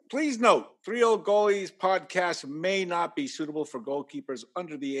Please note, Three Old Goalies podcast may not be suitable for goalkeepers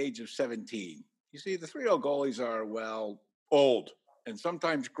under the age of 17. You see, the Three Old Goalies are, well, old and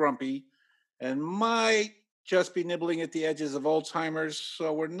sometimes grumpy and might just be nibbling at the edges of Alzheimer's.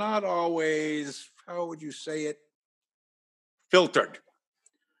 So we're not always, how would you say it, filtered.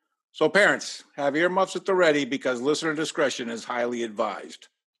 So parents, have earmuffs at the ready because listener discretion is highly advised.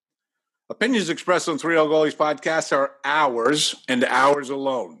 Opinions expressed on Three Old Goalies podcasts are ours and ours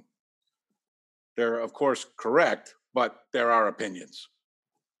alone. They're, of course, correct, but there are opinions.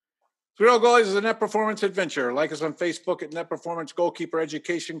 Three Old Goalies is a net performance adventure. Like us on Facebook at Net Performance Goalkeeper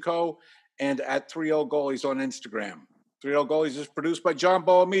Education Co. and at Three Old Goalies on Instagram. Three Old Goalies is produced by John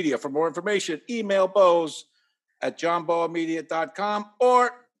Boa Media. For more information, email Bose@johnboamedia.com,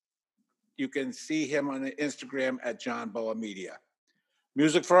 or you can see him on Instagram at John Boa Media.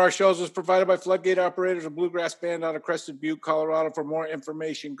 Music for our shows is provided by Floodgate Operators, a bluegrass band out of Crested Butte, Colorado. For more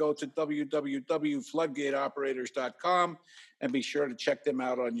information, go to www.floodgateoperators.com and be sure to check them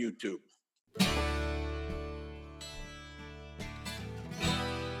out on YouTube.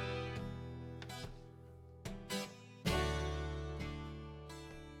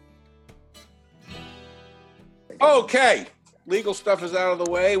 Okay. Legal stuff is out of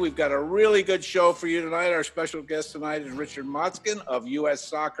the way. We've got a really good show for you tonight. Our special guest tonight is Richard Motzkin of U.S.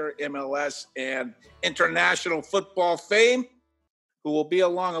 Soccer, MLS, and international football fame, who will be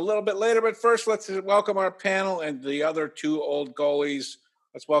along a little bit later. But first, let's welcome our panel and the other two old goalies.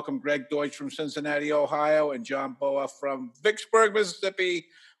 Let's welcome Greg Deutsch from Cincinnati, Ohio, and John Boa from Vicksburg, Mississippi.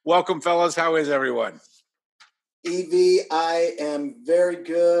 Welcome, fellas. How is everyone? EV, I am very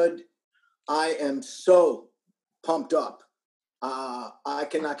good. I am so pumped up. I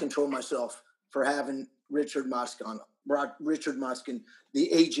cannot control myself for having Richard Motzkin,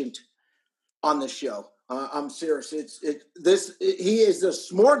 the agent, on the show. I'm serious. He is the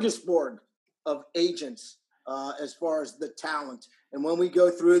smorgasbord of agents as far as the talent. And when we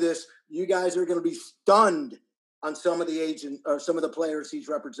go through this, you guys are going to be stunned on some of the players he's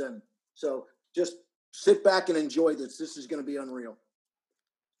representing. So just sit back and enjoy this. This is going to be unreal.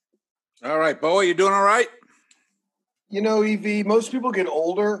 All right, Boa, you doing all right? You know, EV, most people get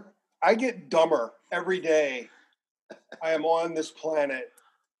older. I get dumber every day I am on this planet.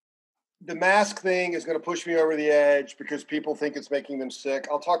 The mask thing is going to push me over the edge because people think it's making them sick.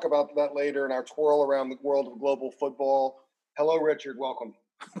 I'll talk about that later in our twirl around the world of global football. Hello, Richard. Welcome.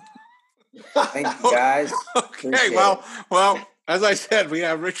 Thank you, guys. Okay, well, as I said, we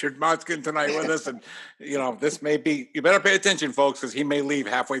have Richard Motzkin tonight with us, and this may be. You better pay attention, folks, because he may leave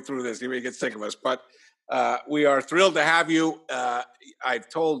halfway through this. He may get sick of us, but we are thrilled to have you. I've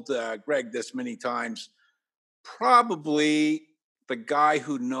told Greg this many times. Probably the guy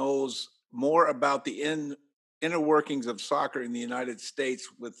who knows more about the inner workings of soccer in the United States,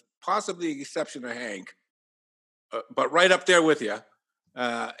 with possibly the exception of Hank, but right up there with you.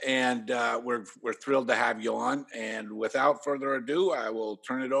 And we're thrilled to have you on. And without further ado, I will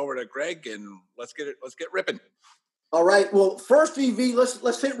turn it over to Greg, and let's get ripping. All right. Well, first, EV,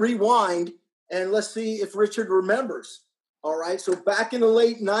 let's hit rewind and let's see if Richard remembers. All right. So back in the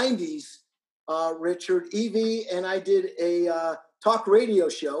late 90s, Richard, EV, and I did a talk radio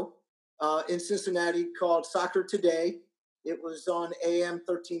show in Cincinnati called Soccer Today. It was on AM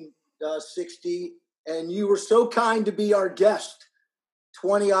 1360, and you were so kind to be our guest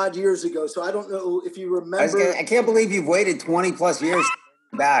 20 odd years ago. So I don't know if you remember. I can't believe you've waited 20 plus years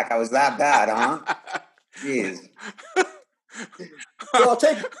back. I was that bad, huh? Jeez. So I'll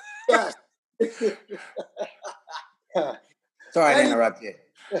take yes. Sorry to interrupt you.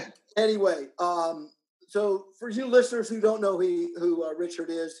 Anyway, so for you listeners who don't know who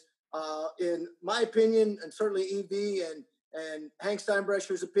Richard is, in my opinion, and certainly EV and Hank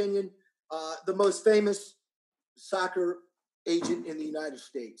Steinbrecher's opinion, the most famous soccer agent in the United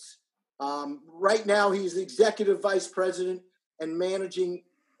States. Right now, he's the executive vice president and managing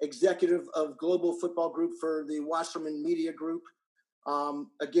executive of Global Football Group for the Wasserman Media Group.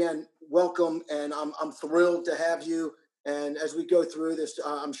 Again, welcome, and I'm thrilled to have you. And as we go through this,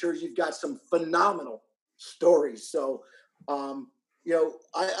 I'm sure you've got some phenomenal stories. So, I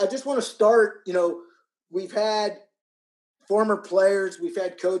just want to start, we've had former players, we've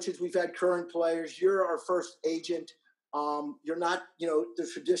had coaches, we've had current players. You're our first agent. You're not, the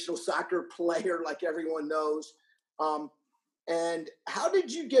traditional soccer player like everyone knows. And how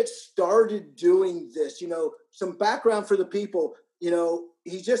did you get started doing this? Some background for the people. He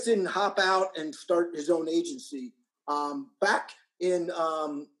just didn't hop out and start his own agency. Back in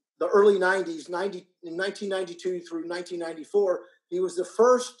the early 90s, in 1992 through 1994, he was the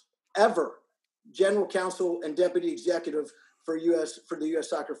first ever general counsel and deputy executive for the U.S.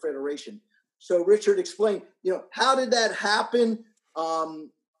 Soccer Federation. So Richard, explain, how did that happen?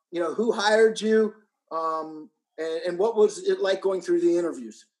 Who hired you? And what was it like going through the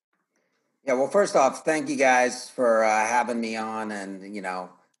interviews? Yeah, well, first off, thank you guys for having me on. And,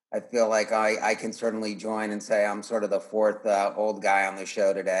 I feel like I can certainly join and say I'm sort of the fourth old guy on the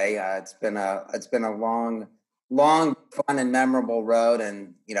show today. It's been a long, fun and memorable road.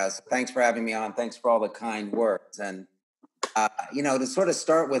 And, so thanks for having me on. Thanks for all the kind words. And, to sort of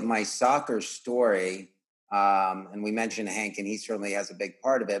start with my soccer story, and we mentioned Hank, and he certainly has a big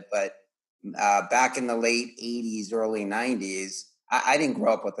part of it, but back in the late 80s, early 90s, I didn't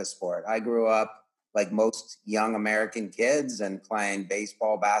grow up with the sport. I grew up like most young American kids and playing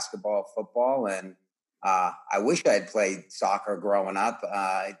baseball, basketball, football. And I wish I had played soccer growing up.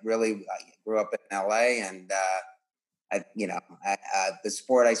 I grew up in LA, and the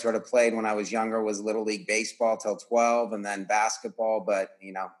sport I sort of played when I was younger was Little League baseball till 12, and then basketball. But,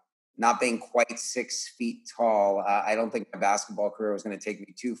 not being quite 6 feet tall, I don't think my basketball career was going to take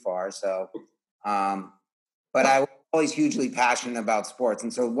me too far. So, but I was always hugely passionate about sports.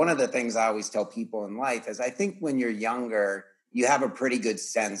 And so one of the things I always tell people in life is I think when you're younger, you have a pretty good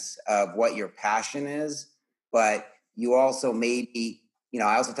sense of what your passion is, but you also maybe,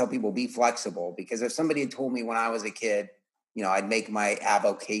 I also tell people be flexible, because if somebody had told me when I was a kid, I'd make my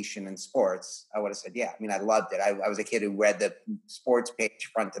avocation in sports, I would have said, yeah, I loved it. I was a kid who read the sports page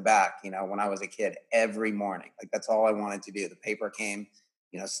front to back, when I was a kid every morning. Like that's all I wanted to do. The paper came,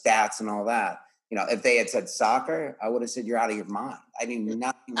 stats and all that. If they had said soccer, I would have said, you're out of your mind. I knew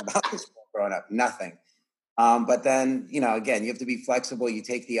nothing about the sport growing up, nothing. But then, again, you have to be flexible. You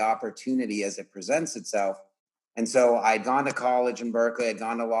take the opportunity as it presents itself. And so I'd gone to college in Berkeley. I'd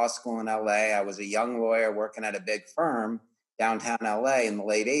gone to law school in LA. I was a young lawyer working at a big firm downtown LA in the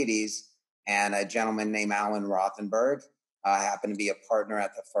late 80s. And a gentleman named Alan Rothenberg happened to be a partner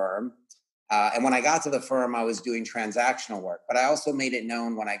at the firm. And when I got to the firm, I was doing transactional work. But I also made it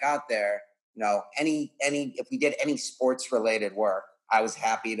known when I got there, if we did any sports related work, I was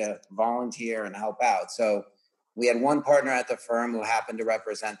happy to volunteer and help out. So we had one partner at the firm who happened to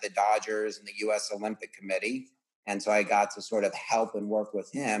represent the Dodgers and the U.S. Olympic Committee. And so I got to sort of help and work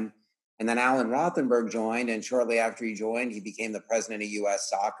with him. And then Alan Rothenberg joined. And shortly after he joined, he became the president of U.S.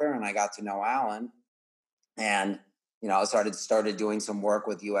 Soccer. And I got to know Alan. And, I started doing some work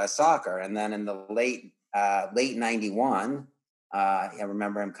with U.S. Soccer. And then in the late 91, I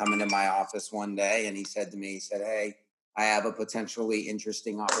remember him coming to my office one day, and he said to me, hey, I have a potentially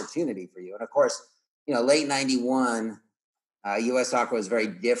interesting opportunity for you. And of course, late 91, U.S. Soccer was very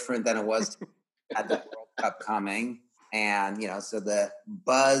different than it was at the World Cup coming. And, so the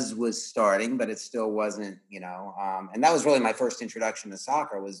buzz was starting, but it still wasn't, and that was really my first introduction to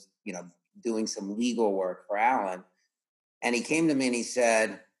soccer was, doing some legal work for Alan. And he came to me and he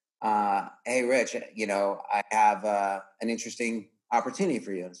said, hey, Rich, I have an interesting opportunity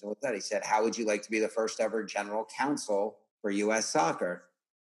for you. And so what's that? He said, how would you like to be the first ever general counsel for U.S. Soccer?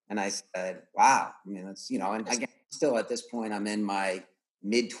 And I said, wow. It's, and again, still at this point, I'm in my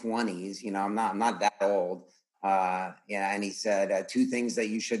mid 20s, I'm not that old. And he said, two things that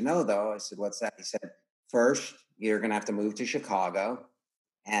you should know though. I said, what's that? He said, first, you're going to have to move to Chicago.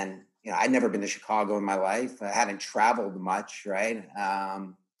 And, I'd never been to Chicago in my life. I hadn't traveled much. Right.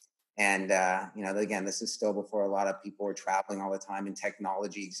 Again, this is still before a lot of people were traveling all the time and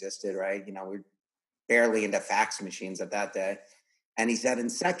technology existed, right? We're barely into fax machines at that day. And he said,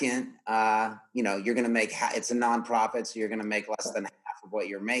 and second, you're going to make, it's a nonprofit, so you're going to make less than half of what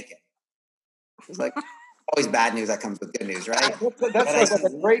you're making. It's like, always bad news that comes with good news, right? That's like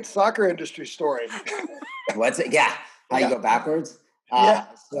a great soccer industry story. What's it? Yeah. How you go backwards? Yeah.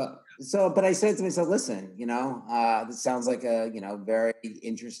 But I said to myself, listen, this sounds like a, very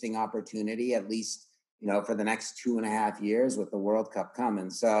interesting opportunity, at least, for the next 2.5 years with the World Cup coming.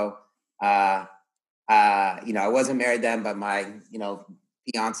 So, I wasn't married then, but my,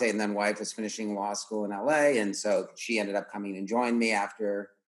 fiance and then wife was finishing law school in LA. And so she ended up coming and joined me after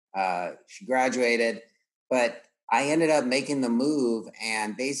she graduated. But I ended up making the move,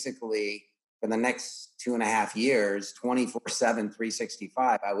 and basically for the next 2.5 years, 24/7,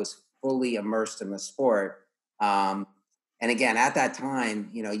 365, I was fully immersed in the sport. And again, at that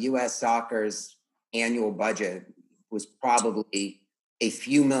time, U.S. Soccer's annual budget was probably a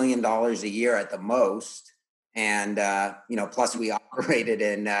few $1 million a year at the most. And, plus we operated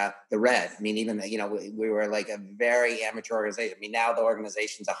in the red. Even, we were like a very amateur organization. Now the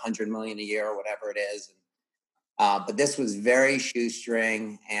organization's $100 million a year or whatever it is. But this was very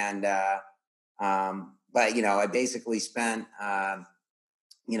shoestring. And, I basically spent,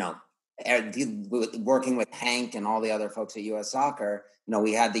 working with Hank and all the other folks at U.S. Soccer,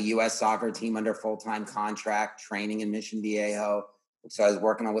 we had the U.S. Soccer team under full-time contract, training in Mission Viejo. So I was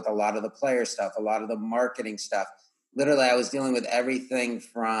working with a lot of the player stuff, a lot of the marketing stuff. Literally, I was dealing with everything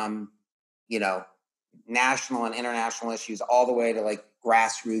from, national and international issues all the way to like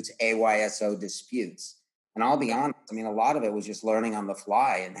grassroots AYSO disputes. And I'll be honest, a lot of it was just learning on the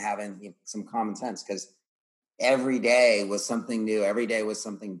fly and having some common sense, because every day was something new. Every day was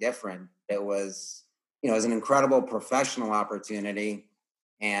something different. It was, it was an incredible professional opportunity.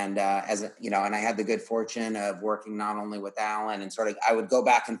 And and I had the good fortune of working not only with Alan and I would go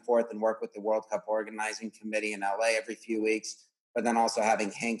back and forth and work with the World Cup organizing committee in LA every few weeks, but then also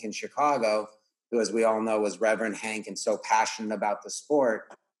having Hank in Chicago, who, as we all know, was Reverend Hank and so passionate about the sport.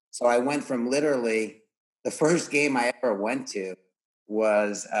 So I went from literally the first game I ever went to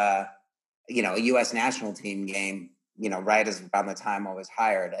was, a U.S. national team game, right around the time I was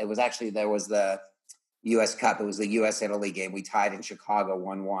hired. It was actually, there was the U.S. Cup. It was the U.S.-Italy game. We tied in Chicago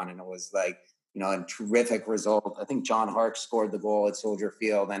 1-1, and it was like, a terrific result. I think John Hark scored the goal at Soldier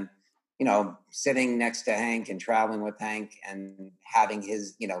Field, and, sitting next to Hank and traveling with Hank and having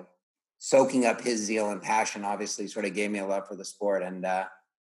his, soaking up his zeal and passion obviously sort of gave me a love for the sport, and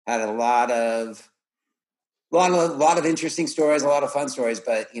had a lot of interesting stories, a lot of fun stories,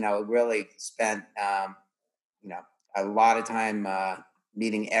 but, really spent, a lot of time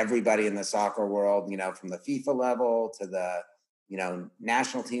meeting everybody in the soccer world, from the FIFA level to the,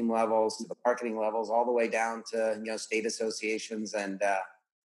 national team levels, to the marketing levels, all the way down to, state associations, and,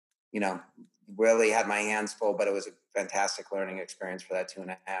 really had my hands full, but it was a fantastic learning experience for that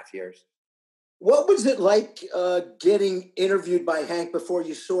 2.5 years. What was it like getting interviewed by Hank before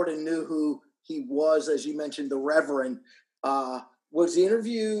you sort of knew who he was, as you mentioned, the Reverend? Was the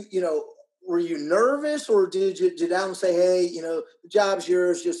interview, were you nervous, or did Alan say, hey, the job's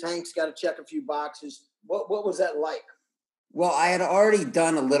yours, just Hank's got to check a few boxes? What was that like? Well, I had already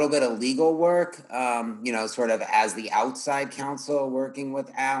done a little bit of legal work, sort of as the outside counsel working with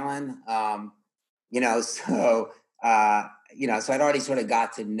Alan, so I'd already sort of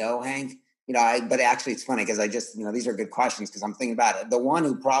got to know Hank. But actually it's funny because I just, these are good questions because I'm thinking about it. The one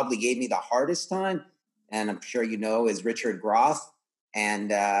who probably gave me the hardest time, and I'm sure is Richard Groth.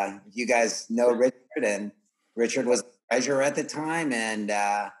 And you guys know Richard, and Richard was the treasurer at the time. And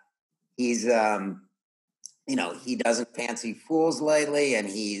he's, he doesn't fancy fools lately, and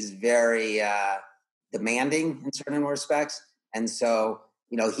he's very demanding in certain respects. And so,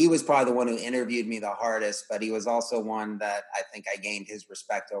 he was probably the one who interviewed me the hardest, but he was also one that I think I gained his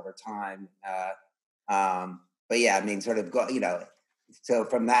respect over time. But yeah, so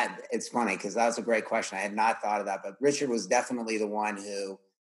from that, it's funny because that was a great question. I had not thought of that, but Richard was definitely the one who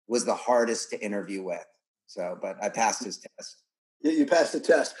was the hardest to interview with. So, but I passed his test. Yeah, you passed the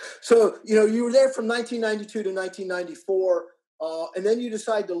test. So, you were there from 1992 to 1994, and then you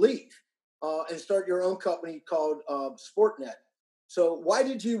decided to leave and start your own company called Sportnet. So why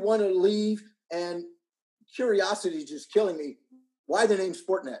did you want to leave? And curiosity is just killing me. Why the name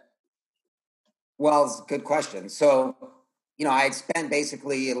Sportnet? Well, it's a good question. So, I had spent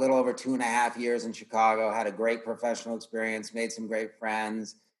basically a little over 2.5 years in Chicago, had a great professional experience, made some great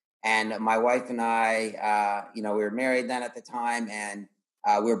friends. And my wife and I, we were married then at the time, and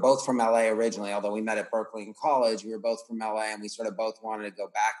we were both from LA originally, although we met at Berkeley in college. We were both from LA, and we sort of both wanted to go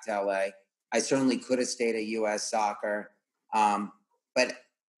back to LA. I certainly could have stayed at U.S. Soccer. But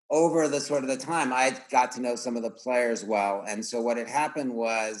over the sort of the time, I got to know some of the players well. And so what had happened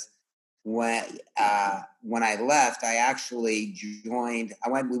was when I left, I actually joined.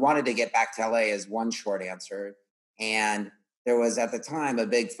 We wanted to get back to LA as one short answer. And there was at the time a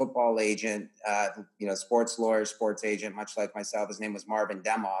big football agent, sports lawyer, sports agent, much like myself. His name was Marvin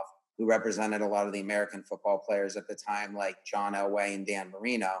Demoff, who represented a lot of the American football players at the time, like John Elway and Dan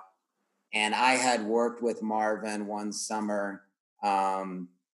Marino. And I had worked with Marvin one summer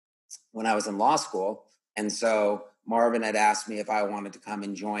when I was in law school. And so Marvin had asked me if I wanted to come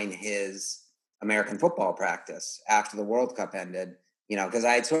and join his American football practice after the World Cup ended, because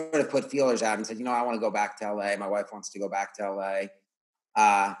I had sort of put feelers out and said, I want to go back to LA. My wife wants to go back to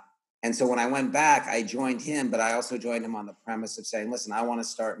LA. And so when I went back, I joined him, but I also joined him on the premise of saying, listen, I want to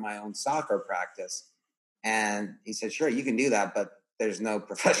start my own soccer practice. And he said, sure, you can do that, but there's no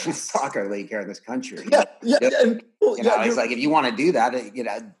professional soccer league here in this country. He's like, if you want to do that,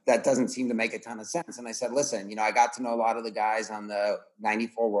 that doesn't seem to make a ton of sense. And I said, listen, I got to know a lot of the guys on the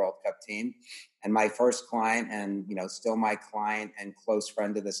 94 World Cup team, and my first client and, still my client and close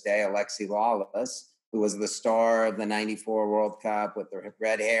friend to this day, Alexi Lawless, who was the star of the 94 World Cup with the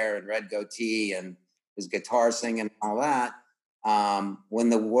red hair and red goatee and his guitar singing and all that. when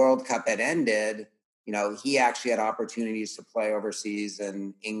the World Cup had ended, he actually had opportunities to play overseas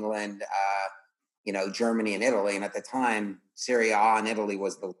in England, Germany and Italy. And at the time, Serie A in Italy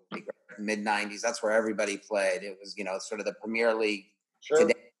was the mid-90s. That's where everybody played. It was, sort of the Premier League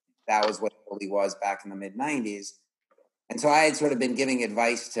today. That was what Italy was back in the mid-90s. And so I had sort of been giving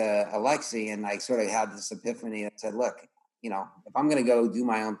advice to Alexei, and I sort of had this epiphany that said, look, if I'm going to go do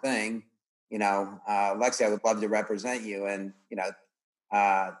my own thing, Alexei, I would love to represent you. And,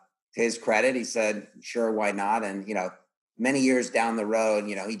 to his credit, he said, sure, why not? And, many years down the road,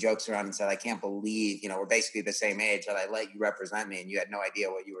 he jokes around and said, I can't believe, we're basically the same age, that I let you represent me and you had no idea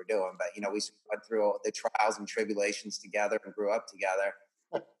what you were doing. But, we went through the trials and tribulations together and grew up together.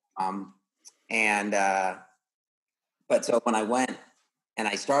 But so when I went and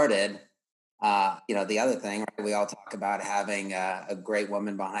I started, the other thing, right, we all talk about having a great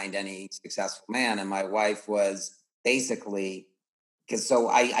woman behind any successful man. And my wife was basically, so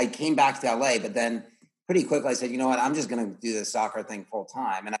I came back to LA, but then pretty quickly I said, you know what, I'm just going to do this soccer thing full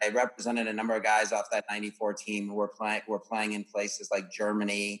time. And I represented a number of guys off that 94 team who were playing in places like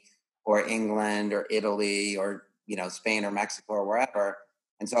Germany or England or Italy or, Spain or Mexico or wherever.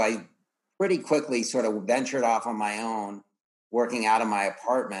 And so I pretty quickly sort of ventured off on my own, working out of my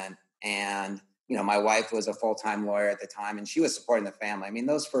apartment. And, my wife was a full-time lawyer at the time, and she was supporting the family. I mean,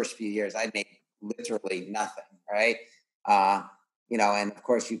 those first few years, I made literally nothing, right? And of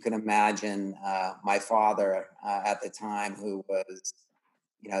course, you can imagine my father at the time, who was,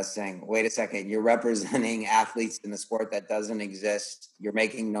 saying, wait a second, you're representing athletes in a sport that doesn't exist. You're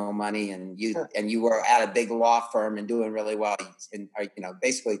making no money, and you were at a big law firm and doing really well. And,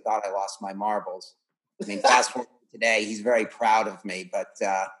 basically thought I lost my marbles. I mean, fast forward to today, he's very proud of me, but,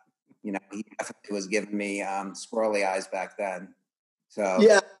 he definitely was giving me squirrely eyes back then. So,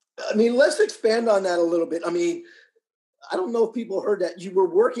 yeah, I mean, let's expand on that a little bit. I mean, I don't know if people heard that you were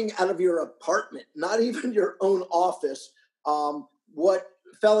working out of your apartment, not even your own office. What,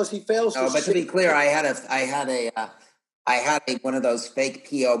 fellas, he fails to. No, but to be clear, I had one of those fake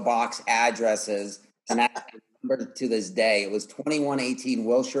PO box addresses, and I remember to this day. It was 2118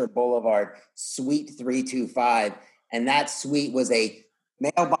 Wilshire Boulevard, Suite 325, and that suite was a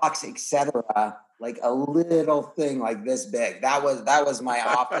mailbox, etc., like a little thing like this big. That was my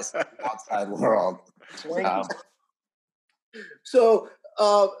office in the outside world. So,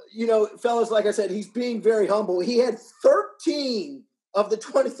 fellas, like I said, he's being very humble. He had 13 of the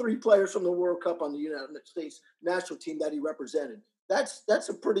 23 players from the World Cup on the United States national team that he represented. That's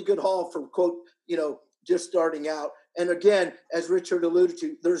a pretty good haul for, quote, just starting out. And again, as Richard alluded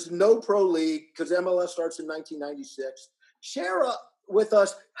to, there's no pro league because MLS starts in 1996. Share with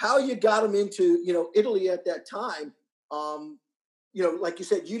us how you got him into, Italy at that time. Like you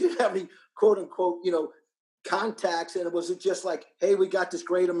said, you didn't have any, quote unquote, contacts, and was it just like, hey, we got this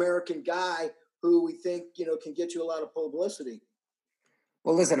great American guy who we think can get you a lot of publicity?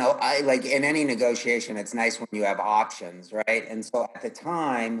 Well, listen, I like in any negotiation, it's nice when you have options, right? And so at the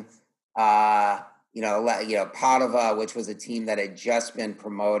time, Padova, which was a team that had just been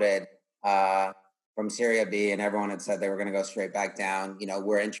promoted from Serie B, and everyone had said they were going to go straight back down.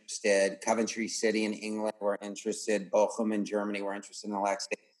 We're interested. Coventry City in England were interested. Bochum in Germany were interested in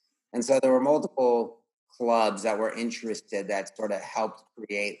Alexei. And so there were multiple clubs that were interested that sort of helped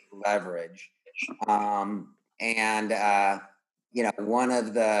create leverage. One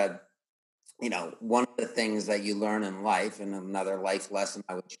of the things that you learn in life, and another life lesson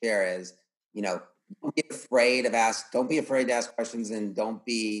I would share is, don't be afraid to ask questions, and don't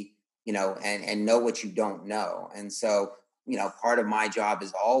be, and know what you don't know. And so, part of my job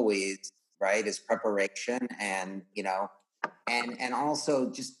is always, right, is preparation and also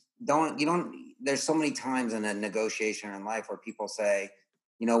just there's so many times in a negotiation in life where people say,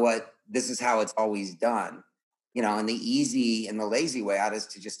 you know what, this is how it's always done. And the easy and the lazy way out is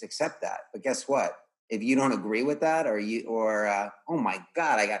to just accept that. But guess what? If you don't agree with that, oh my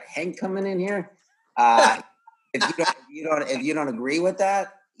God, I got Hank coming in here. If you don't agree with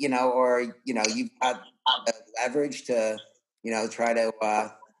that, you've got leverage to, try to,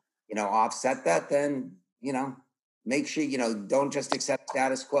 offset that, then, make sure, don't just accept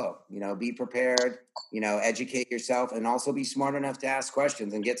status quo, be prepared, educate yourself, and also be smart enough to ask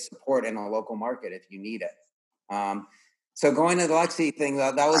questions and get support in a local market if you need it. So going to the Alexei thing,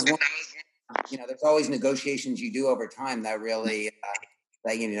 that was one, there's always negotiations you do over time that really,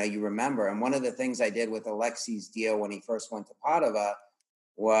 that, you remember. And one of the things I did with Alexei's deal when he first went to Padova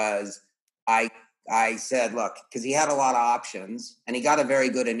was I said, look, because he had a lot of options and he got a very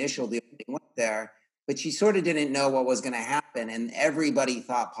good initial deal when he went there, but she sort of didn't know what was going to happen. And everybody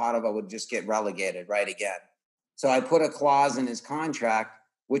thought Padova would just get relegated right again. So I put a clause in his contract,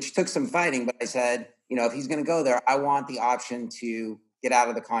 which took some fighting, but I said, if he's going to go there, I want the option to get out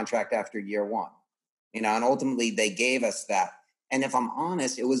of the contract after year one, and ultimately they gave us that. And if I'm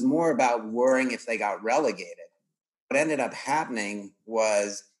honest, it was more about worrying if they got relegated. What ended up happening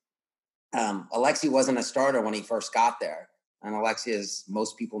was Alexi wasn't a starter when he first got there. And Alexi, as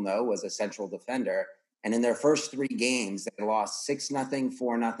most people know, was a central defender. And in their first 3 games, they lost 6-0,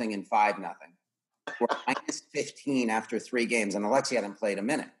 4-0, and 5-0. We're minus 15 after 3 games, and Alexi hadn't played a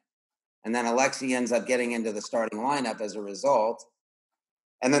minute. And then Alexi ends up getting into the starting lineup as a result.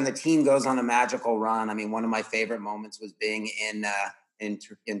 And then the team goes on a magical run. I mean, one of my favorite moments was being in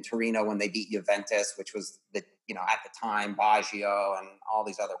Torino when they beat Juventus, which was at the time Baggio and all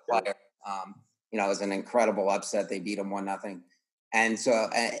these other players. It was an incredible upset. They beat them 1-0. And so,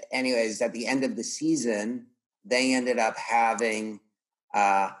 anyways, at the end of the season, they ended up tying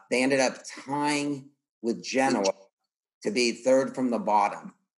with Genoa to be third from the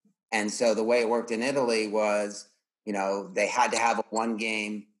bottom. And so the way it worked in Italy was, they had to have a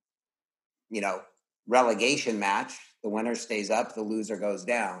 1-game, relegation match. The winner stays up, the loser goes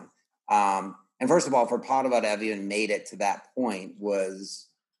down. And first of all, for Padova to have even made it to that point was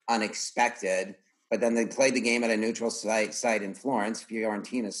unexpected. But then they played the game at a neutral site in Florence,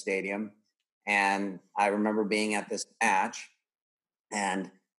 Fiorentina Stadium. And I remember being at this match. And,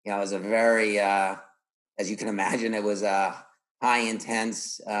 it was a very, as you can imagine, it was a high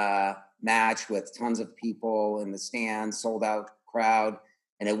intense match with tons of people in the stands, sold out crowd.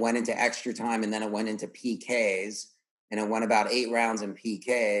 And it went into extra time, and then it went into PKs. And it went about 8 rounds in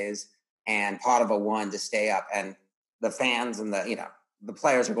PKs. And Padova won to stay up. And the fans and the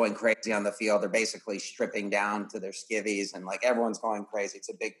players are going crazy on the field. They're basically stripping down to their skivvies, and everyone's going crazy. It's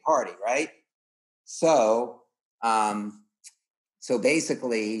a big party, right? So,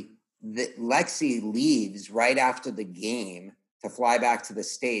 basically, Lexi leaves right after the game to fly back to the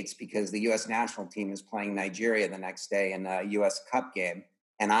States because the U.S. national team is playing Nigeria the next day in a U.S. Cup game.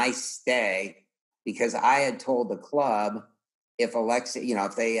 And I stay because I had told the club if Alexi,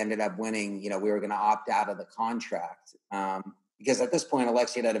 if they ended up winning, we were going to opt out of the contract. Because at this point,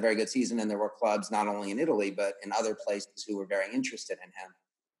 Alexi had a very good season, and there were clubs not only in Italy, but in other places who were very interested in him.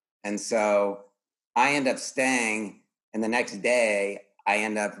 And so I end up staying, and the next day I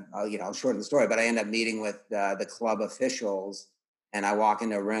end up, short of the story, but I end up meeting with the club officials, and I walk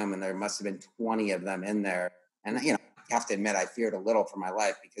into a room, and there must have been 20 of them in there. And, I have to admit, I feared a little for my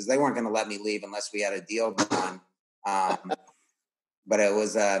life because they weren't going to let me leave unless we had a deal done. But it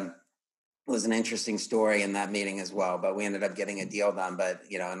was an interesting story in that meeting as well. But we ended up getting a deal done. But,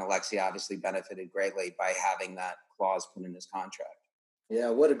 and Alexi obviously benefited greatly by having that clause put in his contract.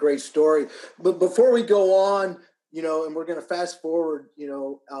 Yeah, what a great story. But before we go on, and we're going to fast forward,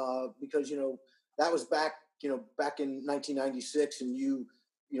 because, that was back in 1996, and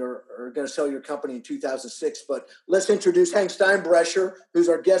you're going to sell your company in 2006. But let's introduce Hank Steinbrecher, who's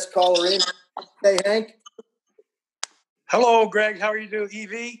our guest caller in. Hey, Hank. Hello, Greg. How are you doing?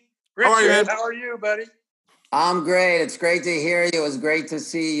 EV? Richard, how are you, buddy? I'm great. It's great to hear you. It was great to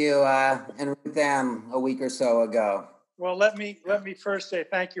see you in Ruth Ann a week or so ago. Well, let me first say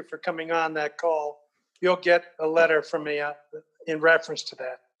thank you for coming on that call. You'll get a letter from me in reference to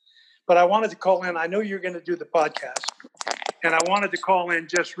that. But I wanted to call in. I know you're going to do the podcast, and I wanted to call in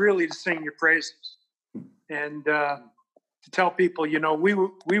just really to sing your praises and to tell people, we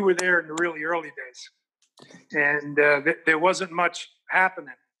were there in the really early days, and there wasn't much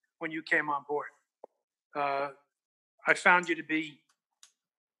happening when you came on board. I found you to be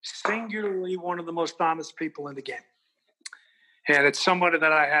singularly one of the most honest people in the game. And it's someone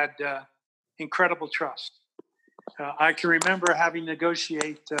that I had incredible trust. I can remember having to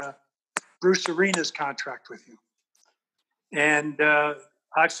negotiate Bruce Arena's contract with you. And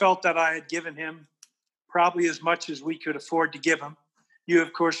I felt that I had given him probably as much as we could afford to give him. You,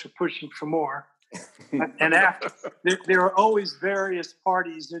 of course, were pushing for more. And after, there are always various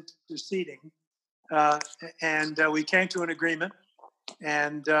parties interceding. And we came to an agreement.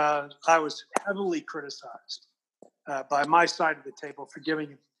 And I was heavily criticized by my side of the table for giving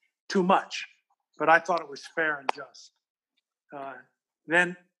him too much. But I thought it was fair and just.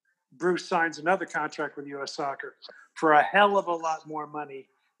 Then Bruce signs another contract with U.S. Soccer for a hell of a lot more money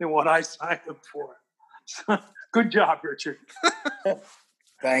than what I signed him for. So, good job, Richard.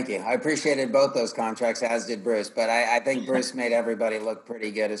 Thank you. I appreciated both those contracts, as did Bruce. But I think Bruce made everybody look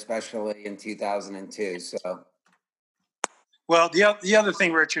pretty good, especially in 2002. So, well, the other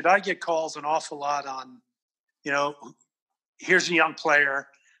thing, Richard, I get calls an awful lot on, here's a young player.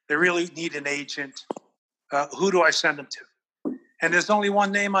 They really need an agent. Who do I send them to? And there's only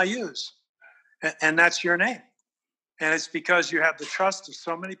one name I use, and that's your name. And it's because you have the trust of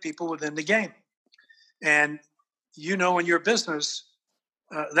so many people within the game. And in your business,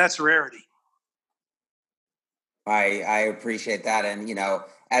 that's a rarity. I appreciate that. And,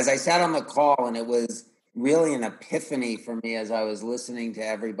 as I sat on the call, and it was really an epiphany for me as I was listening to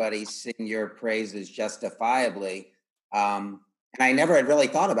everybody sing your praises justifiably. And I never had really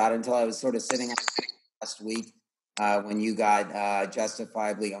thought about it until I was sort of sitting last week when you got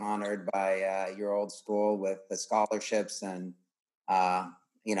justifiably honored by your old school with the scholarships. And, and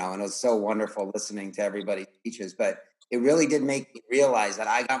it was so wonderful listening to everybody's speeches. But it really did make me realize that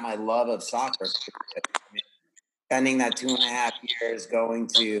I got my love of soccer. Spending that 2.5 years going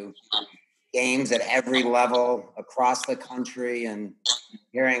to games at every level across the country and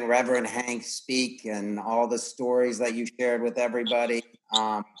hearing Reverend Hank speak and all the stories that you shared with everybody,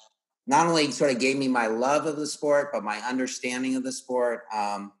 not only sort of gave me my love of the sport, but my understanding of the sport.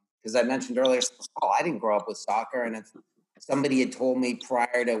 Because I mentioned earlier, I didn't grow up with soccer. And if somebody had told me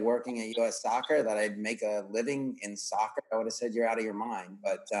prior to working at U.S. Soccer that I'd make a living in soccer, I would have said, you're out of your mind.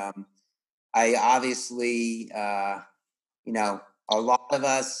 But I obviously, a lot of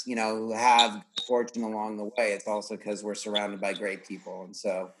us, have fortune along the way. It's also because we're surrounded by great people. And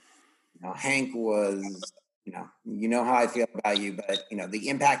so, Hank was, how I feel about you, but, the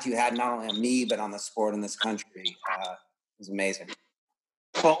impact you had not only on me, but on the sport in this country was amazing.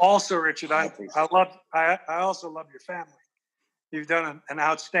 Well, also, Richard, I also love your family. You've done an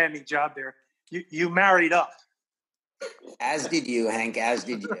outstanding job there. You married up. As did you, Hank, as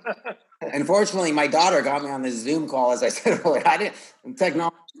did you. Unfortunately, my daughter got me on this Zoom call, as I said earlier.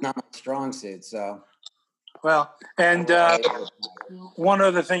 Technology is not my strong suit, so. Well, and one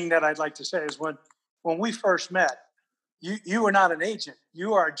other thing that I'd like to say is when we first met, you were not an agent.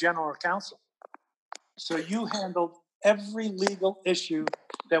 You are a general counsel. So you handled every legal issue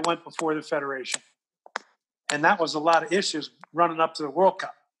that went before the Federation. And that was a lot of issues running up to the World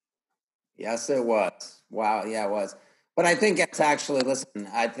Cup. Yes, it was. Wow, yeah, it was. But I think it's actually,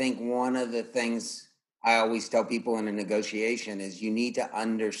 I think one of the things I always tell people in a negotiation is you need to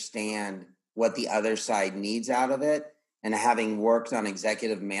understand what the other side needs out of it. And having worked on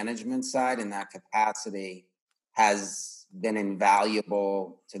executive management side in that capacity has been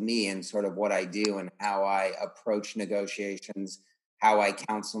invaluable to me in sort of what I do and how I approach negotiations, how I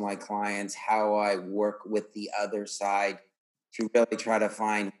counsel my clients, how I work with the other side to really try to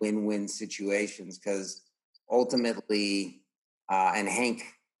find win-win situations. Because ultimately, and Hank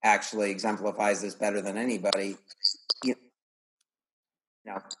actually exemplifies this better than anybody,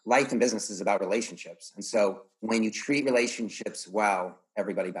 life and business is about relationships. And so when you treat relationships well,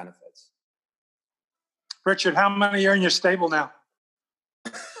 everybody benefits. Richard, how many are in your stable now?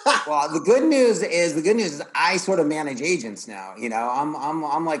 Well, the good news is I sort of manage agents now.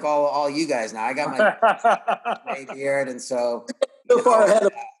 I'm like all you guys now. I got my gray beard, and so far ahead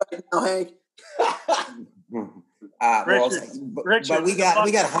of right now, Hank. Richard, but we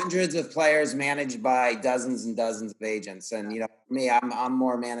got hundreds of players managed by dozens and dozens of agents, and me, I'm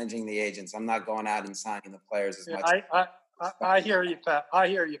more managing the agents. I'm not going out and signing the players as much. I hear you,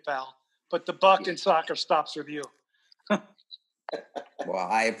 pal. But the buck in soccer stops with you. Well,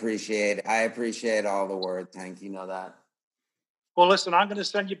 I appreciate all the words, Hank. You know that. Well, listen, I'm going to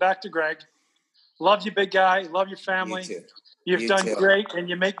send you back to Greg. Love you, big guy. Love your family. You too. You've done great, and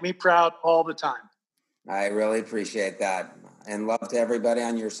you make me proud all the time. I really appreciate that. And love to everybody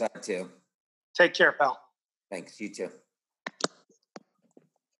on your side, too. Take care, pal. Thanks. You too.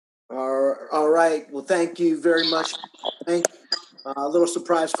 All right. Well, thank you very much. A little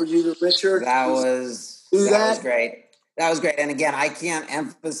surprise for you, Richard. That was great. That was great. And again, I can't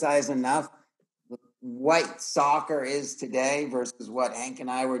emphasize enough what soccer is today versus what Hank and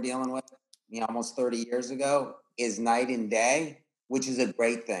I were dealing with, almost 30 years ago is night and day, which is a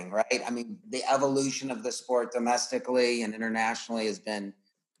great thing, right? I mean, the evolution of the sport domestically and internationally has been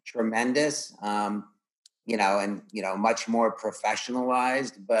tremendous, and much more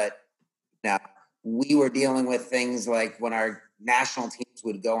professionalized. But now we were dealing with things like when our national teams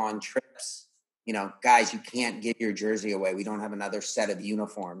would go on trips, guys, you can't give your jersey away. We don't have another set of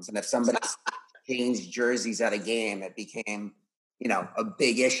uniforms. And if somebody changed jerseys at a game, it became, a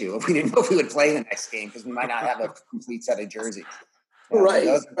big issue. We didn't know if we would play the next game because we might not have a complete set of jerseys. Right.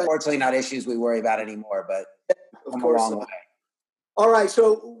 Those are unfortunately not issues we worry about anymore, but come a long way. All right.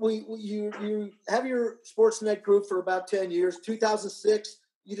 So you have your Sportsnet group for about 10 years. 2006,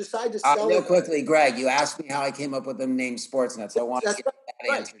 you decide to sell real quickly, Greg, you asked me how I came up with the name Sportsnet. So I want to give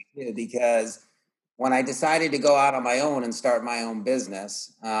that answer too, because when I decided to go out on my own and start my own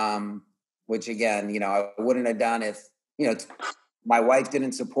business, which again, I wouldn't have done if, my wife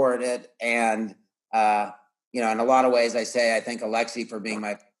didn't support it. And in a lot of ways, I thank Alexi for being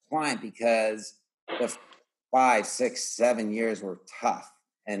my client, because the 5, 6, 7 years were tough,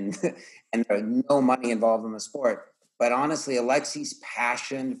 and and there was no money involved in the sport. But honestly, Alexi's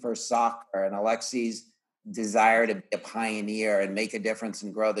passion for soccer and Alexi's desire to be a pioneer and make a difference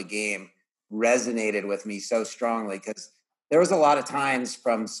and grow the game resonated with me so strongly, because there was a lot of times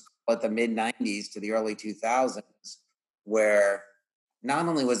from the mid 90s to the early 2000s where not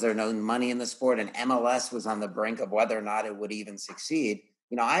only was there no money in the sport and MLS was on the brink of whether or not it would even succeed,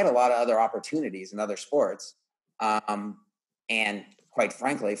 I had a lot of other opportunities in other sports. And quite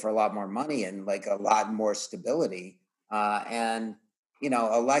frankly, for a lot more money and like a lot more stability. Alexi,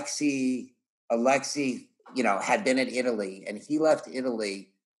 had been at Italy, and he left Italy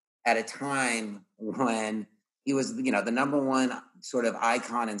at a time when he was, the number one sort of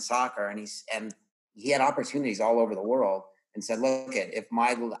icon in soccer. And he had opportunities all over the world, and said, look,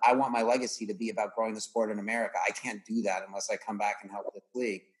 I want my legacy to be about growing the sport in America. I can't do that unless I come back and help this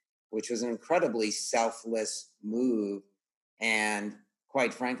league, which was an incredibly selfless move. And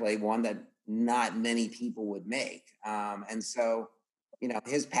quite frankly, one that not many people would make. And so,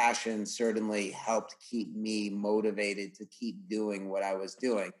 his passion certainly helped keep me motivated to keep doing what I was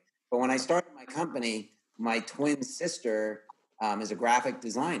doing. But when I started my company, my twin sister is a graphic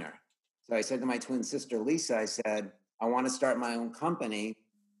designer. So I said to my twin sister, Lisa, I said, I want to start my own company.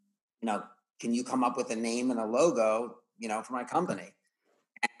 Can you come up with a name and a logo, for my company?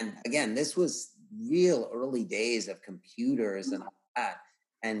 And again, this was real early days of computers and all that.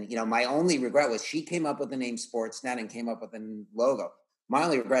 And, my only regret was she came up with the name Sportsnet and came up with a logo. My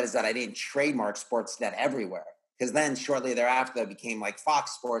only regret is that I didn't trademark Sportsnet everywhere, because then shortly thereafter it became like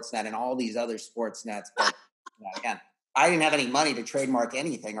Fox Sportsnet and all these other Sportsnets. But again, I didn't have any money to trademark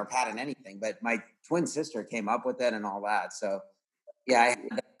anything or patent anything, but my twin sister came up with it and all that. So yeah, I had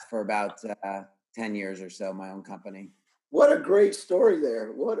that for about 10 years or so, my own company. What a great story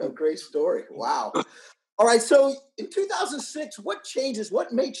there. What a great story. Wow. All right. So in 2006, what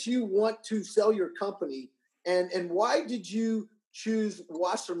makes you want to sell your company? And why did you choose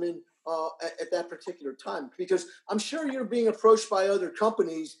Wasserman at that particular time? Because I'm sure you're being approached by other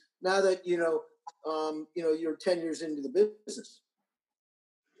companies now that, you're 10 years into the business.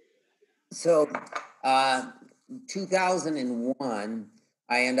 So 2001,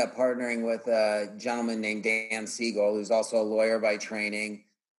 I end up partnering with a gentleman named Dan Siegel, who's also a lawyer by training,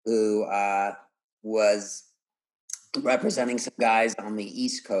 who was representing some guys on the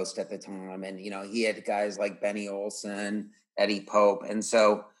East Coast at the time. And, he had guys like Benny Olson, Eddie Pope. And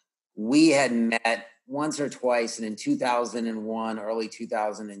so we had met once or twice. And in 2001, early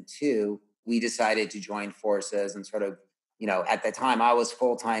 2002, we decided to join forces and sort of, at the time I was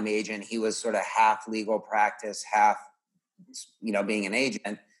full-time agent. He was sort of half legal practice, half, being an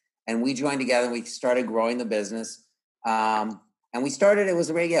agent. And we joined together and we started growing the business. And we started, it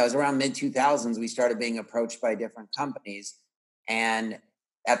was around mid 2000s. We started being approached by different companies. And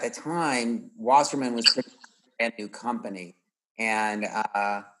at the time, Wasserman was a brand new company. And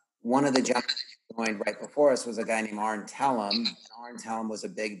one of the gentlemen who joined right before us was a guy named Arn Tellem. Arn Tellem was a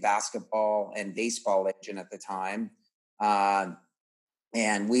big basketball and baseball agent at the time. And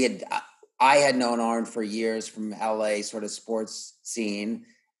I had known Arn for years from LA sort of sports scene.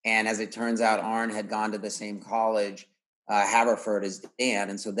 And as it turns out, Arn had gone to the same college, Haverford, as Dan.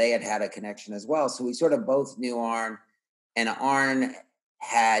 And so they had a connection as well. So we sort of both knew Arn, and Arn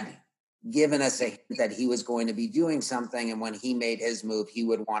had given us a hint that he was going to be doing something. And when he made his move, he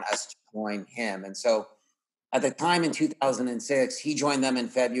would want us to join him. And so at the time in 2006, he joined them in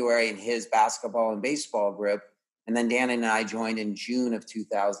February in his basketball and baseball group. And then Dan and I joined in June of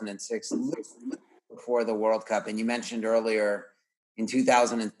 2006, before the World Cup. And you mentioned earlier, in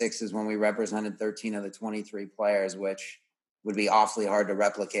 2006 is when we represented 13 of the 23 players, which would be awfully hard to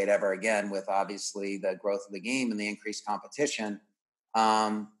replicate ever again, with obviously the growth of the game and the increased competition.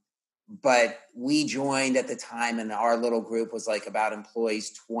 But we joined at the time, and our little group was like about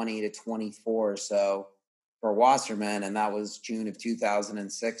employees 20 to 24 or so for Wasserman. And that was June of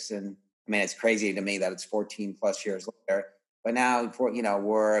 2006. And I mean, it's crazy to me that it's 14 plus years later. But now,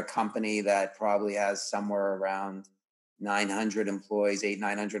 we're a company that probably has somewhere around 900 employees,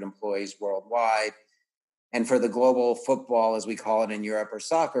 900 employees worldwide. And for the global football, as we call it in Europe, or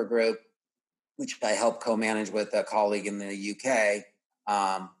soccer group, which I help co-manage with a colleague in the UK,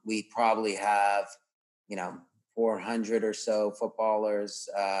 we probably have, 400 or so footballers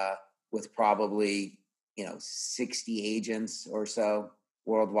with probably, 60 agents or so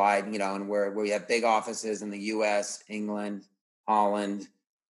worldwide, and we have big offices in the US, England, Holland,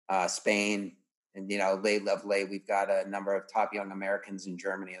 Spain, and, late we've got a number of top young Americans in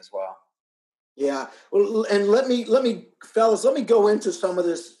Germany as well. Yeah. Well, and let me, fellas, let me go into some of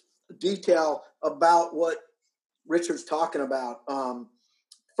this detail about what Richard's talking about.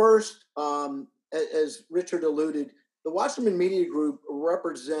 First, as Richard alluded, the Wasserman Media Group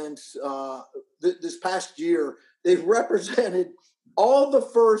represents, this past year, they've represented all the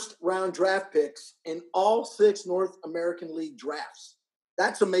first round draft picks in all 6 North American League drafts.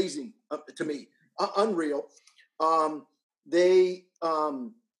 That's amazing to me. Unreal. They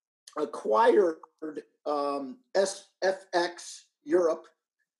acquired SFX Europe.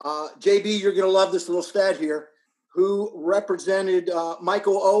 JB, you're going to love this little stat here, who represented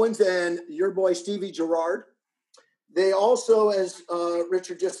Michael Owens and your boy Stevie Gerrard. They also, as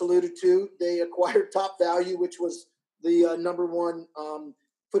Richard just alluded to, they acquired Top Value, which was the number 1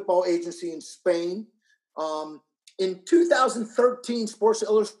 football agency in Spain. In 2013, Sports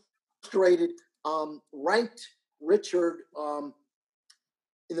Illustrated ranked Richard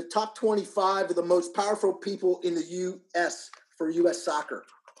in the top 25 of the most powerful people in the U.S. for U.S. soccer,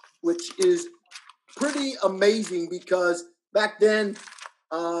 which is pretty amazing because back then,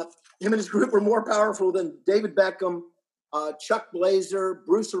 him and his group were more powerful than David Beckham, Chuck Blazer,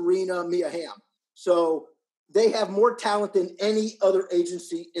 Bruce Arena, Mia Hamm. So they have more talent than any other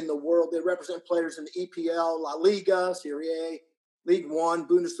agency in the world. They represent players in the EPL, La Liga, Serie A, League One,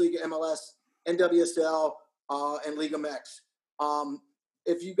 Bundesliga, MLS, NWSL, and Liga MX.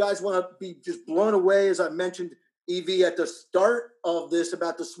 If you guys want to be just blown away, as I mentioned, EV, at the start of this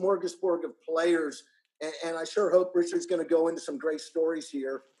about the smorgasbord of players, and I sure hope Richard's going to go into some great stories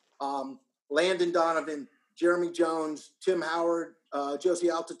here. Landon Donovan, Jeremy Jones, Tim Howard, Josie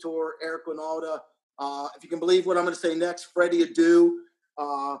Altitor, Eric Winalda. If you can believe what I'm going to say next, Freddie Adu,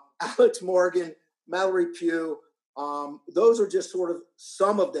 Alex Morgan, Mallory Pugh. Those are just sort of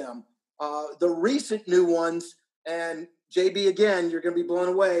some of them. The recent new ones, and JB, again, you're going to be blown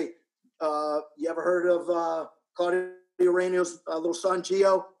away. You ever heard of Claudio Reyno's little son,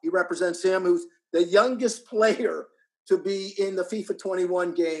 Gio? He represents him, who's the youngest player to be in the FIFA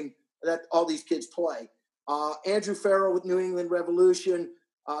 21 game that all these kids play. Andrew Farrell with New England Revolution.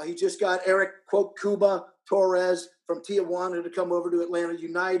 He just got Eric, quote, Cuba Torres from Tijuana to come over to Atlanta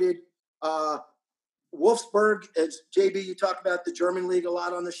United. Wolfsburg, as JB, you talk about the German league a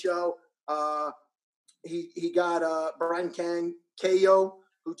lot on the show. He got Brian Cayo,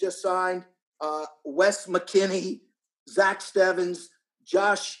 who just signed, Wes McKinney, Zach Stevens,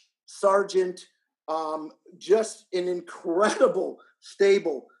 Josh Sargent, just an incredible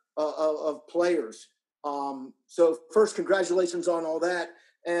stable of players. So first, congratulations on all that.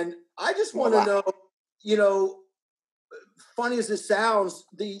 And I just want to know, funny as it sounds,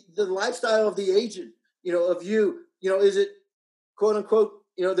 the lifestyle of the agent, of you, is it quote unquote,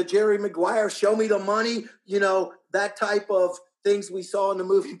 the Jerry Maguire, show me the money, that type of things we saw in the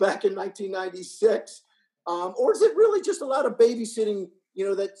movie back in 1996? Or is it really just a lot of babysitting,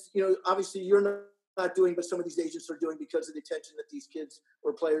 that's, obviously you're not doing, but some of these agents are doing because of the attention that these kids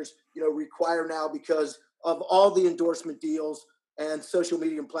or players, require now because of all the endorsement deals and social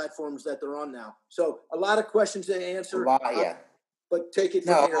media platforms that they're on now. So a lot of questions to answer. A lot, yeah. But take it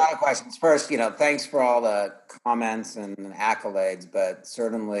from here. A lot of questions. First, thanks for all the comments and accolades, but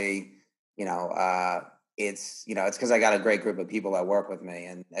certainly, it's because I got a great group of people that work with me,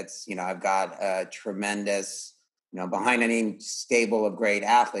 and it's, I've got a tremendous, behind any stable of great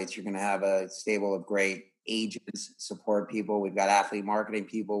athletes, you're going to have a stable of great agents, support people. We've got athlete marketing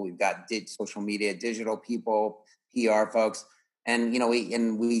people. We've got social media, digital people, PR folks. And,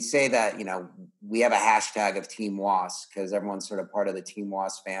 we say that, we have a hashtag of Team Was because everyone's sort of part of the Team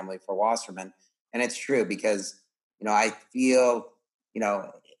Was family for Wasserman. And it's true because, I feel,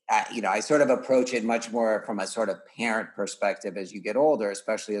 I sort of approach it much more from a sort of parent perspective as you get older,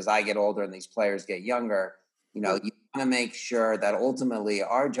 especially as I get older and these players get younger. You want to make sure that ultimately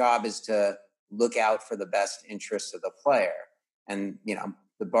our job is to look out for the best interests of the player. And,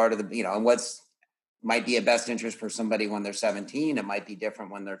 the part of the, and what's might be a best interest for somebody when they're 17. It might be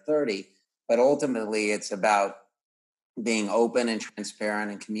different when they're 30. But ultimately, it's about being open and transparent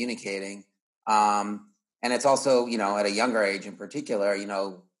and communicating. And it's also, at a younger age in particular,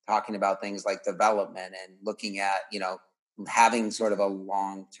 talking about things like development and looking at, having sort of a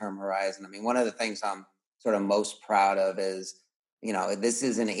long-term horizon. I mean, one of the things I'm sort of most proud of is, this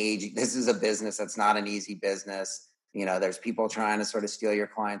is a business that's not an easy business. There's people trying to sort of steal your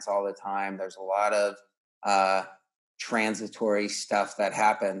clients all the time. There's a lot of transitory stuff that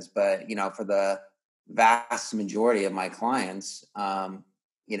happens. But, for the vast majority of my clients,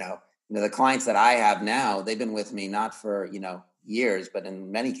 the clients that I have now, they've been with me not for, years, but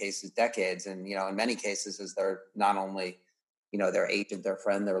in many cases, decades. And, in many cases, as they're not only their agent, their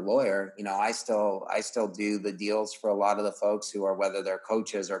friend, their lawyer. I still do the deals for a lot of the folks who are, whether they're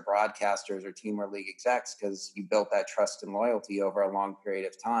coaches or broadcasters or team or league execs, because you built that trust and loyalty over a long period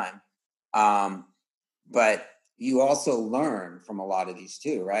of time. But you also learn from a lot of these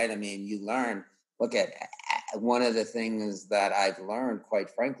too, right? I mean, you learn, look at one of the things that I've learned, quite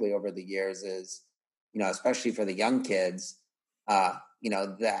frankly, over the years is, especially for the young kids,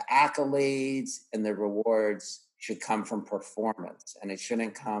 the accolades and the rewards should come from performance, and it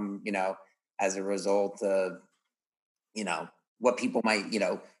shouldn't come, as a result of, what people might, you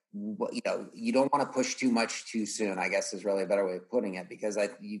don't want to push too much too soon, I guess is really a better way of putting it, because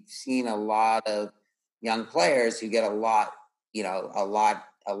you've seen a lot of young players who get a lot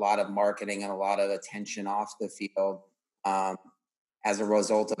of marketing and a lot of attention off the field, as a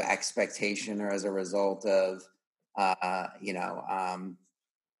result of expectation or as a result of,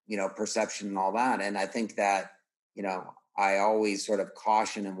 perception and all that. And I think that, I always sort of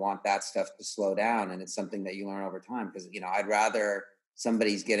caution and want that stuff to slow down. And it's something that you learn over time, because, I'd rather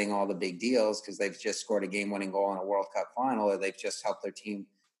somebody's getting all the big deals because they've just scored a game-winning goal in a World Cup final, or they've just helped their team,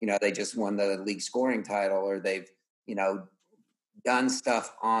 they just won the league scoring title, or they've, done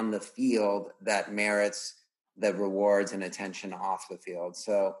stuff on the field that merits the rewards and attention off the field.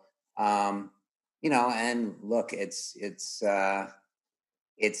 So, and look, it's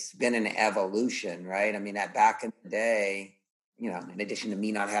been an evolution, right? I mean, back in the day, in addition to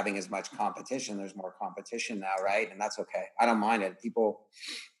me not having as much competition, there's more competition now, right? And that's okay. I don't mind it. People,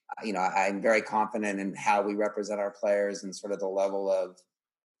 I'm very confident in how we represent our players and sort of the level of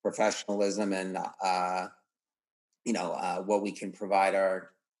professionalism and, what we can provide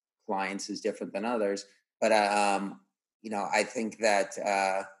our clients is different than others. But, I think that,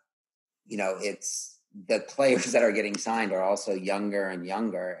 it's the players that are getting signed are also younger and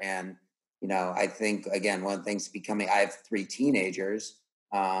younger. And, I think, again, one of the things I have 3 teenagers,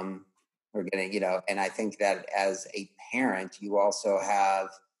 we're getting, and I think that as a parent, you also have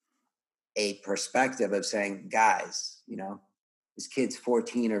a perspective of saying, guys, this kid's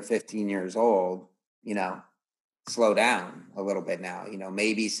 14 or 15 years old, slow down a little bit now,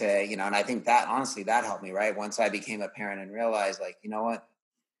 maybe say, and I think that honestly, that helped me, right? Once I became a parent and realized, like, you know what,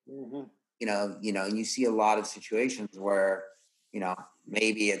 Mm-hmm. And you see a lot of situations where,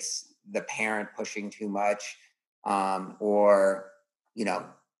 maybe it's the parent pushing too much, or,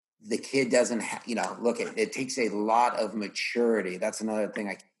 the kid doesn't look, it takes a lot of maturity. That's another thing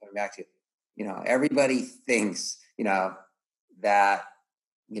I keep coming back to. Everybody thinks, that,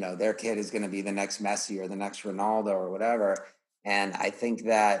 their kid is going to be the next Messi or the next Ronaldo or whatever. And I think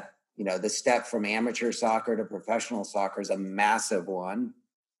that, the step from amateur soccer to professional soccer is a massive one.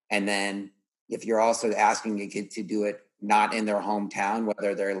 And then if you're also asking a kid to do it not in their hometown,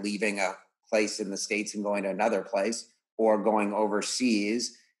 whether they're leaving a place in the States and going to another place, or going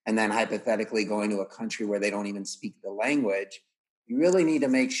overseas and then hypothetically going to a country where they don't even speak the language, you really need to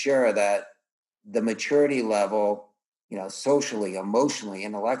make sure that the maturity level, socially, emotionally,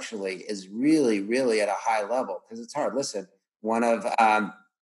 intellectually, is really, really at a high level, because it's hard. Listen, one of the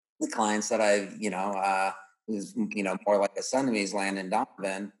clients that I've, who's, more like a son to me is Landon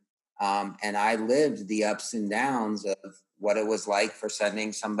Donovan. And I lived the ups and downs of what it was like for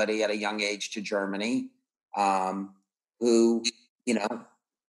sending somebody at a young age to Germany, who,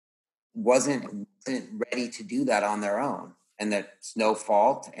 wasn't ready to do that on their own. And that's no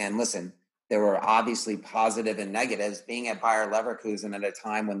fault. And listen, there were obviously positive and negatives. Being at Bayer Leverkusen at a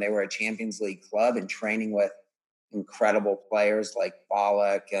time when they were a Champions League club and training with incredible players like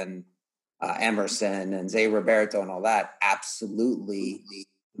Ballack and Emerson and Zé Roberto and all that, absolutely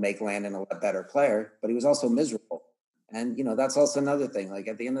make Landon a lot better player, but he was also miserable. And, that's also another thing. Like,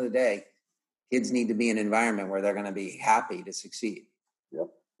 at the end of the day, kids need to be in an environment where they're going to be happy to succeed. Yep.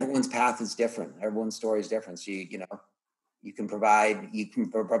 Everyone's path is different. Everyone's story is different. So, you can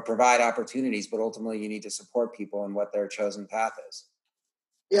provide opportunities, but ultimately you need to support people in what their chosen path is.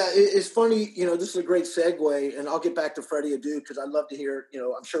 Yeah, it's funny, this is a great segue, and I'll get back to Freddie Adu, because I'd love to hear,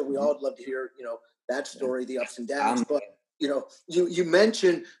 I'm sure we all would love to hear, that story, the ups and downs. But, you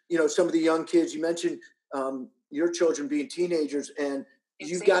mentioned, some of the young kids, you mentioned your children being teenagers, and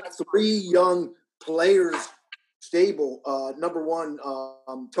you've got 3 young players stable. Number one,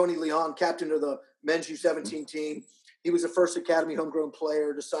 Tony Leon, captain of the men's U17 team. He was the first academy homegrown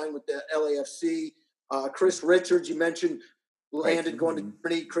player to sign with the LAFC. Chris Richards, you mentioned, landed going to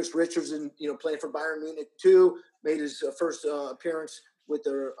Germany. Chris Richards, and playing for Bayern Munich too, made his first appearance with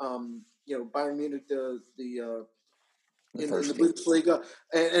their Bayern Munich, in the Bundesliga,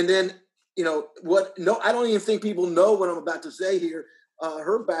 and then I don't even think people know what I'm about to say here.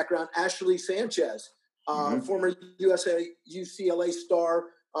 Her background, Ashley Sanchez, former UCLA star,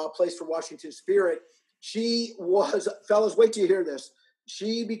 plays for Washington Spirit. She was, fellas, wait till you hear this.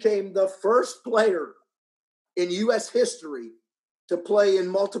 She became the first player in U.S. history to play in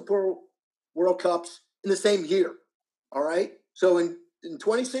multiple World Cups in the same year. All right. So in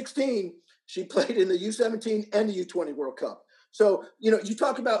 2016, she played in the U17 and the U20 World Cup. So, you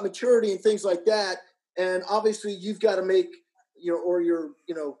talk about maturity and things like that. And obviously you've got to make, or your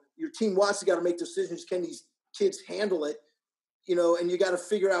team wants to got to make decisions. Can these kids handle it? And you got to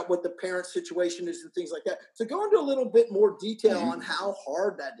figure out what the parent situation is and things like that. So go into a little bit more detail on how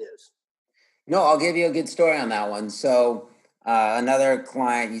hard that is. No, I'll give you a good story on that one. So another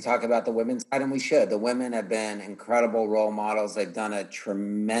client, you talk about the women's side, and we should. The women have been incredible role models. They've done a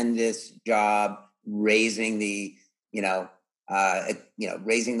tremendous job raising the,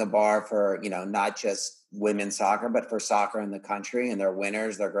 raising the bar for, not just women's soccer, but for soccer in the country. And they're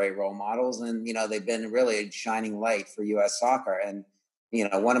winners. They're great role models. And, they've been really a shining light for U.S. soccer. And,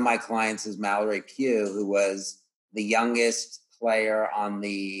 one of my clients is Mallory Pugh, who was the youngest player on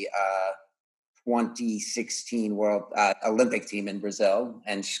the 2016 World Olympic team in Brazil,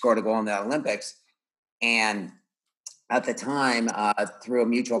 and she scored a goal in the Olympics. And at the time, through a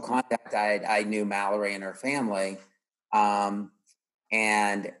mutual contact, I knew Mallory and her family,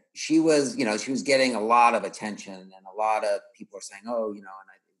 and she was getting a lot of attention, and a lot of people were saying,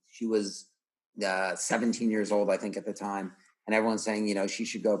 she was 17 years old, I think, at the time, and everyone's saying, she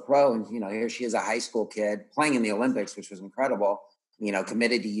should go pro, and here she is, a high school kid playing in the Olympics, which was incredible,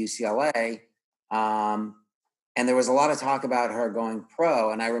 committed to UCLA. And there was a lot of talk about her going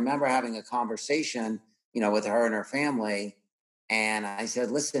pro. And I remember having a conversation, with her and her family. And I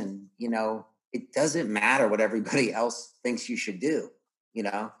said, listen, it doesn't matter what everybody else thinks you should do.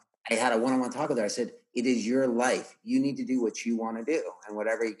 I had a one-on-one talk with her. I said, it is your life. You need to do what you want to do. And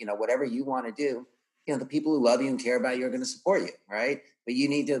whatever you want to do, the people who love you and care about you are going to support you. Right. But you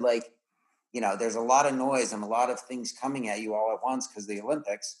need to there's a lot of noise and a lot of things coming at you all at once because of the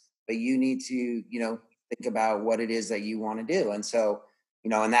Olympics. But you need to, think about what it is that you want to do. And so, in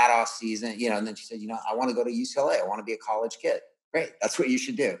that off season, and then she said, I want to go to UCLA. I want to be a college kid. Great. That's what you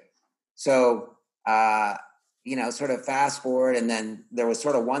should do. So, sort of fast forward. And then there was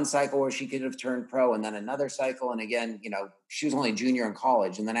sort of one cycle where she could have turned pro, and then another cycle. And again, she was only a junior in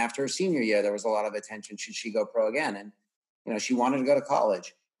college. And then after her senior year, there was a lot of attention. Should she go pro again? And, she wanted to go to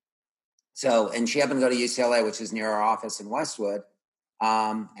college. So, and she happened to go to UCLA, which is near our office in Westwood.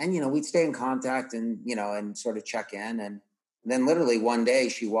 And, we'd stay in contact and, and sort of check in. And then literally one day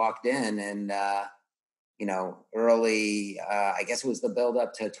she walked in and, early, I guess it was the build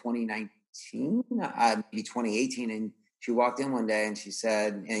up to 2019, maybe 2018. And she walked in one day and she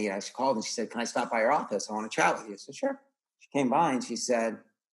said, and, she called and she said, can I stop by your office? I want to chat with you. I said, sure. She came by and she said,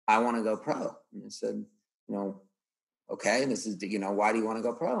 I want to go pro. And I said, okay. And this is, why do you want to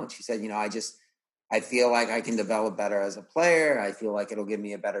go pro? And she said, I feel like I can develop better as a player. I feel like it'll give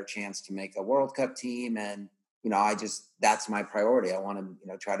me a better chance to make a World Cup team. And, that's my priority. I want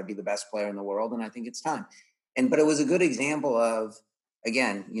to, try to be the best player in the world. And I think it's time. But it was a good example of,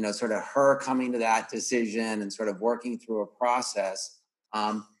 again, sort of her coming to that decision and sort of working through a process.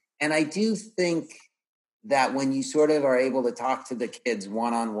 And I do think that when you sort of are able to talk to the kids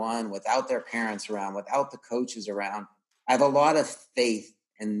one-on-one without their parents around, without the coaches around, I have a lot of faith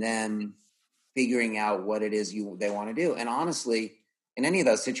in them figuring out what it is they want to do. And honestly, in any of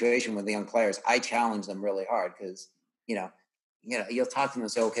those situations with the young players, I challenge them really hard because, you'll talk to them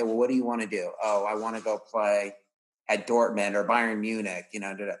and say, okay, well, what do you want to do? Oh, I want to go play at Dortmund or Bayern Munich,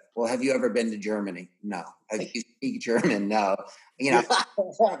 Well, have you ever been to Germany? No. Have you speak German? No.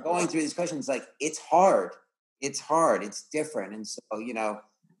 Going through these questions, it's hard. It's different. And so, you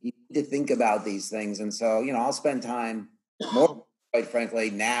need to think about these things. And so, I'll spend time more, quite frankly,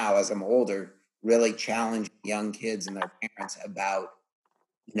 now as I'm older, really challenge young kids and their parents about,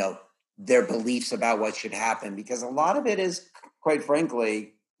 their beliefs about what should happen. Because a lot of it is, quite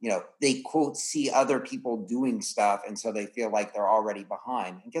frankly, they quote, see other people doing stuff. And so they feel like they're already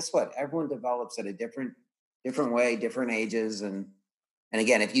behind. And guess what? Everyone develops at a different way, different ages. And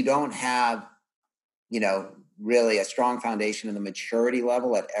again, if you don't have, really a strong foundation in the maturity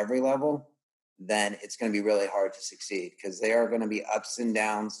level at every level, then it's going to be really hard to succeed because there are going to be ups and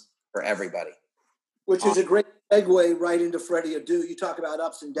downs for everybody. Which is a great segue right into Freddie Adu. You talk about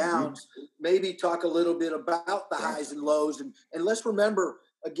ups and downs, maybe talk a little bit about the highs and lows. And let's remember,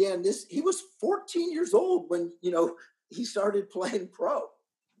 again, he was 14 years old when, he started playing pro.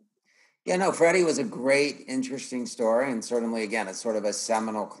 Yeah, no, Freddie was a great, interesting story. And certainly, again, it's sort of a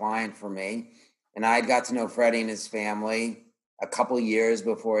seminal client for me. And I got to know Freddie and his family a couple years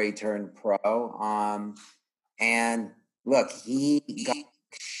before he turned pro. And look, he got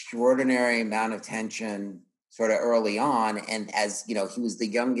extraordinary amount of attention sort of early on. And as you know, he was the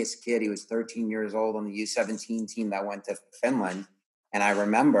youngest kid. He was 13 years old on the U17 team that went to Finland. And I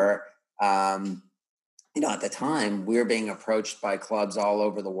remember, at the time we were being approached by clubs all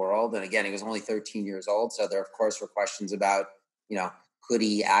over the world. And again, he was only 13 years old. So there, of course, were questions about, could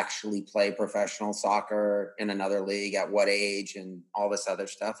he actually play professional soccer in another league, at what age, and all this other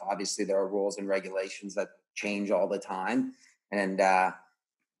stuff. Obviously, there are rules and regulations that change all the time. And I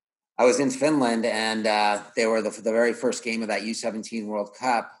was in Finland, and they were the very first game of that U17 World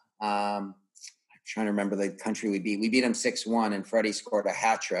Cup. I'm trying to remember the country we beat. We beat them 6-1, and Freddie scored a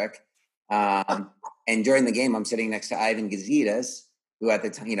hat trick. And during the game, I'm sitting next to Ivan Gazidis, who at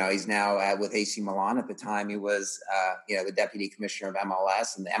the time, he's now with AC Milan. At the time, he was, the deputy commissioner of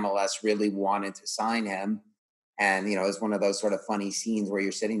MLS, and the MLS really wanted to sign him. And, it was one of those sort of funny scenes where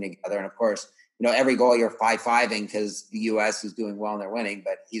you're sitting together. And of course, every goal you're 5-5ing because the U.S. is doing well and they're winning.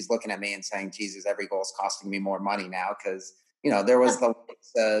 But he's looking at me and saying, Jesus, every goal is costing me more money now. Because, there was the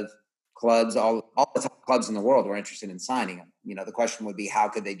likes of clubs, all the top clubs in the world were interested in signing him. The question would be, how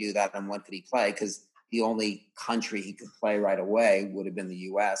could they do that and when could he play? Because the only country he could play right away would have been the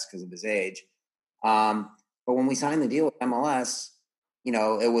U.S. because of his age. But when we signed the deal with MLS,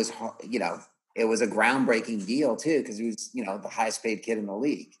 it was a groundbreaking deal too, because he was, the highest paid kid in the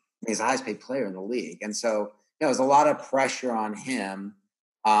league. He's the highest paid player in the league. And so, there was a lot of pressure on him.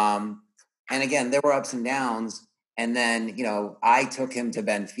 And again, there were ups and downs. And then, I took him to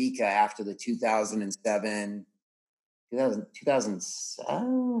Benfica after the 2007, I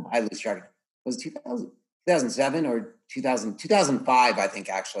lose track. Was it 2007 or 2005, I think,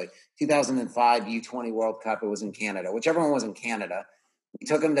 actually. 2005 U20 World Cup. It was in Canada. Whichever one was in Canada. We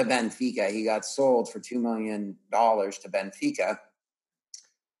took him to Benfica. He got sold for $2 million to Benfica.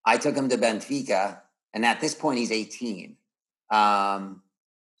 I took him to Benfica, and at this point, he's 18. I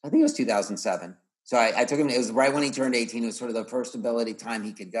think it was 2007. So I took him. It was right when he turned 18. It was sort of the first ability time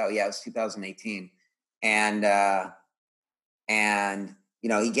he could go. Yeah, it was 2018. And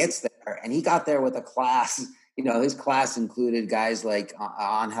he gets there, and he got there with a class. His class included guys like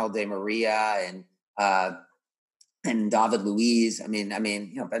Angel Di Maria and David Luiz. I mean,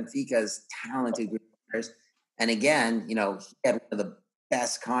 Benfica's talented group of players. And again, he had one of the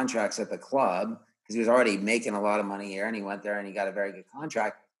best contracts at the club because he was already making a lot of money here, and he went there and he got a very good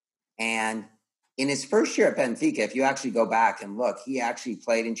contract. And in his first year at Benfica, if you actually go back and look, he actually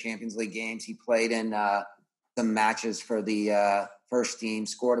played in Champions League games. He played in some matches for the first team,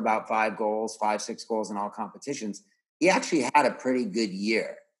 scored about 5 goals, 5-6 goals in all competitions. He actually had a pretty good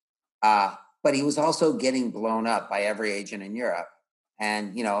year. But he was also getting blown up by every agent in Europe.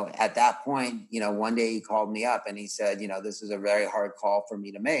 And, at that point, one day he called me up and he said, this is a very hard call for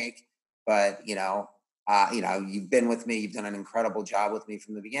me to make, but, you've been with me, you've done an incredible job with me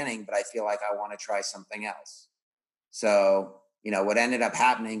from the beginning, but I feel like I want to try something else. So, what ended up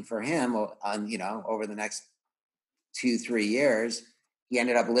happening for him, over the next 2-3 years, he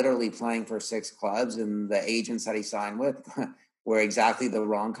ended up literally playing for 6 clubs, and the agents that he signed with were exactly the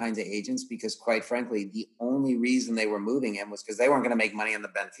wrong kinds of agents because, quite frankly, the only reason they were moving him was because they weren't going to make money on the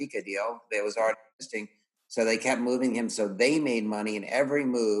Benfica deal. It was already existing. So they kept moving him. So they made money, and every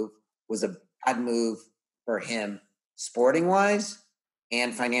move was a bad move for him, sporting-wise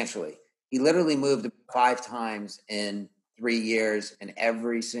and financially. He literally moved 5 times in 3 years, and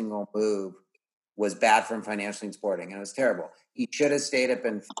every single move was bad for him financially and sporting, and it was terrible. He should have stayed up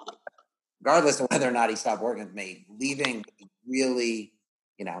and regardless of whether or not he stopped working with me, leaving really,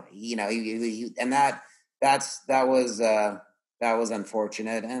 and that was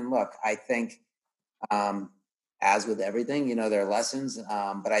unfortunate. And look, I think, as with everything, there are lessons.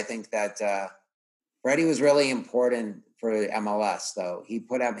 But I think that Freddie was really important for MLS, though. He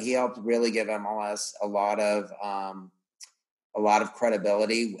helped really give MLS a lot of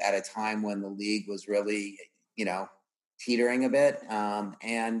credibility at a time when the league was really, teetering a bit.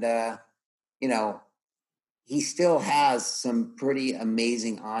 He still has some pretty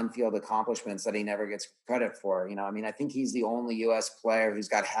amazing on-field accomplishments that he never gets credit for. I think he's the only U.S. player who's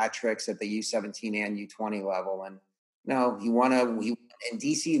got hat tricks at the U17 and U20 level. And, he won in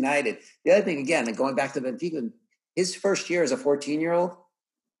DC United. The other thing, again, going back to Benfica, his first year as a 14-year-old,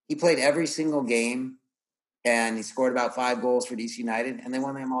 he played every single game and he scored about 5 goals for DC United, and they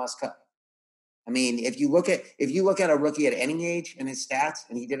won the MLS Cup. If you look at a rookie at any age and his stats,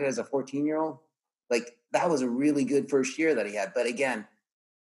 and he did it as a 14-year-old, that was a really good first year that he had. But again,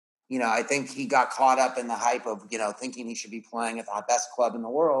 I think he got caught up in the hype of, thinking he should be playing at the best club in the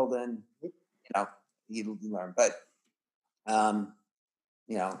world, and, you learn. But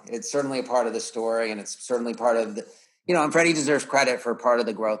It's certainly a part of the story, and it's certainly part of the, and Freddie deserves credit for part of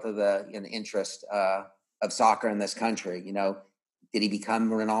the growth of the interest of soccer in this country. Did he become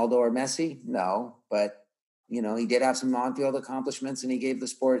Ronaldo or Messi? No, but he did have some on-field accomplishments, and he gave the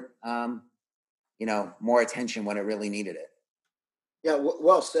sport, more attention when it really needed it. Yeah,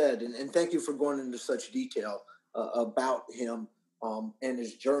 well said, and thank you for going into such detail about him and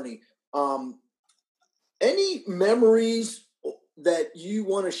his journey. Any memories that you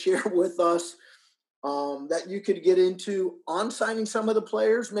want to share with us that you could get into on signing some of the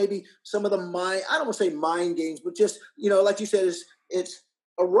players? Maybe some of the I don't want to say mind games, but just like you said, it's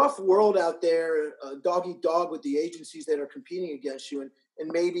a rough world out there, dog eat dog with the agencies that are competing against you, and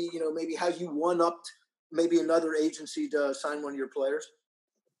maybe how you one-upped maybe another agency to sign one of your players.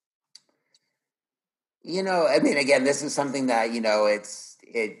 Again, this is something that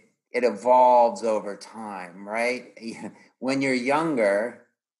it evolves over time, right? When you're younger,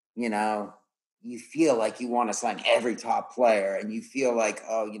 you feel like you want to sign every top player, and you feel like,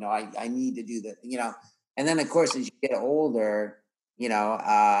 I need to do that, and then of course, as you get older,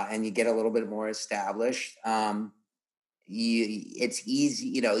 and you get a little bit more established, it's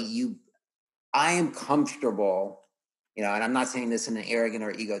easy, I am comfortable, and I'm not saying this in an arrogant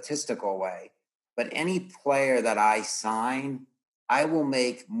or egotistical way, but any player that I sign, I will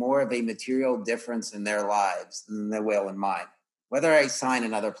make more of a material difference in their lives than they will in mine. Whether I sign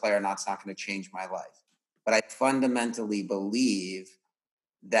another player or not, it's not going to change my life. But I fundamentally believe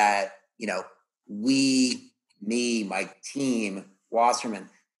that, me, my team, Wasserman,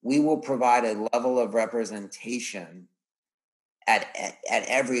 we will provide a level of representation at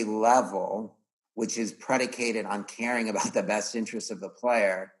every level, which is predicated on caring about the best interests of the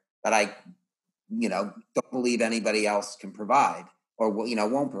player, that I, don't believe anybody else can provide or,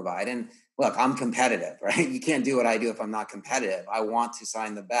 won't provide. And look, I'm competitive, right? You can't do what I do if I'm not competitive. I want to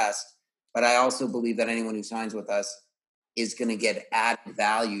sign the best, but I also believe that anyone who signs with us is going to get added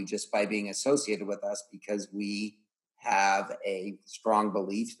value just by being associated with us, because we have a strong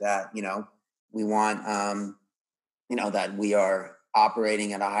belief that, we want, that we are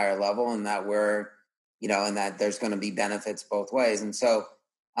operating at a higher level, and that we're, and that there's going to be benefits both ways. And so,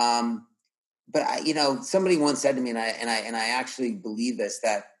 but somebody once said to me, and I actually believe this,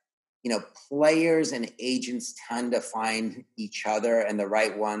 that, players and agents tend to find each other and the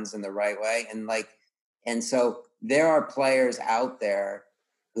right ones in the right way. And so there are players out there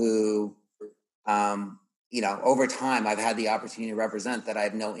who, over time I've had the opportunity to represent that I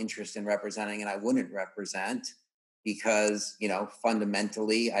have no interest in representing, and I wouldn't represent, because,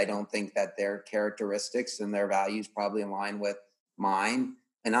 fundamentally, I don't think that their characteristics and their values probably align with mine.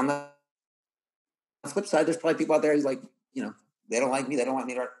 And on the flip side, there's probably people out there who's like, they don't like me, they don't want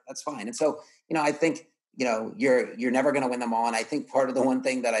me to, that's fine. And so, I think, you're never going to win them all. And I think part of the one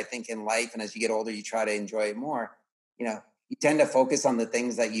thing that I think in life, and as you get older, you try to enjoy it more, you tend to focus on the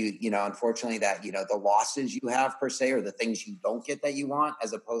things that unfortunately that, the losses you have per se, or the things you don't get that you want,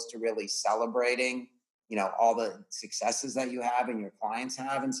 as opposed to really celebrating, all the successes that you have and your clients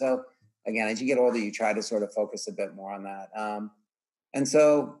have. And so, again, as you get older, you try to sort of focus a bit more on that. And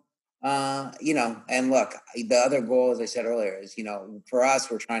so, and look, the other goal, as I said earlier, is, for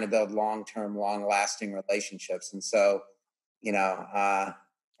us, we're trying to build long-term, long-lasting relationships. And so,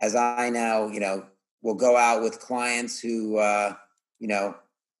 as I now, we'll go out with clients who, I've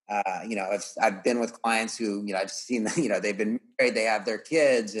been with clients who, I've seen, they've been married, they have their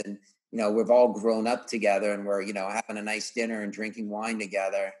kids, and, we've all grown up together, and we're, having a nice dinner and drinking wine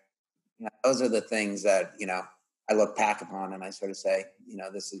together. Those are the things that, I look back upon and I sort of say,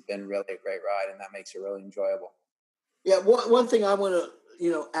 this has been really a great ride, and that makes it really enjoyable. Yeah. One thing I want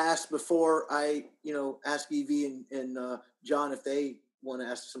to, ask before I, ask EV and John, if they want to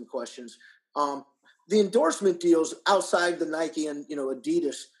ask some questions, the endorsement deals outside the Nike and,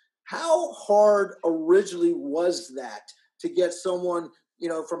 Adidas, how hard originally was that to get someone,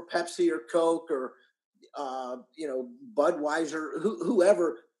 from Pepsi or Coke or, Budweiser,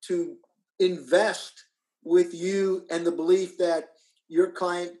 whoever, to invest with you and the belief that your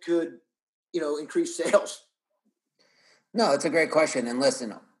client could, increase sales? No, it's a great question. And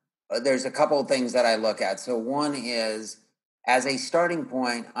listen, there's a couple of things that I look at. So one is, as a starting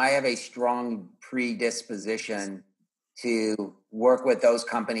point, I have a strong predisposition to work with those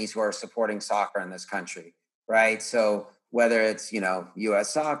companies who are supporting soccer in this country, right? So whether it's,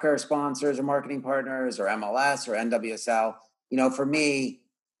 U.S. Soccer sponsors or marketing partners, or MLS or NWSL, for me,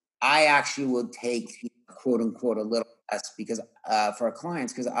 I actually would take, quote unquote, a little less, because for our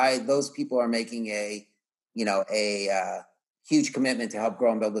clients, because those people are making a huge commitment to help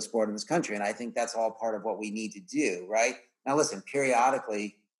grow and build the sport in this country. And I think that's all part of what we need to do, right? Now, listen,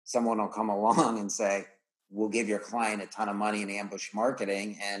 periodically, someone will come along and say, we'll give your client a ton of money in ambush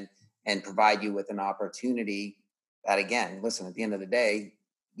marketing and provide you with an opportunity that, again, listen, at the end of the day,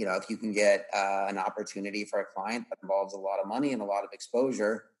 if you can get an opportunity for a client that involves a lot of money and a lot of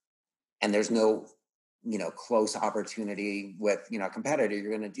exposure, and there's no, close opportunity with, a competitor, you're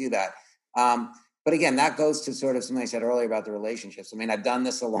going to do that. But again, that goes to sort of something I said earlier about the relationships. I mean, I've done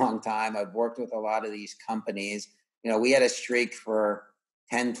this a long time. I've worked with a lot of these companies. We had a streak for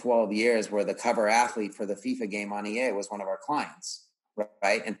 10, 12 years where the cover athlete for the FIFA game on EA was one of our clients,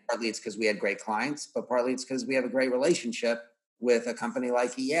 right? And partly it's because we had great clients, but partly it's because we have a great relationship with a company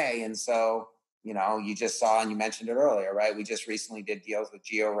like EA. And so, you just saw, and you mentioned it earlier, right? We just recently did deals with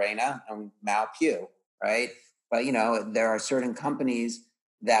Gio Reyna and Mal Pugh, right? But, there are certain companies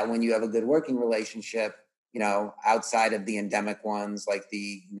that when you have a good working relationship, outside of the endemic ones like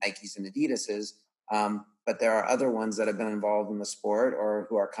the Nikes and Adidas's, but there are other ones that have been involved in the sport or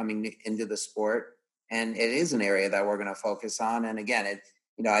who are coming into the sport. And it is an area that we're going to focus on. And again,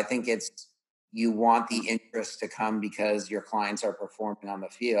 I think you want the interest to come because your clients are performing on the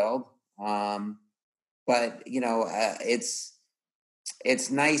field. But it's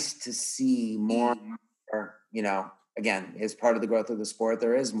nice to see more, again, as part of the growth of the sport,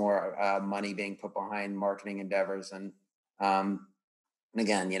 there is more money being put behind marketing endeavors. And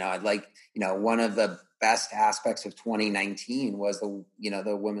again, I'd like, one of the best aspects of 2019 was the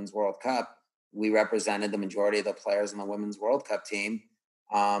Women's World Cup. We represented the majority of the players in the Women's World Cup team.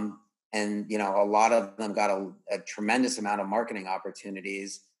 And, a lot of them got a tremendous amount of marketing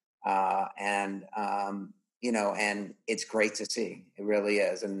opportunities. And it's great to see. It really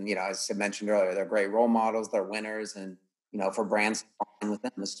is. And, as I mentioned earlier, they're great role models, they're winners. And, for brands with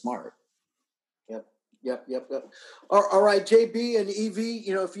them is smart. Yep. All right, JB and Evie,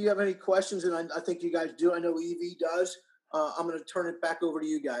 if you have any questions, and I think you guys do, I know Evie does, I'm going to turn it back over to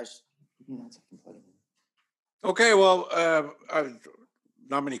you guys. Okay, well,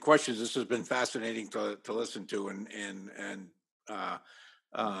 not many questions. This has been fascinating to listen to, and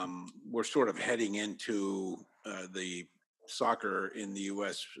we're sort of heading into the soccer in the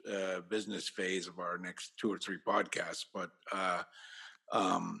U.S. Business phase of our next 2 or 3 podcasts. But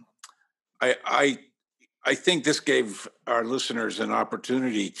I think this gave our listeners an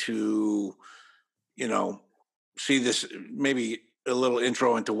opportunity to, see this, maybe a little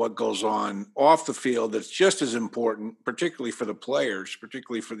intro into what goes on off the field that's just as important, particularly for the players,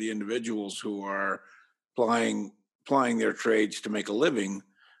 particularly for the individuals who are plying their trades to make a living,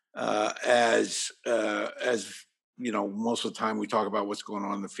 as most of the time we talk about what's going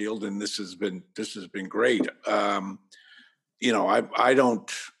on in the field, and this has been great.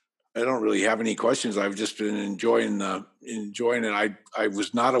 I don't really have any questions. I've just been enjoying it. I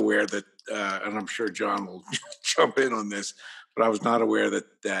was not aware that, and I'm sure John will jump in on this, but I was not aware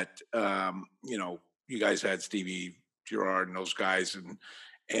that you guys had Stevie Gerrard and those guys,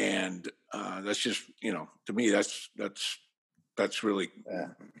 and that's just, to me, that's really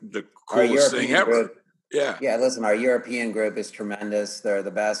the coolest thing ever. Group, yeah. Listen, our European group is tremendous. They're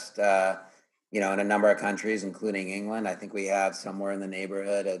the best. In a number of countries, including England. I think we have somewhere in the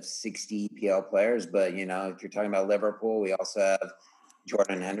neighborhood of 60 EPL players. But, if you're talking about Liverpool, we also have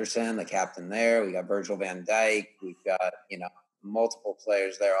Jordan Henderson, the captain there. We got Virgil van Dijk. We've got, multiple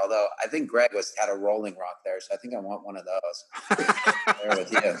players there. Although I think Greg had a Rolling Rock there. So I think I want one of those there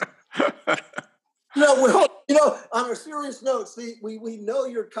with you. On a serious note, see, we know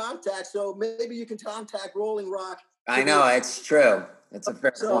your contact, so maybe you can contact Rolling Rock. I know, it's true. It's a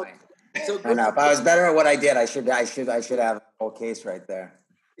fair point. So I know. If I was better at what I did, I should have a whole case right there.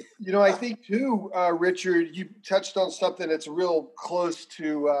 I think too, Richard, you touched on something that's real close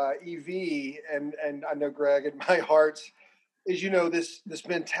to EV, and I know Greg and my hearts is this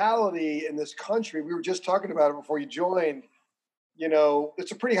mentality in this country. We were just talking about it before you joined.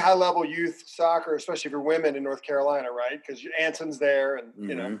 It's a pretty high level youth soccer, especially if you're women in North Carolina, right? Because Anson's there,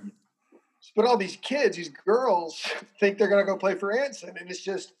 and But all these kids, these girls, think they're going to go play for Anson. And it's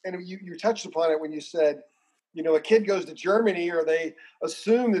just, and you touched upon it when you said, a kid goes to Germany, or they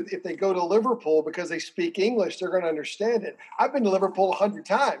assume that if they go to Liverpool because they speak English, they're going to understand it. I've been to Liverpool 100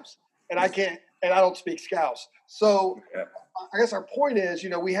 times, and I don't speak Scouse. So I guess our point is,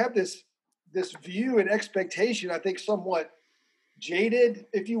 we have this view and expectation, I think somewhat jaded,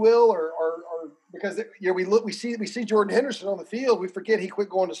 if you will, or because we see Jordan Henderson on the field, we forget he quit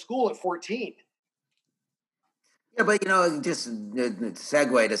going to school at 14. Yeah, but just to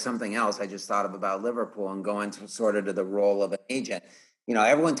segue to something else I just thought of about Liverpool and going to sort of to the role of an agent.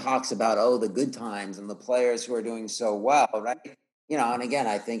 Everyone talks about the good times and the players who are doing so well, right? And again,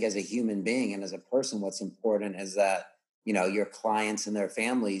 I think as a human being and as a person, what's important is that your clients and their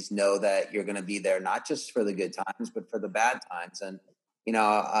families know that you're going to be there, not just for the good times, but for the bad times. And,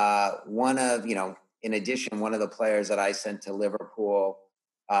 in addition, one of the players that I sent to Liverpool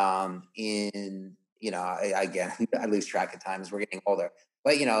again, I lose track of time as we're getting older,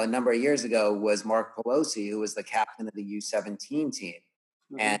 but, a number of years ago was Mark Pelosi, who was the captain of the U17 team.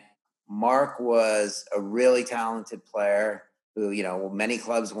 Mm-hmm. And Mark was a really talented player who, many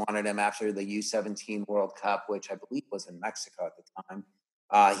clubs wanted him after the U17 World Cup, which I believe was in Mexico at the time.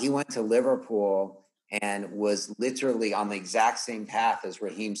 He went to Liverpool and was literally on the exact same path as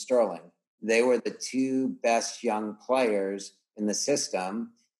Raheem Sterling. They were the two best young players in the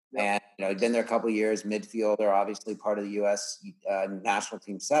system. Yep. And, he'd been there a couple of years, midfielder, obviously part of the U.S. National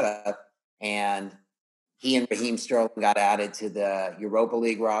team setup. And he and Raheem Sterling got added to the Europa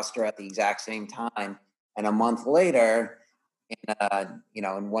League roster at the exact same time. And a month later,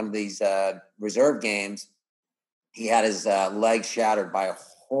 in one of these reserve games, he had his leg shattered by a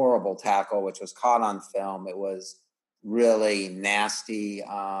horrible tackle, which was caught on film. It was really nasty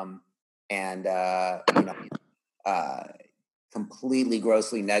completely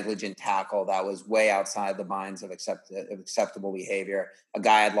grossly negligent tackle that was way outside the minds of acceptable behavior. A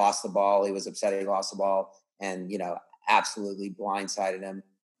guy had lost the ball. He was upset he lost the ball and, absolutely blindsided him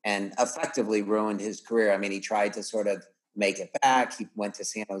and effectively ruined his career. I mean, he tried to sort of make it back. He went to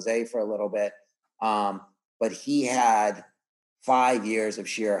San Jose for a little bit. But he had 5 years of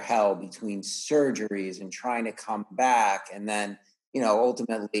sheer hell between surgeries and trying to come back. And then,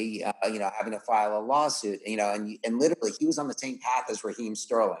 ultimately, having to file a lawsuit, and literally he was on the same path as Raheem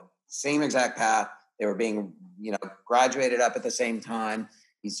Sterling, same exact path. They were being, graduated up at the same time.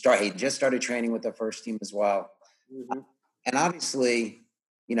 He just started training with the first team as well. Mm-hmm. And obviously,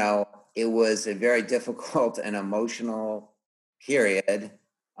 it was a very difficult and emotional period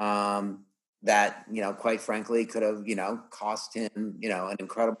that, quite frankly, could have, cost him, an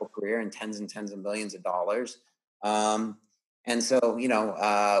incredible career and tens of millions of dollars. And so,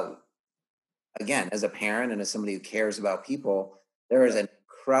 again, as a parent and as somebody who cares about people, there is an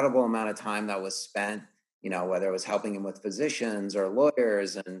incredible amount of time that was spent, whether it was helping him with physicians or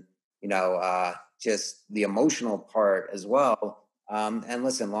lawyers and, just the emotional part as well. And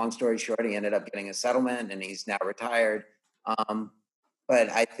listen, long story short, he ended up getting a settlement and he's now retired.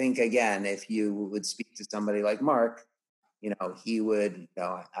 But I think, again, if you would speak to somebody like Mark, he would,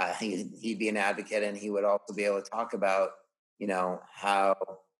 he'd be an advocate and he would also be able to talk about, how,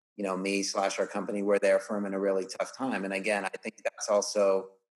 me / our company were there for him in a really tough time. And again, I think that's also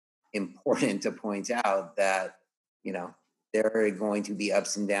important to point out that, there are going to be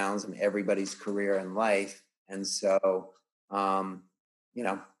ups and downs in everybody's career and life. And so,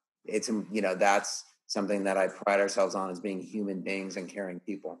 it's, that's something that I pride ourselves on as being human beings and caring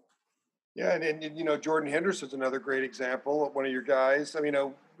people. Yeah. And Jordan Henderson's another great example of one of your guys. I mean,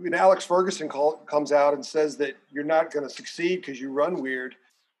 when Alex Ferguson comes out and says that you're not going to succeed because you run weird,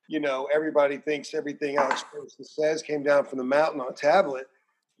 everybody thinks everything Alex Ferguson says came down from the mountain on a tablet.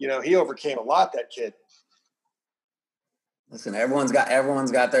 He overcame a lot, that kid. Listen, everyone's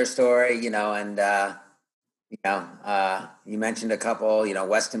got their story, and, you mentioned a couple,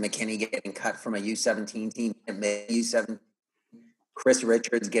 Weston McKennie getting cut from a U17 team, U7, Chris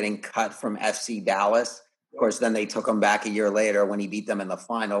Richards getting cut from FC Dallas. Of course, then they took him back a year later when he beat them in the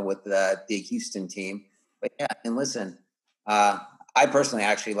final with the Houston team. But yeah, and listen, I personally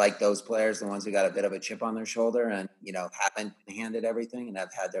actually like those players, the ones who got a bit of a chip on their shoulder and, haven't been handed everything and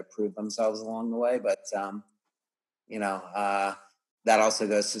have had to prove themselves along the way. But, that also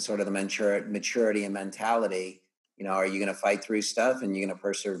goes to sort of the maturity and mentality. Are you going to fight through stuff and you're going to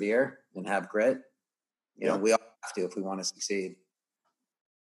persevere and have grit? We all have to if we want to succeed.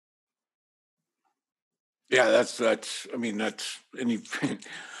 Yeah, that's, and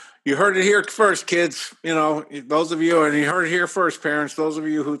you heard it here first, kids, those of you, and you heard it here first, parents, those of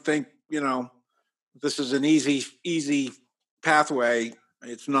you who think, this is an easy pathway.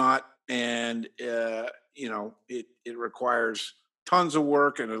 It's not. And, it requires tons of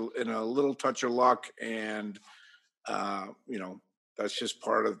work and a little touch of luck. And, that's just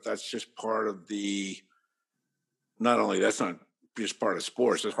part of the, not only that's not just part of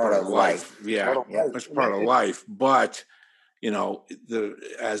sports, that's part of life. Yeah. That's part of life. But,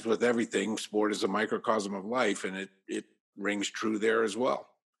 as with everything, sport is a microcosm of life, and it rings true there as well.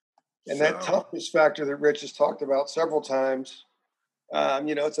 And that toughness factor that Rich has talked about several times,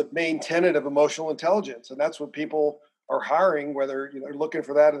 it's a main tenet of emotional intelligence. And that's what people are hiring, whether they're looking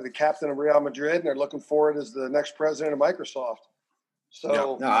for that as the captain of Real Madrid and they're looking for it as the next president of Microsoft.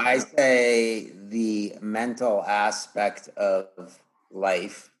 So no, I say the mental aspect of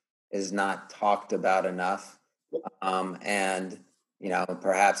life is not talked about enough. And,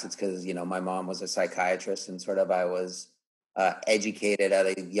 perhaps it's because, my mom was a psychiatrist and sort of I was educated at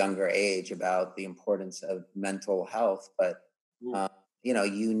a younger age about the importance of mental health. But,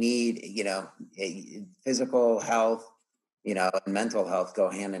 you need, physical health, and mental health go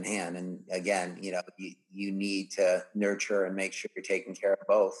hand in hand. And again, you need to nurture and make sure you're taking care of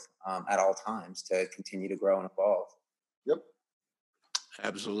both at all times to continue to grow and evolve. Yep.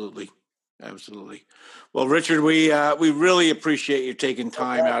 Absolutely. Well, Richard, we really appreciate you taking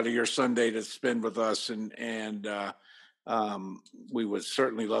time out of your Sunday to spend with us, and we would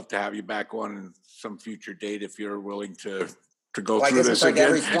certainly love to have you back on some future date if you're willing to go through this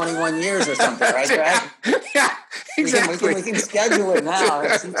again. It's like every 21 years or something, right, Greg? Yeah, exactly. We can schedule it now.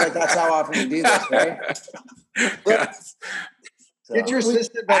 It seems like that's how often we do this, right? Yes. So, Get your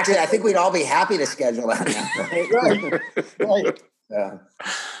assistant back. Actually, I think we'd all be happy to schedule that now, Right.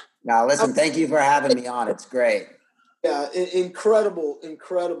 Now, listen, thank you for having me on. It's great. Yeah,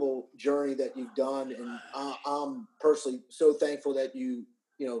 incredible journey that you've done, and I'm personally so thankful that you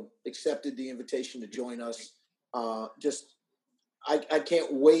accepted the invitation to join us. I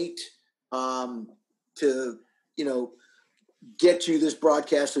can't wait to get you this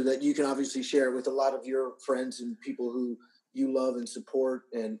broadcast so that you can obviously share it with a lot of your friends and people who you love and support,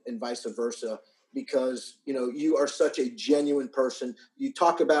 and vice versa. Because, you are such a genuine person. You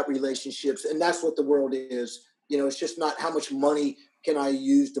talk about relationships, and that's what the world is. It's just not how much money can I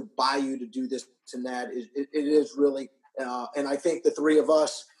use to buy you to do this and that. It is really, and I think the three of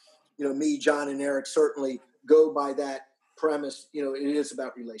us, me, John, and Eric certainly go by that premise. It is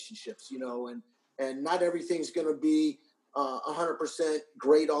about relationships, and not everything's going to be 100%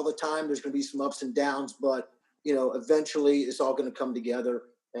 great all the time. There's going to be some ups and downs, but, eventually it's all going to come together.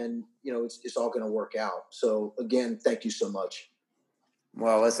 And, it's all going to work out. So, again, thank you so much.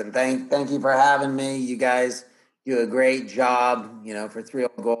 Well, listen, thank you for having me. You guys do a great job, for 3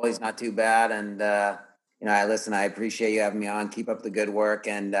 Old Goalies, not too bad. And, I appreciate you having me on. Keep up the good work,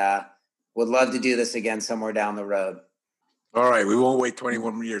 and would love to do this again somewhere down the road. All right. We won't wait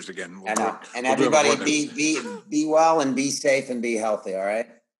 21 years again. I know. And everybody be well and be safe and be healthy. All right.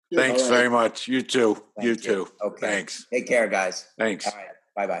 Thanks very much. You too. You too. Okay. Thanks. Take care, guys. Thanks. All right.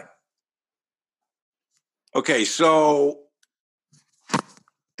 Bye-bye. Okay, so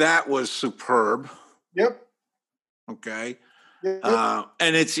that was superb. Yep. Okay. Yep.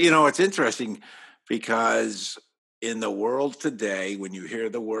 And it's interesting because in the world today, when you hear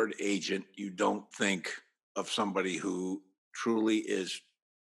the word agent, you don't think of somebody who truly is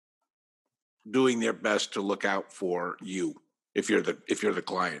doing their best to look out for you if you're the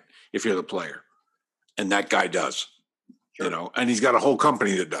client, if you're the player. And that guy does. Sure. And he's got a whole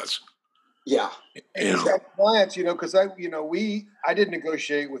company that does. Yeah. And he's got clients, because I did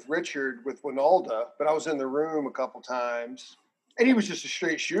negotiate with Richard with Winalda, but I was in the room a couple times, and he was just a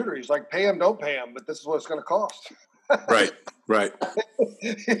straight shooter. He's like, pay him, don't pay him, but this is what it's going to cost. Right.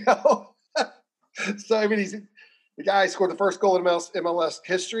 So, I mean, the guy scored the first goal in MLS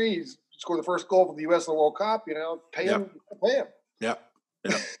history. He's scored the first goal for the U.S. in the World Cup. Pay him. Yeah.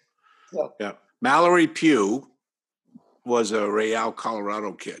 Yeah. Mallory Pugh was a Real,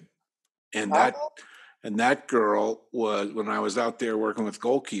 Colorado kid. And that girl was, when I was out there working with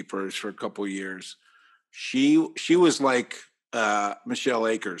goalkeepers for a couple of years, she was like Michelle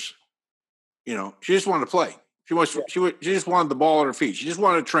Akers. She just wanted to play. She just wanted the ball at her feet. She just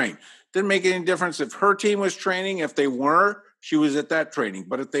wanted to train. Didn't make any difference if her team was training. If they were, she was at that training.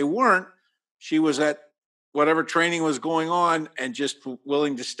 But if they weren't, she was at whatever training was going on and just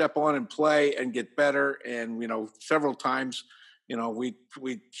willing to step on and play and get better. And, several times,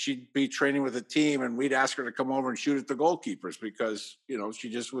 she'd be training with a team and we'd ask her to come over and shoot at the goalkeepers because, she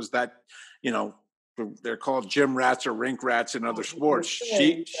just was that, they're called gym rats or rink rats in other sports.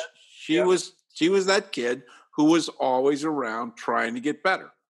 She was that kid who was always around trying to get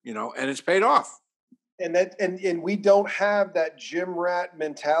better, and it's paid off. And we don't have that gym rat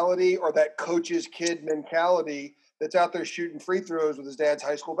mentality or that coach's kid mentality that's out there shooting free throws with his dad's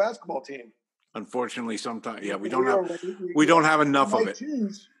high school basketball team. Unfortunately, sometimes, we don't have enough of it.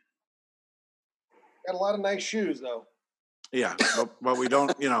 Shoes. Got a lot of nice shoes, though. Yeah, but we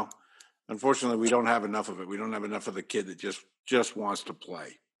don't. Unfortunately, we don't have enough of it. We don't have enough of the kid that just wants to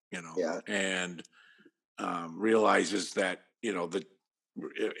play. And realizes that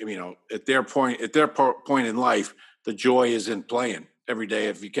at their point in life, the joy is in playing every day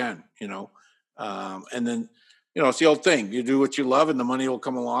if you can. And then it's the old thing: you do what you love, and the money will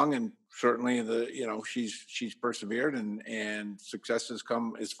come along. And certainly, she's persevered, and success has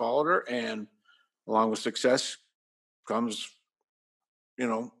followed her, and along with success comes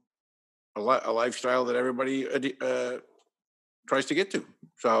a lifestyle that everybody tries to get to.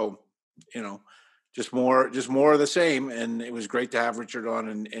 So, just more of the same. And it was great to have Richard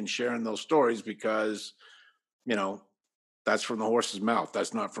on and sharing those stories because, that's from the horse's mouth.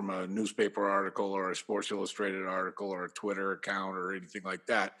 That's not from a newspaper article or a Sports Illustrated article or a Twitter account or anything like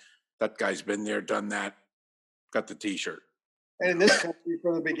that. That guy's been there, done that, got the T-shirt. And in this country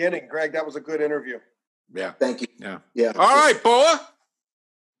from the beginning, Greg, that was a good interview. Yeah. Thank you. Yeah. All right, Boa.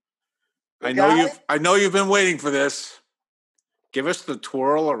 I know you've been waiting for this. Give us the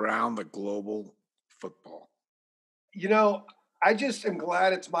twirl around the global football. I just am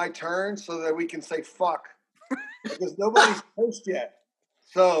glad it's my turn so that we can say fuck. Because nobody's post yet.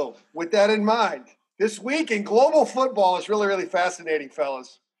 So with that in mind, this week in global football is really, really fascinating,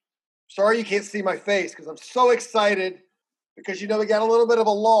 fellas. Sorry you can't see my face because I'm so excited because, we got a little bit of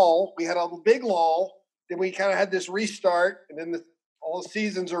a lull. We had a big lull. Then we kind of had this restart, and then all the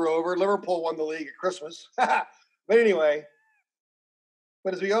seasons are over. Liverpool won the league at Christmas. But anyway,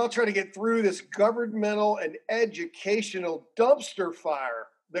 as we all try to get through this governmental and educational dumpster fire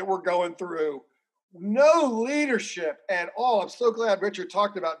that we're going through, no leadership at all. I'm so glad Richard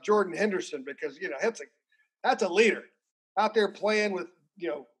talked about Jordan Henderson because, that's a leader out there playing with,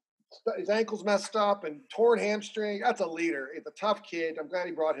 his ankles messed up and torn hamstring. That's a leader. It's a tough kid. I'm glad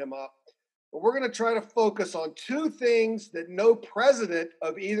he brought him up. But we're going to try to focus on two things that no president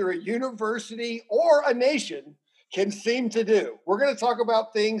of either a university or a nation can seem to do. We're going to talk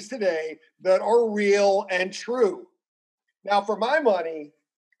about things today that are real and true. Now, for my money,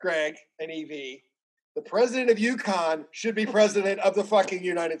 Greg and EV, the president of UConn should be president of the fucking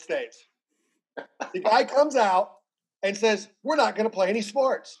United States. The guy comes out and says, we're not going to play any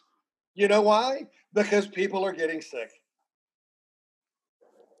sports. You know why? Because people are getting sick.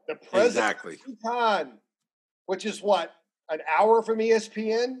 The president of UConn, which is what, an hour from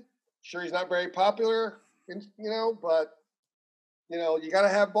ESPN? Sure, he's not very popular, but, you got to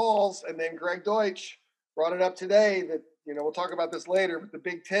have balls. And then Greg Deutsch brought it up today that, we'll talk about this later, but the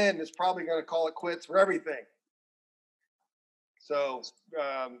Big Ten is probably going to call it quits for everything. So,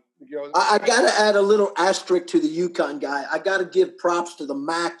 I got to add a little asterisk to the UConn guy. I got to give props to the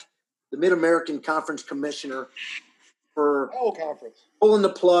MAC, the Mid-American Conference Commissioner, for pulling the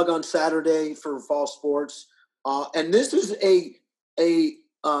plug on Saturday for fall sports. And this is a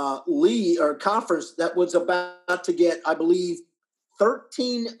league or conference that was about to get, I believe,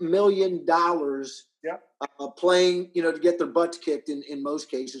 $13 million playing, to get their butts kicked in most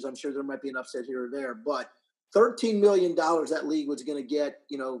cases. I'm sure there might be an upset here or there, but $13 million that league was going to get,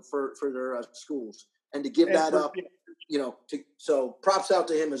 for their schools, and to give that up, so props out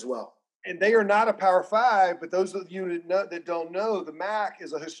to him as well. And they are not a Power Five, but those of you that don't know, the MAC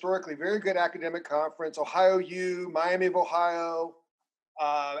is a historically very good academic conference. Ohio U, Miami of Ohio,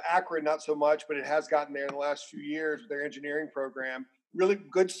 Akron, not so much, but it has gotten there in the last few years with their engineering program. Really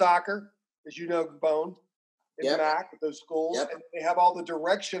good soccer, as you know, Bone, in the MAC with those schools. Yep. And they have all the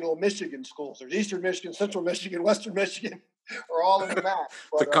directional Michigan schools. There's Eastern Michigan, Central Michigan, Western Michigan are all in the MAC.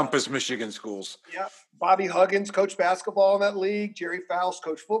 But, the Compass Michigan schools. Yeah. Bobby Huggins coached basketball in that league. Jerry Faust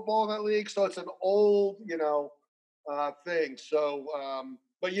coached football in that league. So it's an old, thing. So,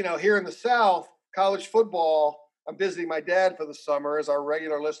 but, here in the South, college football, I'm visiting my dad for the summer, as our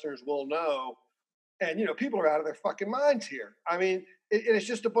regular listeners will know. And, people are out of their fucking minds here. I mean, it's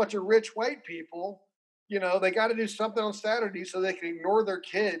just a bunch of rich white people. They got to do something on Saturday so they can ignore their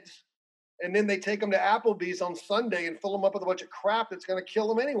kids. And then they take them to Applebee's on Sunday and fill them up with a bunch of crap that's going to kill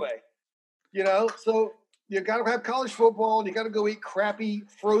them anyway. So you got to have college football and you got to go eat crappy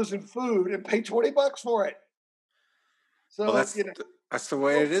frozen food and pay $20 for it. So that's the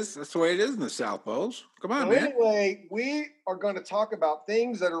way it is. That's the way it is in the South, Bowes. Come on, man. Anyway, we are going to talk about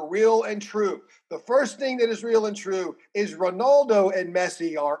things that are real and true. The first thing that is real and true is Ronaldo and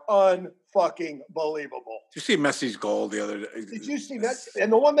Messi are unfucking believable. Did you see Messi's goal the other day? Did you see that? And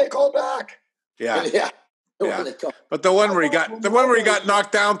the one they called back. Yeah. Yeah. But the one where he got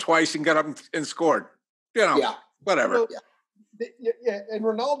knocked down twice and got up and scored. Whatever. And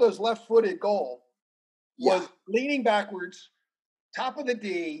Ronaldo's left-footed goal was leaning backwards, top of the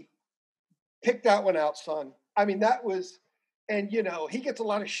D, picked that one out, son. I mean, that was, and he gets a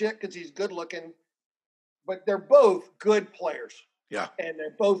lot of shit because he's good looking, but they're both good players. Yeah. And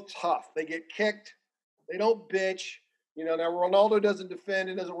they're both tough. They get kicked. They don't bitch. Now Ronaldo doesn't defend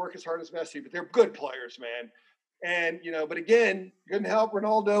and doesn't work as hard as Messi, but they're good players, man. And, but again, couldn't help.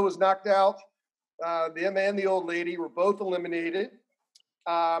 Ronaldo was knocked out. Them and the old lady were both eliminated.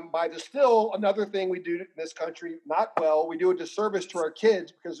 By still another thing we do in this country, not well, we do a disservice to our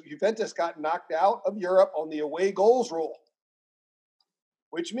kids because Juventus got knocked out of Europe on the away goals rule,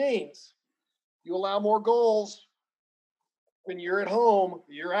 which means You allow more goals when you're at home,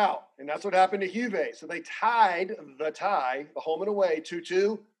 you're out. And that's what happened to Juve. So they tied the home and away,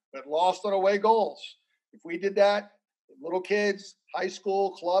 2-2, but lost on away goals. If we did that, little kids, high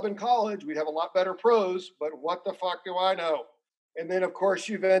school, club, and college, we'd have a lot better pros, but what the fuck do I know? And then, of course,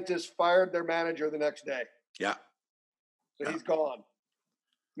 Juventus fired their manager the next day. Yeah. So he's gone.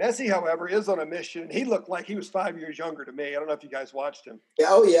 Messi, however, is on a mission. He looked like he was 5 years younger to me. I don't know if you guys watched him. Yeah,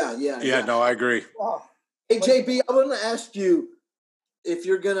 oh, yeah. Yeah, no, I agree. Oh, hey, JB, I want to ask you if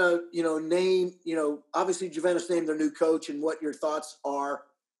you're going to, name, obviously Juventus named their new coach and what your thoughts are.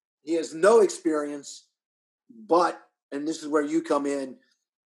 He has no experience, but, and this is where you come in,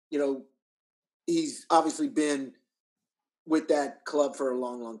 he's obviously been with that club for a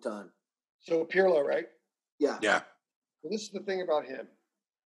long, long time. So Pirlo, right? Yeah. Yeah. Well, this is the thing about him.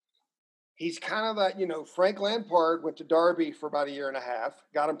 He's kind of that, Frank Lampard went to Derby for about a year and a half,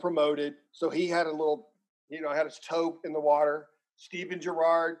 got him promoted. So he had a little, had his toe in the water. Steven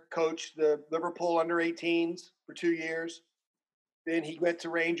Gerrard coached the Liverpool under-18s for 2 years. Then he went to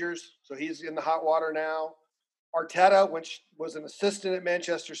Rangers, so he's in the hot water now. Arteta, which was an assistant at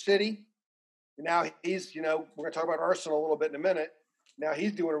Manchester City. And now he's, we're going to talk about Arsenal a little bit in a minute. Now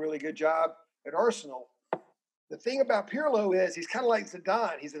he's doing a really good job at Arsenal. The thing about Pirlo is he's kind of like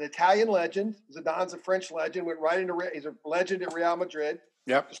Zidane. He's an Italian legend. Zidane's a French legend. Went right into he's a legend at Real Madrid.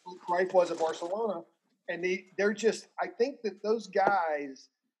 Yep. Just like Cruyff was at Barcelona. And they're just, I think that those guys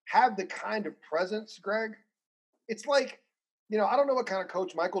have the kind of presence, Greg. It's like, I don't know what kind of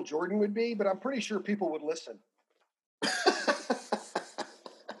coach Michael Jordan would be, but I'm pretty sure people would listen.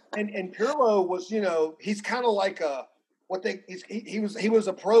 and Pirlo was, he's kind of like he was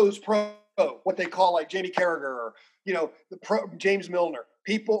a pro's pro, what they call like Jamie Carragher or, James Milner.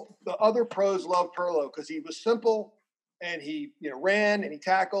 The other pros love Pirlo because he was simple and he, ran and he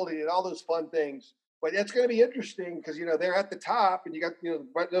tackled and he did all those fun things. But it's going to be interesting because, they're at the top and you got, the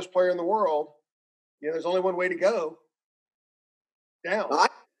best player in the world. There's only one way to go. Down. I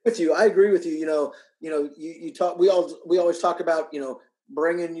agree with you. You talk. We always talk about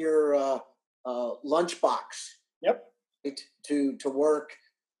bringing your lunchbox. Yep. To work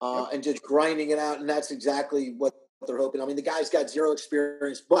and just grinding it out, and that's exactly what they're hoping. I mean, the guy's got zero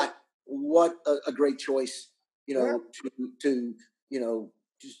experience, but what a great choice. To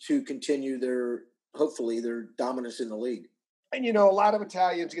continue hopefully their dominance in the league. And, a lot of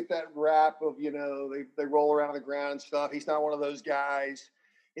Italians get that rap of, they roll around on the ground and stuff. He's not one of those guys.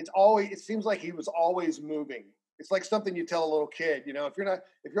 It seems like he was always moving. It's like something you tell a little kid,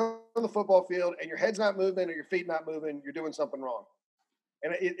 if you're on the football field and your head's not moving or your feet not moving, you're doing something wrong.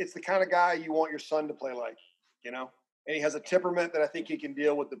 And it's the kind of guy you want your son to play like, and he has a temperament that I think he can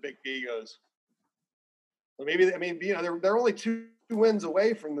deal with the big egos. So maybe, they're only 2 wins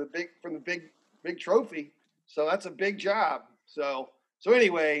away from the big trophy. So that's a big job. So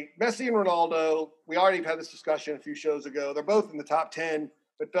anyway, Messi and Ronaldo, we already had this discussion a few shows ago. They're both in the top 10.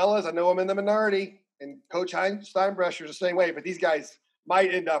 But fellas, I know I'm in the minority, and Coach Steinbrecher's the same way, but these guys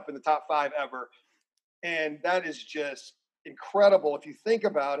might end up in the top 5 ever. And that is just incredible. If you think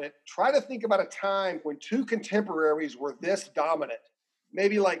about it, try to think about a time when 2 contemporaries were this dominant.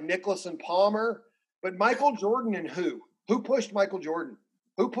 Maybe like Nicholas and Palmer, but Michael Jordan and who? Who pushed Michael Jordan?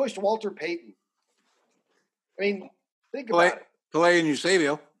 Who pushed Walter Payton? I mean, think about it. Pelé and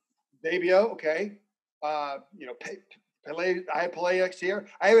Eusebio. Okay. Pelé. I had Pelé next year.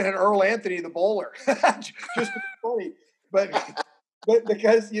 I even had Earl Anthony, the bowler. Just funny, but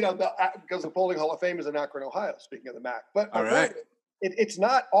because because the Bowling Hall of Fame is in Akron, Ohio. Speaking of the MAC, but all right, it's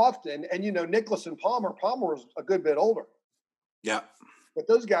not often. And Nicholas and Palmer. Palmer was a good bit older. Yeah. But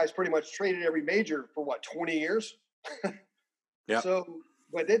those guys pretty much traded every major for 20 years. Yeah. So,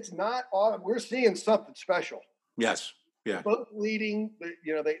 but it's not. We're seeing something special. Yes. Yeah. Both leading,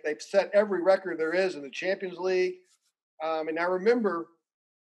 they've set every record there is in the Champions League. And I remember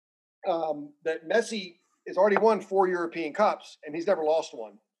that Messi has already won 4 European Cups, and he's never lost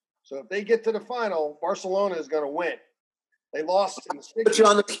one. So if they get to the final, Barcelona is going to win. They lost in the 60s. Put you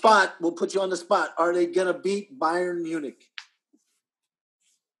on the spot. We'll put you on the spot. Are they going to beat Bayern Munich?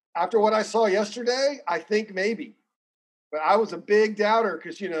 After what I saw yesterday, I think maybe. But I was a big doubter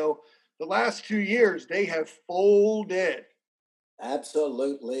because, the last 2 years, they have folded.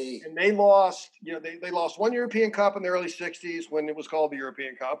 Absolutely. And they lost, they lost 1 European Cup in the early 60s when it was called the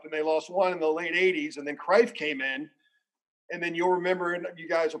European Cup. And they lost 1 in the late 80s. And then Cruyff came in. And then you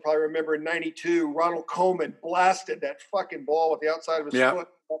guys will probably remember in 92, Ronald Koeman blasted that fucking ball with the outside of his foot,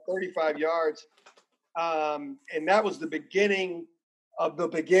 about 35 yards. And that was the beginning,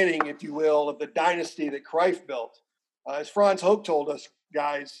 if you will, of the dynasty that Cruyff built. As Franz Hoek told us,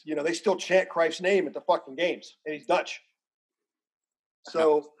 guys, they still chant Cruyff's name at the fucking games, and he's Dutch.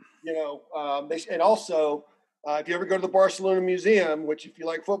 So, and also, if you ever go to the Barcelona Museum, which if you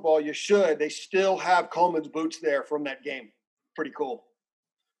like football, you should, they still have Koeman's boots there from that game. Pretty cool.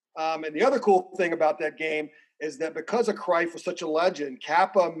 And the other cool thing about that game is that because of Cruyff was such a legend,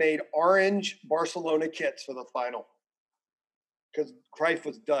 Kappa made orange Barcelona kits for the final because Cruyff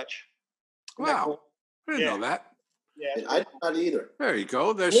was Dutch. Wow. Cool? I didn't know that. Yeah, I did not either. There you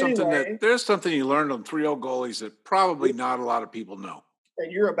go. There's something you learned on 3-0 goalies that probably not a lot of people know.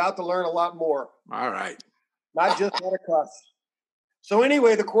 And you're about to learn a lot more. All right. Not just how to cuss. So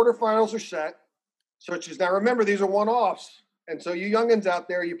anyway, the quarterfinals are set. So it's just, now remember, these are one-offs. And so you youngins out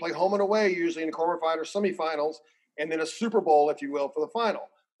there, you play home and away usually in quarterfinals, semifinals, and then a Super Bowl, if you will, for the final.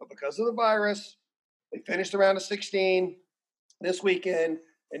 But because of the virus, they finished the round of 16 this weekend,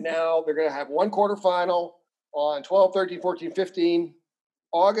 and now they're going to have one quarterfinal on 12, 13, 14, 15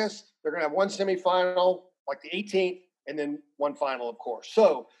 August. They're going to have one semifinal, like the 18th, and then one final, of course.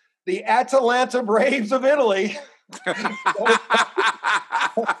 So the Atalanta Braves of Italy are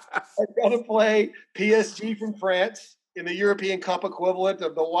going to play PSG from France in the European Cup equivalent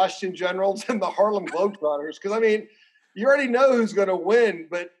of the Washington Generals and the Harlem Globetrotters. Because, I mean, you already know who's going to win,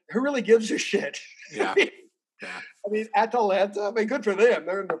 but who really gives a shit? Yeah. I mean, Atalanta, I mean, good for them.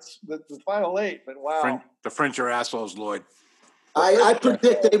 They're in the final 8, but wow. The French are assholes, Lloyd. I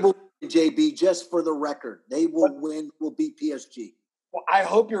predict they will win, JB, just for the record. They will win, will beat PSG. Well, I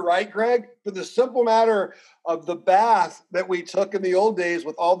hope you're right, Greg, for the simple matter of the bath that we took in the old days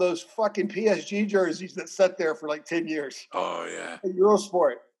with all those fucking PSG jerseys that sat there for like 10 years. Oh, yeah. In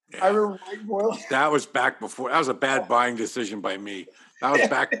Eurosport. Yeah. I remember that was back before. That was a bad buying decision by me.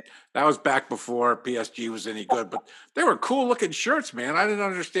 That was back before PSG was any good. But they were cool looking shirts, man. I didn't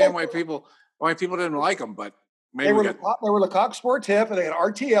understand why people didn't like them. But maybe they were Lecoq Sportif, and they had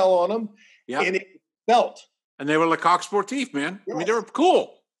RTL on them. Yeah, and it felt. And they were Lecoq Sportif, man. Yes. I mean, they were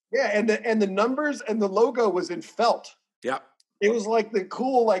cool. Yeah, and the numbers and the logo was in felt. Yeah. It was like the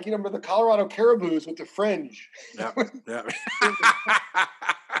cool, like, you remember the Colorado Caribous with the fringe. Yeah. Yeah.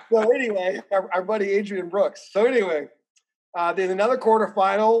 So anyway, our buddy Adrian Brooks. So anyway, then another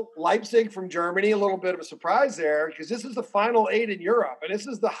quarterfinal, Leipzig from Germany, a little bit of a surprise there because this is the final 8 in Europe, and this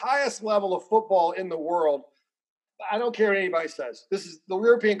is the highest level of football in the world. I don't care what anybody says. This is the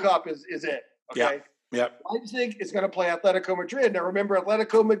European Cup is it. Okay. Yeah. Leipzig is going to play Atletico Madrid. Now remember,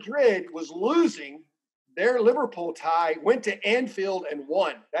 Atletico Madrid was losing. Their Liverpool tie went to Anfield and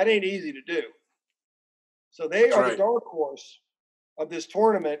won. That ain't easy to do. So they are the dark horse of this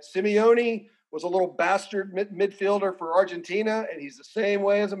tournament. Simeone was a little bastard midfielder for Argentina, and he's the same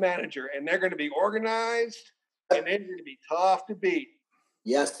way as a manager. And they're going to be organized, and they're going to be tough to beat.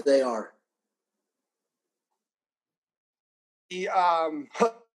 Yes, they are. The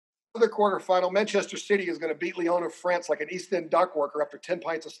other quarterfinal, Manchester City is going to beat Lyon of France like an East End dock worker after 10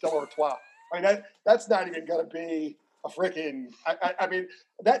 pints of Stella Artois. I mean, that's not even going to be a freaking. I mean,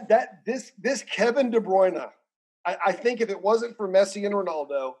 this Kevin De Bruyne. I think if it wasn't for Messi and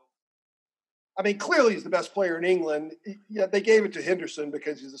Ronaldo, I mean, clearly he's the best player in England. Yeah, they gave it to Henderson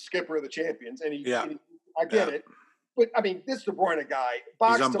because he's the skipper of the champions, and I get it. But I mean, this De Bruyne guy,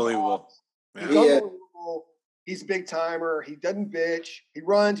 he's unbelievable. He's unbelievable. He's a big timer. He doesn't bitch. He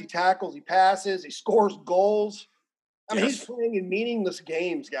runs. He tackles. He passes. He scores goals. I mean, he's playing in meaningless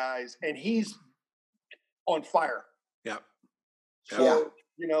games, guys, and he's on fire. Yeah. So,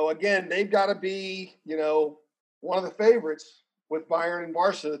 again, they've got to be, one of the favorites with Bayern and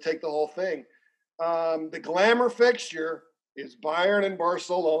Barca to take the whole thing. The glamour fixture is Bayern and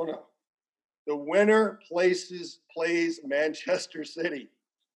Barcelona. The winner plays Manchester City.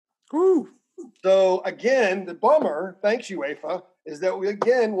 Woo. So, again, the bummer, thanks UEFA, is that we,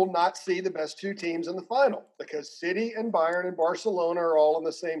 again, will not see the best 2 teams in the final because City and Bayern and Barcelona are all on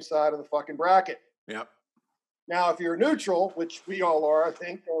the same side of the fucking bracket. Yep. Now, if you're neutral, which we all are, I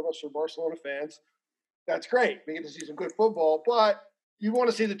think, all of us are Barcelona fans, that's great. We get to see some good football, but you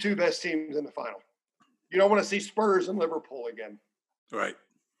want to see the 2 best teams in the final. You don't want to see Spurs and Liverpool again. Right.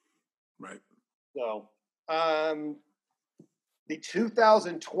 So, the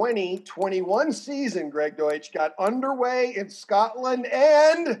 2020-21 season, Greg Deutsch, got underway in Scotland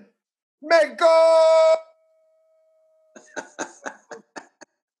and Mexico.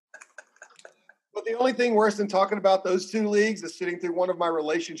 But the only thing worse than talking about those 2 leagues is sitting through one of my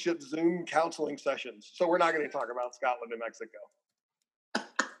relationship Zoom counseling sessions. So we're not going to talk about Scotland and Mexico.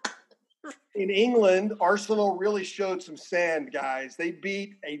 In England, Arsenal really showed some sand, guys. They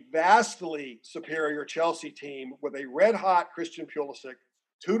beat a vastly superior Chelsea team with a red-hot Christian Pulisic,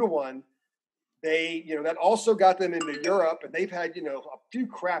 2-1. They, that also got them into Europe, and they've had, a few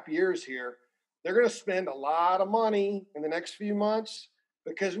crap years here. They're going to spend a lot of money in the next few months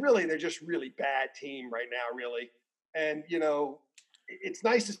because really they're just really bad team right now, really. And, it's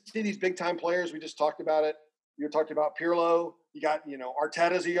nice to see these big time players. We just talked about it. You talked about Pirlo. You got,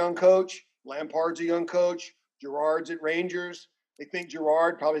 Arteta's a young coach. Lampard's a young coach. Gerrard's at Rangers. They think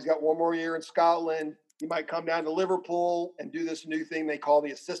Gerrard probably's got one more year in Scotland. He might come down to Liverpool and do this new thing they call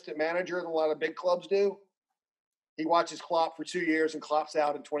the assistant manager that a lot of big clubs do. He watches Klopp for 2 years and Klopp's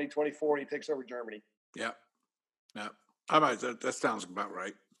out in 2024 and he takes over Germany. Yeah. Yeah. That sounds about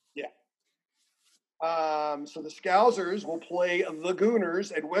right. Yeah. So the Scousers will play the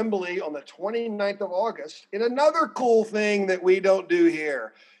Gooners at Wembley on the 29th of August in another cool thing that we don't do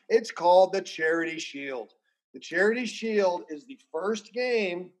here. It's called the Charity Shield. The Charity Shield is the first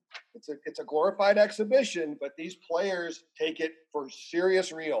game. It's a glorified exhibition, but these players take it for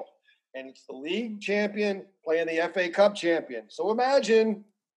serious real. And it's the league champion playing the FA Cup champion. So imagine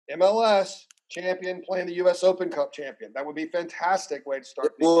MLS champion playing the U.S. Open Cup champion. That would be a fantastic way to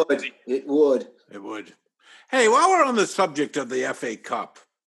start. It would. Hey, while we're on the subject of the FA Cup,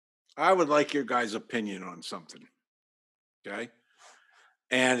 I would like your guys' opinion on something. Okay?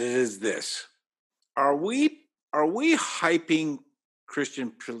 And it is this. Are we hyping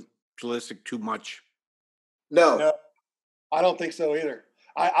Christian Pulisic too much? No, I don't think so either.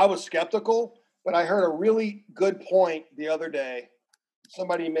 I was skeptical, but I heard a really good point the other day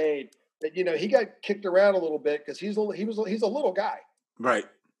somebody made that, he got kicked around a little bit because he's a little guy. Right.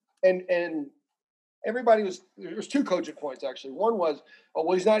 And everybody there's two cogent points, actually. One was,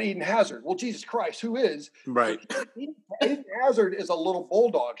 he's not Eden Hazard. Well, Jesus Christ, who is? Right. Eden Hazard is a little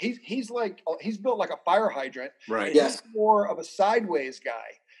bulldog. He's built like a fire hydrant. Right. Yes. He's more of a sideways guy.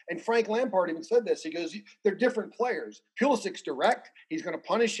 And Frank Lampard even said this. He goes, they're different players. Pulisic's direct. He's going to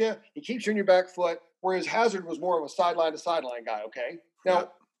punish you. He keeps you on your back foot, whereas Hazard was more of a sideline-to-sideline guy, okay?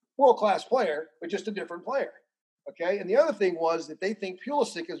 Now, world-class player, but just a different player, okay? And the other thing was that they think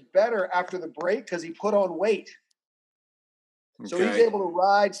Pulisic is better after the break because he put on weight. So he's able to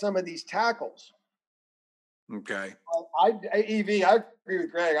ride some of these tackles. Okay. EV, I agree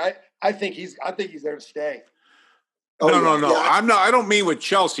with Greg. I think he's there to stay. No. Yeah. I don't mean with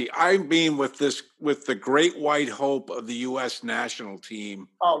Chelsea. I mean with the great white hope of the U.S. national team.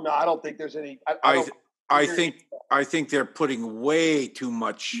 Oh no, I don't think there's any. I think they're putting way too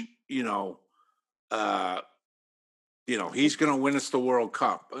much. He's going to win us the World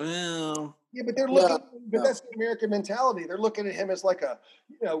Cup. Yeah, but they're looking. But that's the American mentality. They're looking at him as like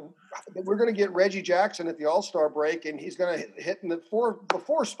we're going to get Reggie Jackson at the All-Star break, and he's going to hit in the four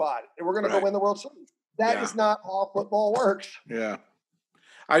spot, and we're going to go win the World Series. That is not how football works. Yeah.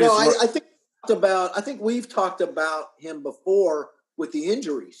 I think we've talked about him before with the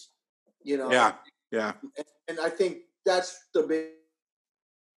injuries, Yeah. Yeah. And I think that's the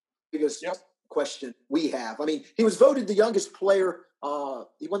biggest question we have. I mean, he was voted the youngest player.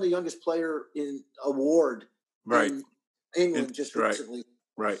 He won the youngest player in award in England just recently.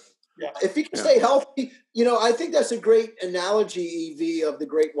 Right. Yeah. If he can stay healthy, I think that's a great analogy, EV, of the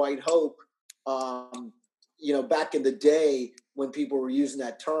Great White Hope. Back in the day when people were using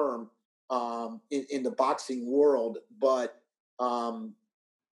that term in the boxing world. But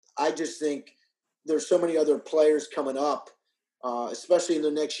I just think there's so many other players coming up, especially in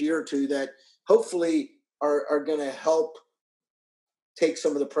the next year or two, that hopefully are going to help take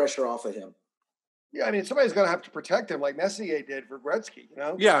some of the pressure off of him. Yeah, I mean, somebody's going to have to protect him like Messier did for Gretzky,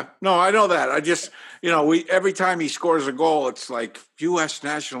 Yeah, no, I know that. I just, every time he scores a goal, it's like U.S.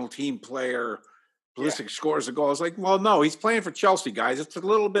 national team player, Pulisic scores a goal. It's like, well, no, he's playing for Chelsea, guys. It's a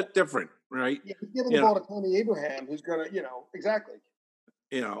little bit different, right? Yeah, he's giving the ball to Tony Abraham, who's going to, exactly.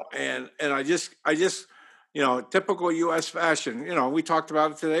 And I just, typical U.S. fashion. We talked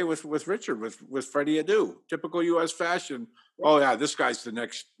about it today with Richard, with Freddie Adu. Typical U.S. fashion. Yeah. Oh yeah, this guy's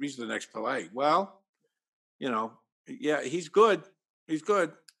he's the next Pelé. Well, he's good. He's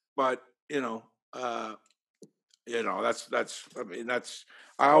good, but I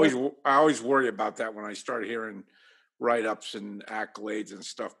always worry about that when I start hearing write-ups and accolades and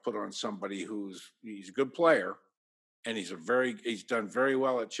stuff put on somebody he's a good player, and he's done very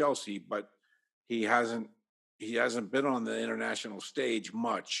well at Chelsea, but he hasn't been on the international stage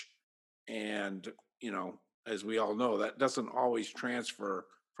much, and as we all know, that doesn't always transfer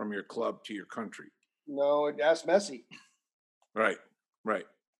from your club to your country. No, that's Messi. Right.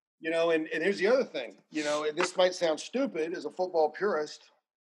 And here's the other thing, and this might sound stupid as a football purist,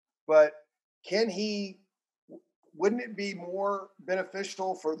 but wouldn't it be more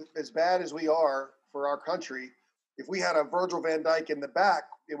beneficial for as bad as we are for our country if we had a Virgil van Dijk in the back,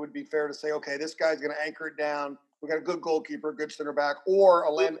 it would be fair to say, okay, this guy's going to anchor it down. We got a good goalkeeper, good center back, or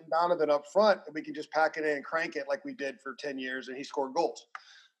a Landon Donovan up front, and we can just pack it in and crank it like we did for 10 years, and he scored goals.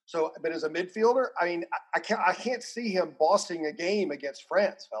 So, but as a midfielder, I mean, I can't see him bossing a game against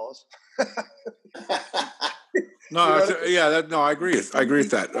France, fellas. No, I agree. I agree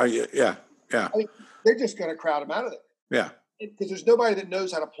with that. Yeah. I mean, they're just going to crowd him out of there. Yeah. Because there's nobody that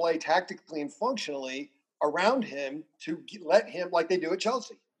knows how to play tactically and functionally around him to let him like they do at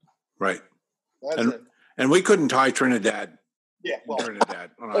Chelsea. Right. That's it. And we couldn't tie Trinidad. Yeah, well,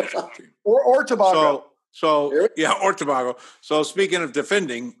 Trinidad on our team. or Tobago. So yeah, or Tobago. So speaking of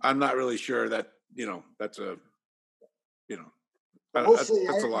defending, I'm not really sure that that's a we'll see.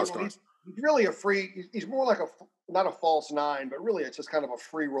 that's a lost cause. He's really a free. He's more like not a false nine, but really it's just kind of a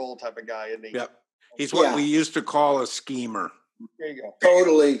free roll type of guy, isn't he? Yep. He's what we used to call a schemer. There you go.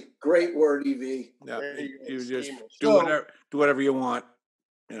 Totally. Great word, EV. Yeah. You just do whatever you want.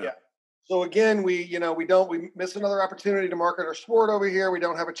 Yeah. So again, we miss another opportunity to market our sport over here. We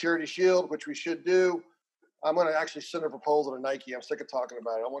don't have a charity shield, which we should do. I'm going to actually send a proposal to Nike. I'm sick of talking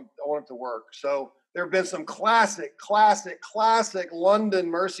about it. I want it to work. So there have been some classic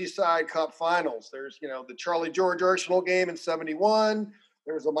London Merseyside Cup finals. There's, the Charlie George Arsenal game in '71.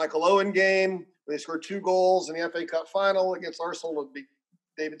 There was a Michael Owen game where they scored 2 goals in the FA Cup final against Arsenal with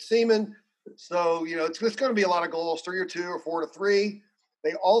David Seaman. So, it's going to be a lot of goals, 3-2 or 4-3.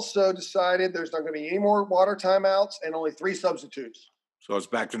 They also decided there's not going to be any more water timeouts and only 3 substitutes. So it's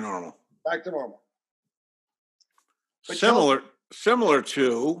back to normal. Back to normal. But similar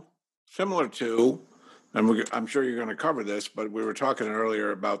to, and I'm sure you're going to cover this, but we were talking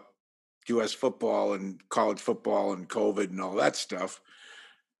earlier about U.S. football and college football and COVID and all that stuff.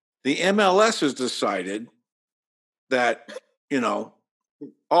 The MLS has decided that,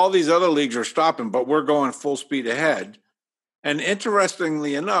 all these other leagues are stopping, but we're going full speed ahead. And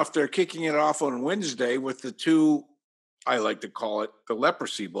interestingly enough, they're kicking it off on Wednesday with the 2, I like to call it the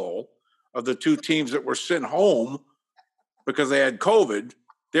Leprosy Bowl, of the 2 teams that were sent home because they had COVID.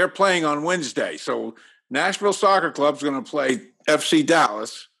 They're playing on Wednesday. So Nashville Soccer Club's going to play FC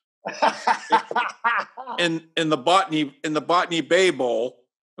Dallas in the Botany Bay Bowl.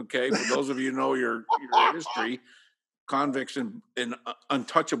 Okay, for those of you who know your history, convicts and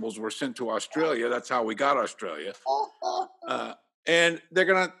untouchables were sent to Australia. That's how we got Australia. And they're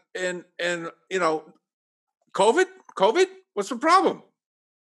gonna COVID. What's the problem?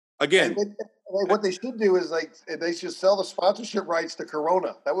 Again, what they should do is they should sell the sponsorship rights to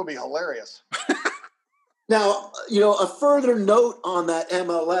Corona. That would be hilarious. Now, a further note on that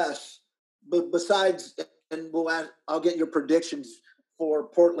MLS, but besides, and I'll get your predictions for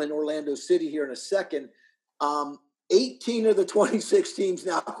Portland, Orlando City here in a second. 18 of the 26 teams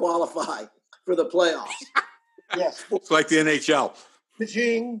now qualify for the playoffs. Yes. It's like the NHL.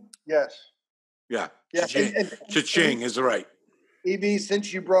 Cha-ching. Yes. Yeah. Yeah. Cha-ching is right. EB,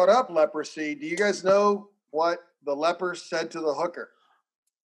 since you brought up leprosy, do you guys know what the lepers said to the hooker?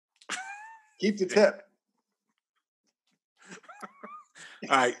 Keep the tip.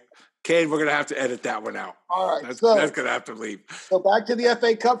 All right. Kane, we're going to have to edit that one out. All right. That's going to have to leave. So back to the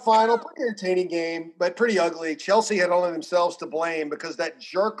FA Cup final. Pretty entertaining game, but pretty ugly. Chelsea had only themselves to blame because that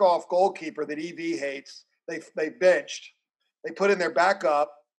jerk-off goalkeeper that EV hates, they benched. They put in their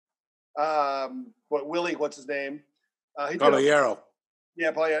backup, what's his name? Caballero.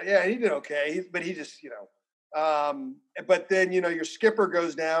 Yeah, yeah, he did okay. But he just, but then, your skipper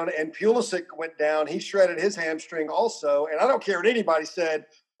goes down and Pulisic went down. He shredded his hamstring also. And I don't care what anybody said.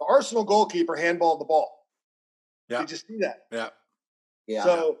 The Arsenal goalkeeper handballed the ball. Yeah. Did you see that? Yeah. Yeah.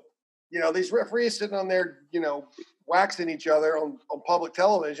 So, these referees sitting on there, waxing each other on public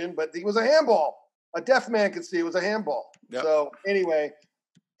television, but it was a handball. A deaf man could see it was a handball. Yep. So anyway,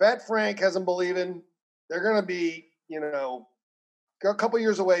 Fat Frank has them believing they're going to be, a couple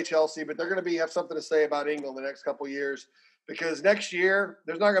years away, Chelsea, but they're going to have something to say about England the next couple years. Because next year,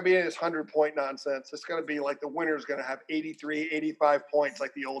 there's not going to be any of this 100-point nonsense. It's going to be like the winner's going to have 83, 85 points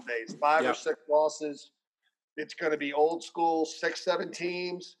like the old days. 5 or 6 losses. It's going to be old school, 6, 7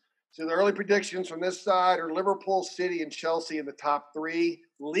 teams. So the early predictions from this side are Liverpool, City, and Chelsea in the top 3.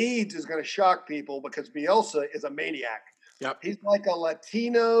 Leeds is going to shock people because Bielsa is a maniac. Yep. He's like a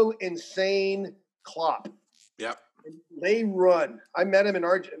Latino insane Klopp. Yep. They run. I met him in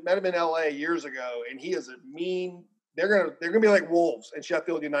LA years ago, and he is a mean. They're gonna be like Wolves and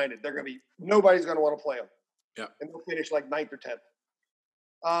Sheffield United. Nobody's gonna want to play them. Yeah, and they'll finish like 9th or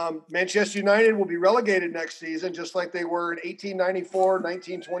 10th. Manchester United will be relegated next season, just like they were in 1894,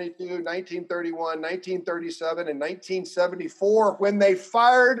 1922, 1931, 1937, and 1974 when they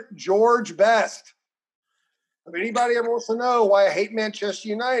fired George Best. If anybody ever wants to know why I hate Manchester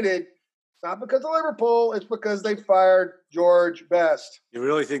United, it's not because of Liverpool. It's because they fired George Best. You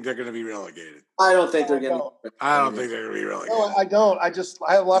really think they're going to be relegated? I don't think they're going to. I don't think they're going to be relegated. No, I don't.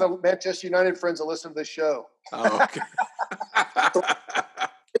 I have a lot of Manchester United friends that listen to this show. Oh, okay.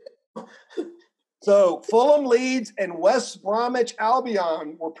 So Fulham, Leeds, and West Bromwich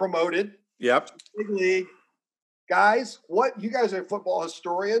Albion were promoted. Yep. Big league. Guys, you guys are football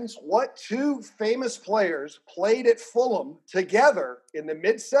historians. What two famous players played at Fulham together in the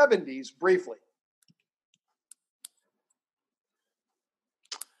mid-70s briefly?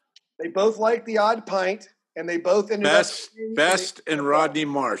 They both liked the odd pint, and they both ended Best and Rodney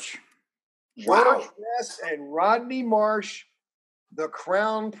Marsh. George Best and Rodney Marsh, the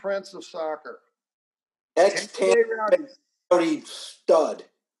crown prince of soccer. Ex-Tampa stud.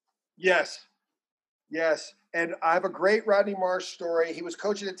 Yes. And I have a great Rodney Marsh story. He was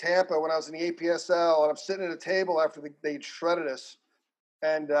coaching at Tampa when I was in the APSL, and I'm sitting at a table after they shredded us.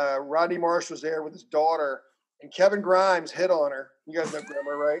 And Rodney Marsh was there with his daughter, and Kevin Grimes hit on her. You guys know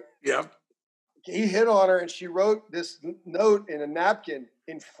Grimmer, right? Yep. He hit on her, and she wrote this note in a napkin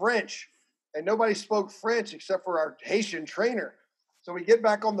in French, and nobody spoke French except for our Haitian trainer. So we get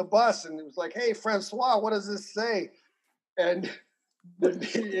back on the bus, and it was like, "Hey, Francois, what does this say?" And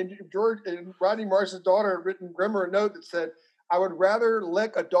Rodney Marsh's daughter had written Grimmer a note that said, "I would rather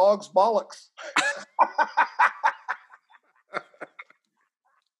lick a dog's bollocks."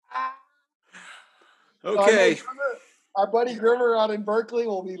 Okay. So our buddy Grimmer out in Berkeley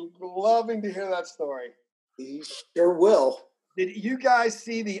will be loving to hear that story. He sure will. Did you guys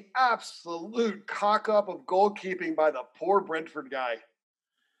see the absolute cock up of goalkeeping by the poor Brentford guy?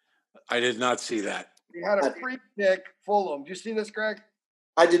 I did not see that. He had a free kick, Fulham. Did you see this, Greg?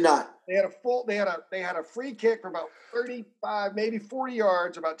 I did not. They had a free kick for about 35, maybe 40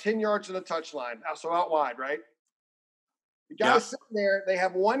 yards, about 10 yards to the touchline. So out wide, right? The guy's sitting there. They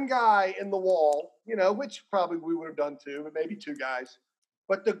have one guy in the wall, which probably we would have done too, but maybe two guys.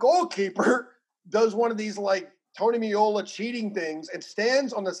 But the goalkeeper does one of these like Tony Meola cheating things and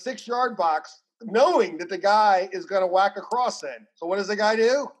stands on the 6-yard box knowing that the guy is going to whack a cross in. So what does the guy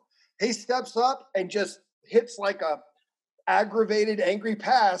do? He steps up and just hits like a aggravated, angry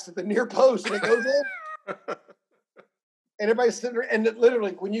pass at the near post, and it goes in. And everybody's sitting there, and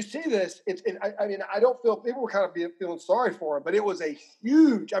literally, when you see this, I don't feel, people were kind of feeling sorry for him, but it was a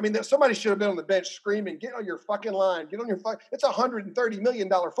huge, somebody should have been on the bench screaming, "Get on your fucking line, get on your fucking," it's a $130 million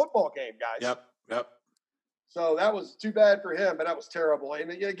football game, guys. Yep. So that was too bad for him, but that was terrible.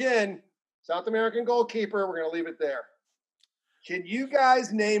 And again, South American goalkeeper, we're going to leave it there. Can you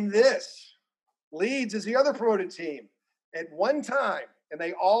guys name this? Leeds is the other promoted team. At one time, and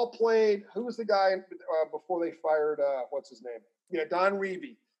they all played, who was the guy before they fired, what's his name? Don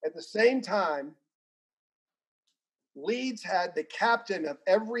Revie. At the same time, Leeds had the captain of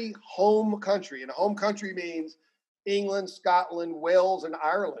every home country. And a home country means England, Scotland, Wales, and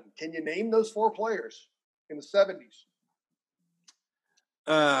Ireland. Can you name those 4 players in the 70s?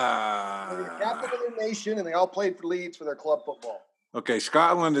 They were the captain of their nation, and they all played for Leeds for their club football. Okay,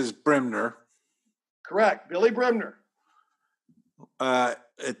 Scotland is Bremner. Correct, Billy Bremner.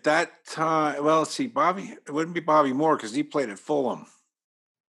 At that time, well, let's see, Bobby. It wouldn't be Bobby Moore because he played at Fulham.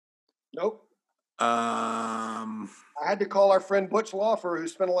 Nope. I had to call our friend Butch Lawfer, who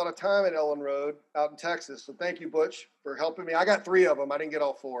spent a lot of time at Ellen Road out in Texas. So thank you, Butch, for helping me. I got 3 of them. I didn't get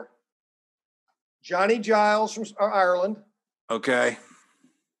all 4. Johnny Giles from Ireland. Okay.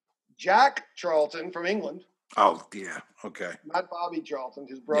 Jack Charlton from England. Oh, yeah. Okay. Not Bobby Charlton,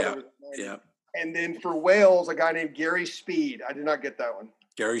 his brother. Yeah. And then for Wales, a guy named Gary Speed. I did not get that one.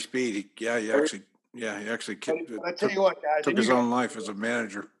 Gary Speed. He actually But I tell you what, guys. Took his own life as a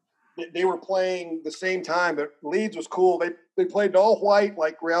manager. They were playing the same time, but Leeds was cool. They played all white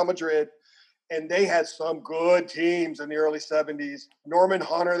like Real Madrid, and they had some good teams in the early 70s. Norman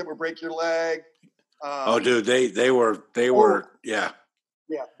Hunter that would break your leg. Dude, they were yeah.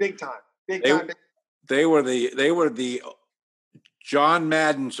 Yeah, big time. They were the John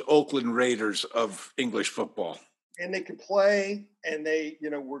Madden's Oakland Raiders of English football. And they could play, and they,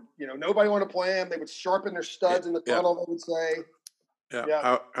 nobody wanted to play them. They would sharpen their studs in the tunnel, they would say.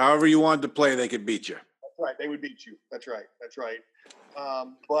 Yeah. However you wanted to play, they could beat you. That's right. They would beat you. That's right.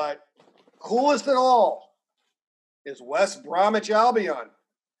 But coolest of all is West Bromwich Albion,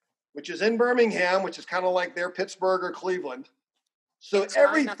 which is in Birmingham, which is kind of like their Pittsburgh or Cleveland. So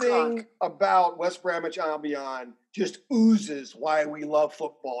everything about West Bromwich Albion just oozes why we love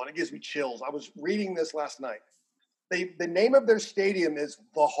football, and it gives me chills. I was reading this last night. The name of their stadium is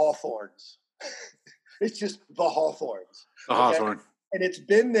the Hawthorns. It's just the Hawthorns. The Hawthorn. And it's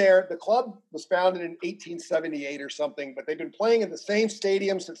been there. The club was founded in 1878 or something, but they've been playing in the same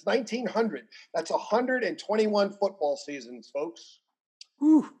stadium since 1900. That's 121 football seasons, folks.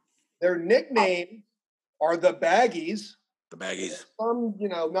 Whew. Their nickname are the Baggies. The Baggies. Some,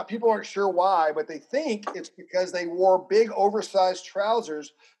 not people aren't sure why, but they think it's because they wore big, oversized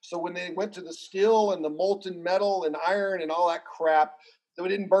trousers. So when they went to the steel and the molten metal and iron and all that crap, so it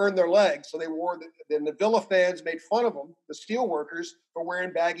didn't burn their legs. So they then the Villa fans made fun of them, the steel workers, for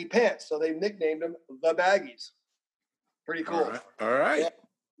wearing baggy pants. So they nicknamed them the Baggies. Pretty cool. All right. Yeah.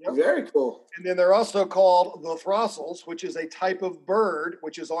 Yep. Very cool. And then they're also called the Throstles, which is a type of bird,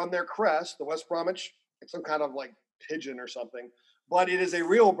 which is on their crest, the West Bromwich. It's some kind of like pigeon or something, but it is a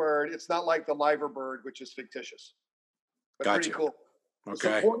real bird. It's not like the liver bird, which is fictitious. But Gotcha. Pretty cool. Okay.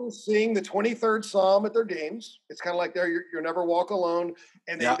 The supporters sing the 23rd Psalm at their games. It's kind of like you're never walk alone,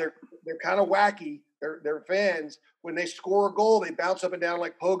 and they're kind of wacky. They're fans. When they score a goal, they bounce up and down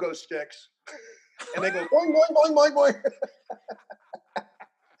like pogo sticks, and they go boing boing boing boing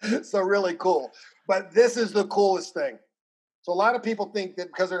boing. So really cool. But this is the coolest thing. So a lot of people think that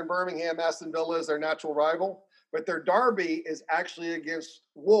because they're in Birmingham, Aston Villa is their natural rival. But their derby is actually against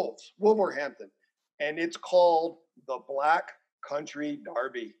Wolverhampton. And it's called the Black Country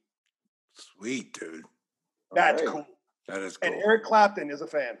Derby. Sweet, dude. That's cool. That is cool. And Eric Clapton is a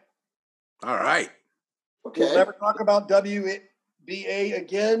fan. All right. Okay. We'll never talk about WBA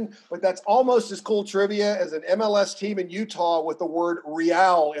again, but that's almost as cool trivia as an MLS team in Utah with the word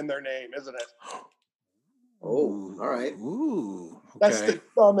Real in their name, isn't it? Oh, all right. Ooh. Okay. That's the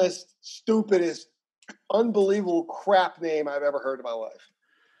dumbest, stupidest, unbelievable crap name I've ever heard in my life.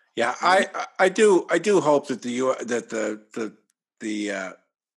 Yeah, I do hope that the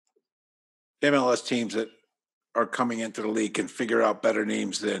MLS teams that are coming into the league can figure out better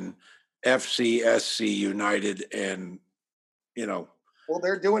names than FCSC United and Well,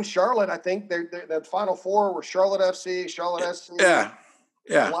 they're doing Charlotte. I think the Final Four were Charlotte FC, Charlotte SC. Yeah.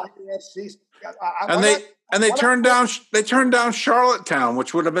 Lion FC. They turned down Charlottetown,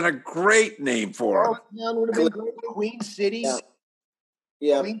 which would have been a great name for them. Charlottetown would have been great. Queen City.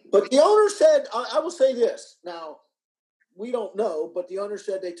 Yeah. But the owner said, I will say this. Now, we don't know, but the owner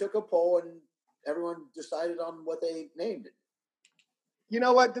said they took a poll and everyone decided on what they named it. You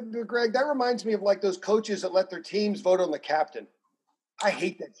know what, Greg? That reminds me of like those coaches that let their teams vote on the captain. I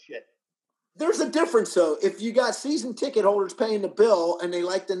hate that shit. There's a difference, though. If you got season ticket holders paying the bill and they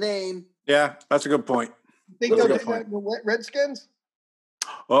like the name. Yeah, that's a good point. Think they'll do that in the Redskins?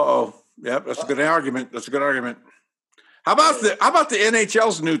 Uh-oh. Yep, that's a good argument. How about the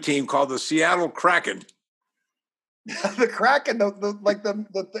NHL's new team called the Seattle Kraken? The Kraken,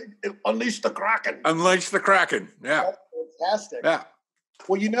 the Unleash the Kraken. Unleash the Kraken. Yeah. That's fantastic. Yeah.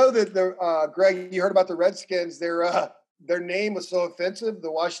 Well, you know that Greg, you heard about the Redskins. Their name was so offensive,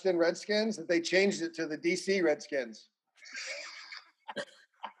 the Washington Redskins, that they changed it to the DC Redskins.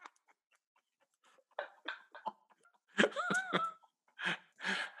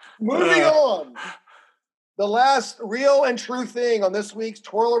 Moving on. The last real and true thing on this week's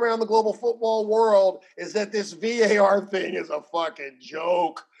Twirl Around the Global Football World is that this VAR thing is a fucking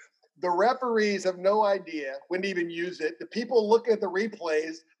joke. The referees have no idea when to even use it. The people looking at the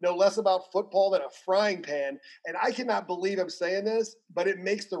replays know less about football than a frying pan. And I cannot believe I'm saying this, but it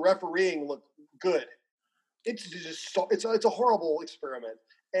makes the refereeing look good. It's a horrible experiment.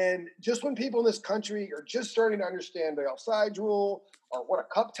 And just when people in this country are just starting to understand the offside rule or what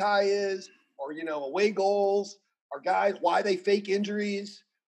a cup tie is, or, away goals, or guys, why they fake injuries,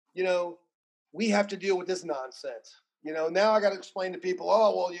 we have to deal with this nonsense. Now I got to explain to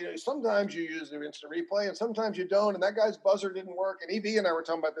people, sometimes you use the instant replay and sometimes you don't. And that guy's buzzer didn't work. And EB and I were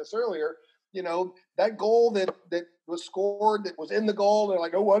talking about this earlier. That goal that was scored, that was in the goal. They're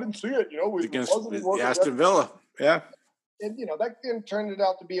like, I didn't see it. Against Aston Villa. Yeah. And, that then turned it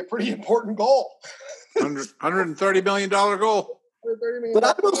out to be a pretty important goal. $130 million goal. But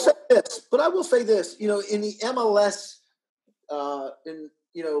I will say this, in the MLS,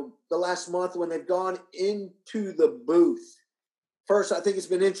 the last month when they've gone into the booth, first, I think it's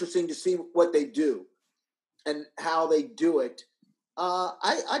been interesting to see what they do and how they do it.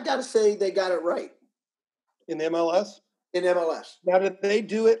 I got to say they got it right. In the MLS? In MLS. Now, did they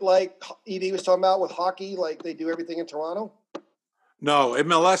do it like Edie was talking about with hockey, like they do everything in Toronto? No,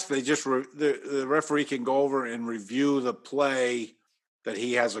 MLS, they just the referee can go over and review the play that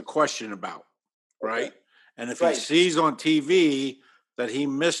he has a question about, right? Okay. And if he sees on TV that he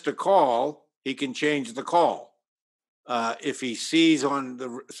missed a call, he can change the call. If he sees not on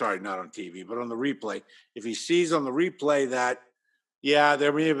TV, but on the replay, if he sees on the replay that,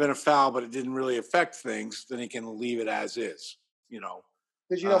 there may have been a foul, but it didn't really affect things, then he can leave it as is.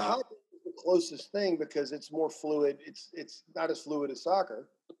 Because hockey is the closest thing because it's more fluid. It's not as fluid as soccer.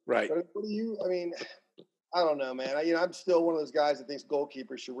 Right. But I don't know, man. I'm still one of those guys that thinks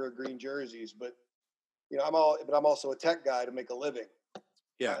goalkeepers should wear green jerseys, but I'm also a tech guy to make a living.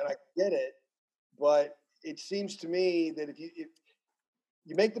 Yeah. And I get it, but it seems to me that if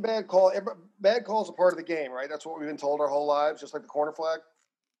you make the bad call, bad calls are part of the game, right? That's what we've been told our whole lives, just like the corner flag.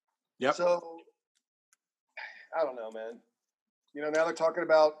 Yep. So I don't know, man. Now they're talking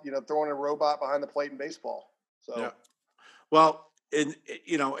about, throwing a robot behind the plate in baseball. So, yeah. Well, and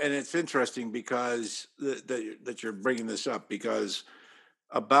it's interesting because that you're bringing this up, because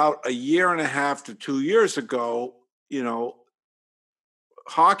about a year and a half to 2 years ago,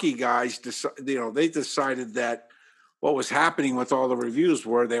 hockey guys they decided that what was happening with all the reviews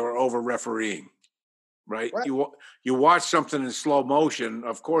were they were over refereeing, right? You watch something in slow motion,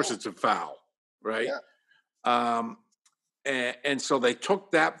 of course it's a foul, right? Yeah. And so they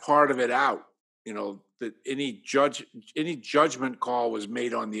took that part of it out. That any judgment call was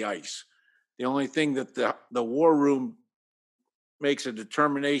made on the ice. The only thing that the war room makes a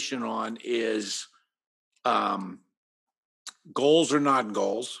determination on is goals or not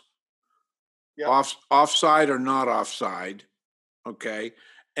goals, offside or not offside. Okay.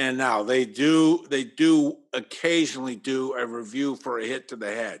 And now they do occasionally do a review for a hit to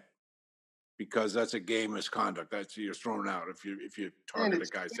the head, because that's a game misconduct. You're thrown out if you target a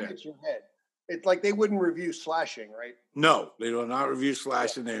guy's head. Your head. It's like they wouldn't review slashing, right? No, they will not review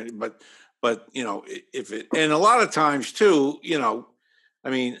slashing there. But if it, and a lot of times too,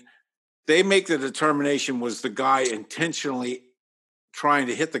 they make the determination, was the guy intentionally trying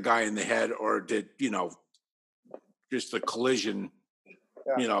to hit the guy in the head, or did just the collision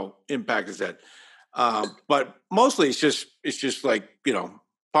impact his head. But mostly it's just like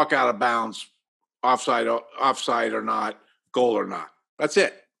puck out of bounds, offside or not, goal or not. That's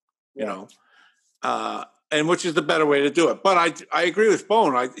it. And which is the better way to do it. But I agree with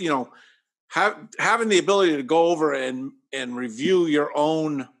Bone. Having the ability to go over and review your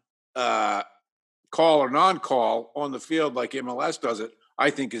own call or non-call on the field like MLS does it, I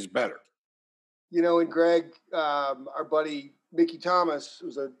think is better. And Greg, our buddy Mickey Thomas,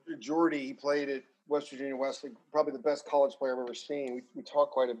 who's a Geordie, he played at West Virginia Wesleyan, probably the best college player I've ever seen. We talk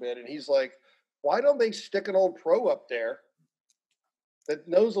quite a bit, and he's like, why don't they stick an old pro up there that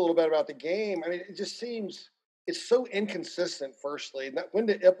knows a little bit about the game? I mean, it just seems it's so inconsistent, firstly, and when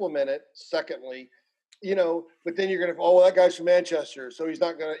to implement it, secondly, but then you're going to, that guy's from Manchester, so he's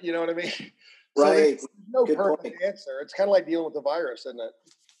not going to, you know what I mean? So right. There's no Good perfect point. answer. It's kind of like dealing with the virus, isn't it?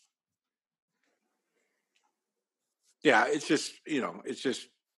 Yeah, it's just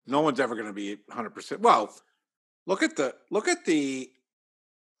no one's ever going to be 100%. Well, look at the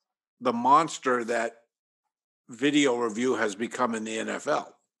monster that video review has become in the NFL.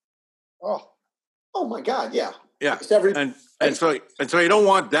 Oh my God, yeah. Yeah. And so you don't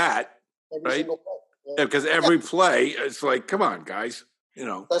want that, right? Because every play, it's like, come on, guys.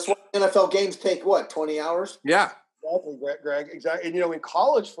 That's why NFL games take 20 hours? Yeah. Exactly, Greg. Exactly. And in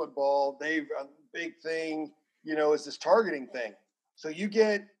college football, they've a big thing, is this targeting thing. So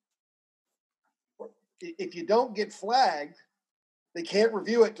if you don't get flagged, they can't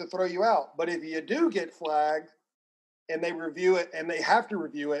review it to throw you out. But if you do get flagged and they review it, and they have to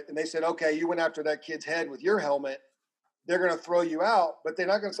review it, and they said, okay, you went after that kid's head with your helmet, they're going to throw you out, but they're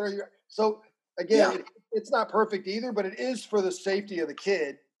not going to throw you out. So again, it's not perfect either, but it is for the safety of the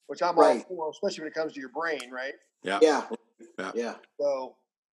kid, which I'm all for, especially when it comes to your brain, right? Yeah. So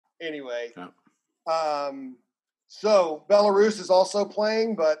anyway, so Belarus is also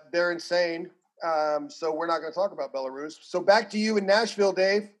playing, but they're insane. So we're not going to talk about Belarus. So back to you in Nashville,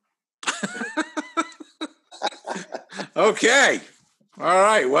 Dave. Okay. All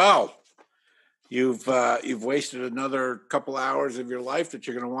right. Well, you've wasted another couple hours of your life that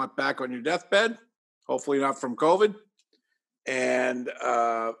you're going to want back on your deathbed. Hopefully not from COVID. And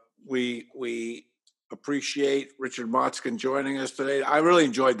we appreciate Richard Motzkin joining us today. I really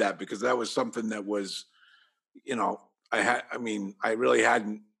enjoyed that, because that was something that was, I really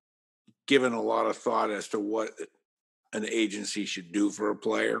hadn't given a lot of thought as to what an agency should do for a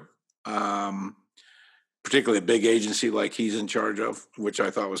player, particularly a big agency like he's in charge of, which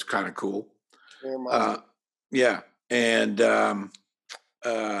I thought was kind of cool. And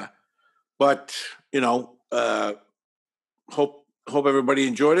but hope everybody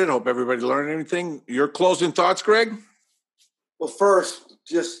enjoyed it. Hope everybody learned anything. Your closing thoughts, Greg? Well, first,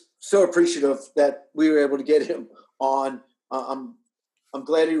 just so appreciative that we were able to get him on. I'm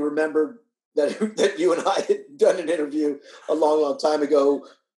glad he remembered that you and I had done an interview a long, long time ago,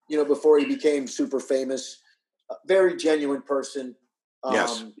 before he became super famous. very genuine person.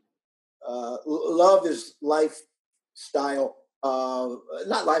 Yes. Love his lifestyle,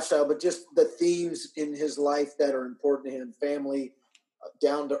 not lifestyle, but just the themes in his life that are important to him: family,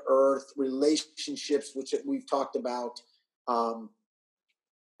 down to earth, relationships, which we've talked about, and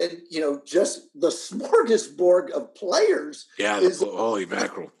just the smorgasbord of players. Yeah, holy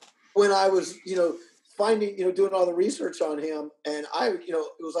mackerel. When I was, finding, doing all the research on him, and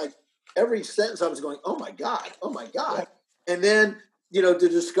it was like every sentence I was going, oh my God. And then, to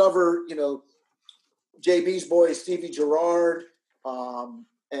discover, JB's boy, Stevie Gerrard.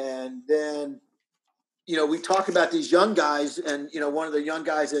 And then, we talk about these young guys, and, one of the young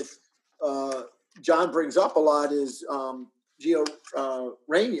guys that John brings up a lot is Gio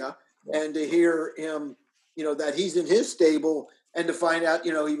Reyna, and to hear him, that he's in his stable, and to find out,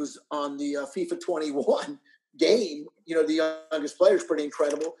 he was on the FIFA 21 game, the youngest player is pretty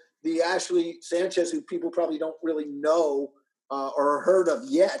incredible. The Ashley Sanchez, who people probably don't really know or heard of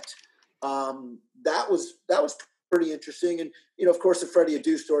yet, that was pretty interesting. And, of course, the Freddie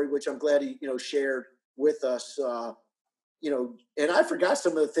Adu story, which I'm glad he, shared with us, and I forgot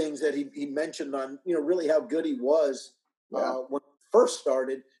some of the things that he mentioned on, really how good he was when he first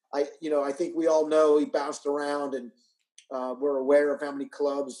started. I think we all know he bounced around, and we're aware of how many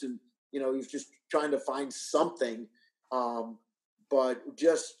clubs, and, he's just trying to find something. But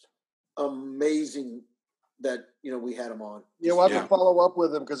just amazing that, we had him on. Yeah, we'll have to follow up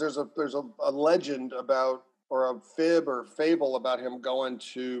with him, because there's a legend about, or a fib or fable about him going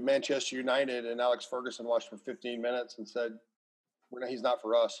to Manchester United, and Alex Ferguson watched for 15 minutes and said, he's not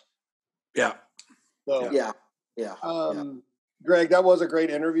for us. Yeah. So, yeah. Greg, that was a great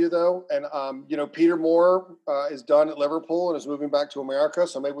interview, though. And, Peter Moore is done at Liverpool and is moving back to America,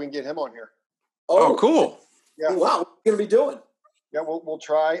 so maybe we can get him on here. Oh, cool. Yeah. Wow. What are you going to be doing? Yeah, we'll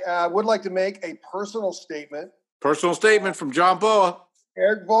try. I would like to make a personal statement. Personal statement from John Boa.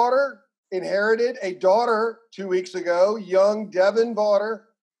 Eric Vaughter inherited a daughter 2 weeks ago. Young Devin Vaughter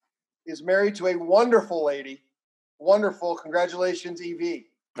is married to a wonderful lady. Wonderful. Congratulations, EV.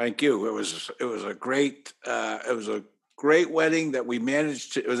 Thank you. It was a great wedding that we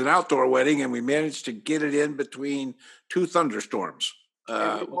managed to. It was an outdoor wedding, and we managed to get it in between two thunderstorms.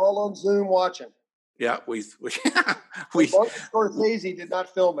 And we're all on Zoom watching. Yeah, we Scorsese did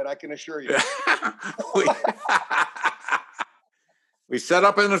not film it, I can assure you. We set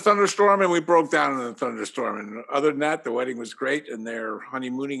up in a thunderstorm and we broke down in a thunderstorm. And other than that, the wedding was great, and they're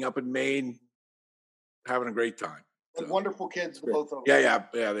honeymooning up in Maine, having a great time. So, wonderful kids, both of them. Yeah,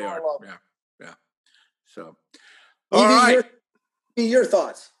 they are. Yeah. So, all right. Your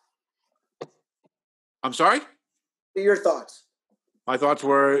thoughts. I'm sorry? Your thoughts. My thoughts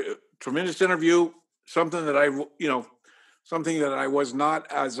were tremendous interview. Something that I was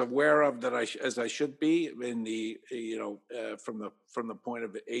not as aware of as I should be in the from the point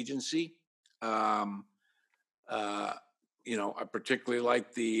of the agency. I particularly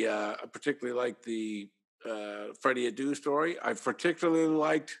like the Freddie Adu story. I particularly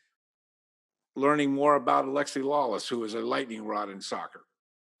liked learning more about Alexi Lawless, who is a lightning rod in soccer,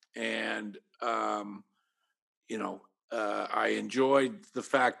 and I enjoyed the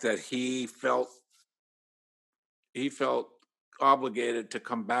fact that he felt obligated to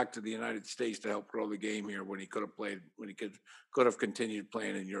come back to the United States to help grow the game here when he could have continued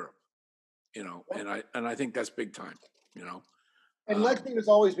playing in Europe, and I think that's big time, And Lexi has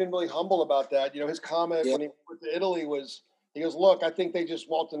always been really humble about that. His comment when he went to Italy was, he goes, look, I think they just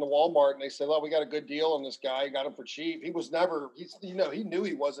walked into Walmart and they said, we got a good deal on this guy. Got him for cheap. He was never, he knew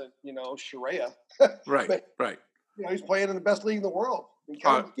he wasn't, Sharia. Right, but, right. He's playing in the best league in the world.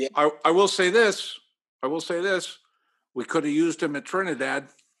 I will say this. We could have used him at Trinidad.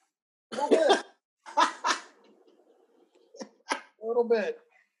 A little bit.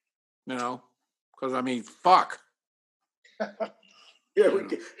 Because fuck.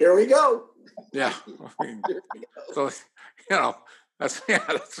 Here we go. Yeah. So that's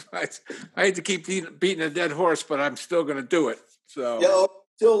I hate to keep beating a dead horse, but I'm still going to do it. So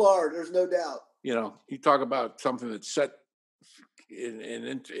still are. There's no doubt. You talk about something that's set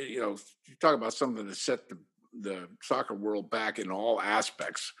you talk about something that set the soccer world back in all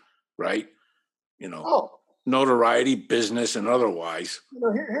aspects, right? Notoriety, business, and otherwise.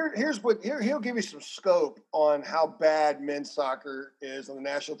 He'll give you some scope on how bad men's soccer is on the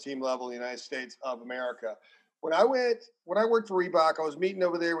national team level in the United States of America. When I worked for Reebok, I was meeting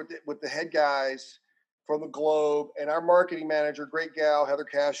over there with the head guys from the Globe, and our marketing manager, great gal, Heather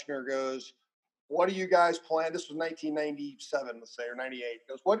Kashner, goes, what do you guys plan? This was 1997, let's say, or 98.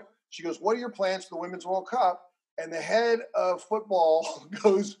 She goes, what are your plans for the Women's World Cup? And the head of football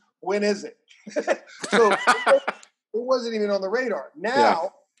goes, When is it? So it wasn't even on the radar.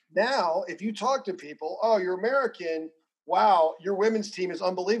 Now, if you talk to people, oh, you're American. Wow, your women's team is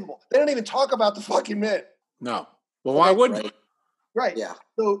unbelievable. They don't even talk about the fucking men. No. Well, why wouldn't you? Right. Yeah.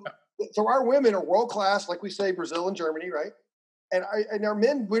 So our women are world class, like we say, Brazil and Germany, right? And our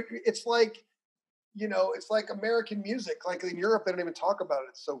men, it's like, it's like American music. Like in Europe, they don't even talk about it.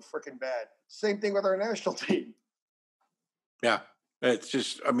 It's so freaking bad. Same thing with our national team. Yeah. It's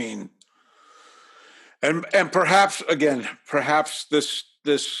just, I mean, and perhaps this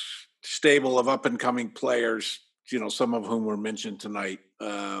stable of up and coming players, some of whom were mentioned tonight,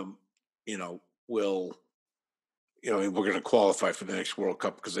 will, we're going to qualify for the next World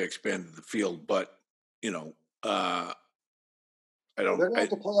Cup because they expanded the field, but they're going to have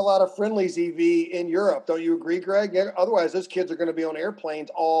to play a lot of friendlies, EV, in Europe. Don't you agree, Greg? Otherwise, those kids are going to be on airplanes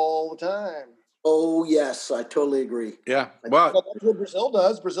all the time. Oh yes, I totally agree. Yeah, well, that's what Brazil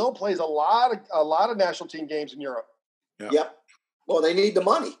does. Brazil plays a lot of national team games in Europe. Yeah. Yep. Well, they need the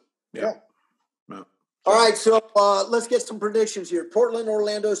money. Yeah. All right, so let's get some predictions here. Portland,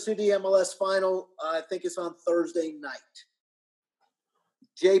 Orlando City MLS final. I think it's on Thursday night.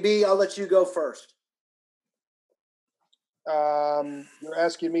 JB, I'll let you go first. You're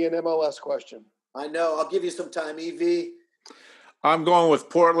asking me an MLS question. I know. I'll give you some time, EV. I'm going with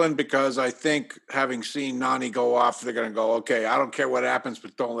Portland because I think having seen Nani go off, they're going to go, okay, I don't care what happens,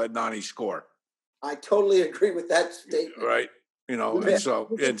 but don't let Nani score. I totally agree with that statement. Right. And so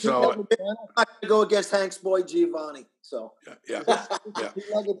I'm not going to go against Hank's boy Giovanni. So yeah.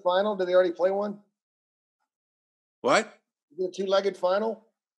 Two-legged final? Did they already play one? What? Is it a two-legged final?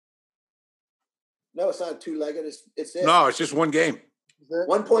 No, it's not two-legged. It's it. No, it's just one game.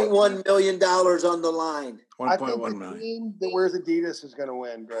 $1.1 million on the line. I think the team that wears Adidas is going to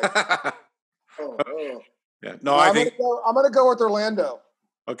win, Greg. Yeah. No, I'm going to go with Orlando.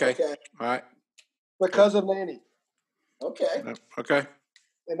 Okay. All right. Because of Manny. Okay.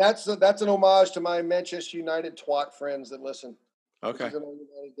 And that's an homage to my Manchester United twat friends that listen. Okay. He's an old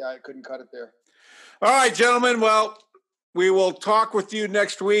United guy. I couldn't cut it there. All right, gentlemen. Well, we will talk with you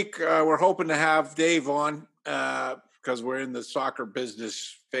next week. We're hoping to have Dave on because we're in the soccer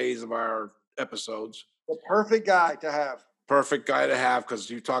business phase of our episodes. The perfect guy to have. Because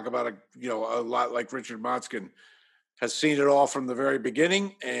you talk about a lot like Richard Motzkin has seen it all from the very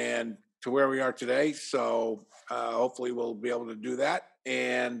beginning and to where we are today. So hopefully we'll be able to do that.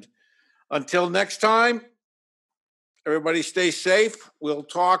 And until next time, everybody stay safe. We'll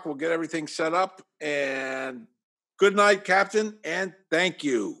talk. We'll get everything set up. And good night, Captain. And thank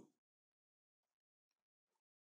you.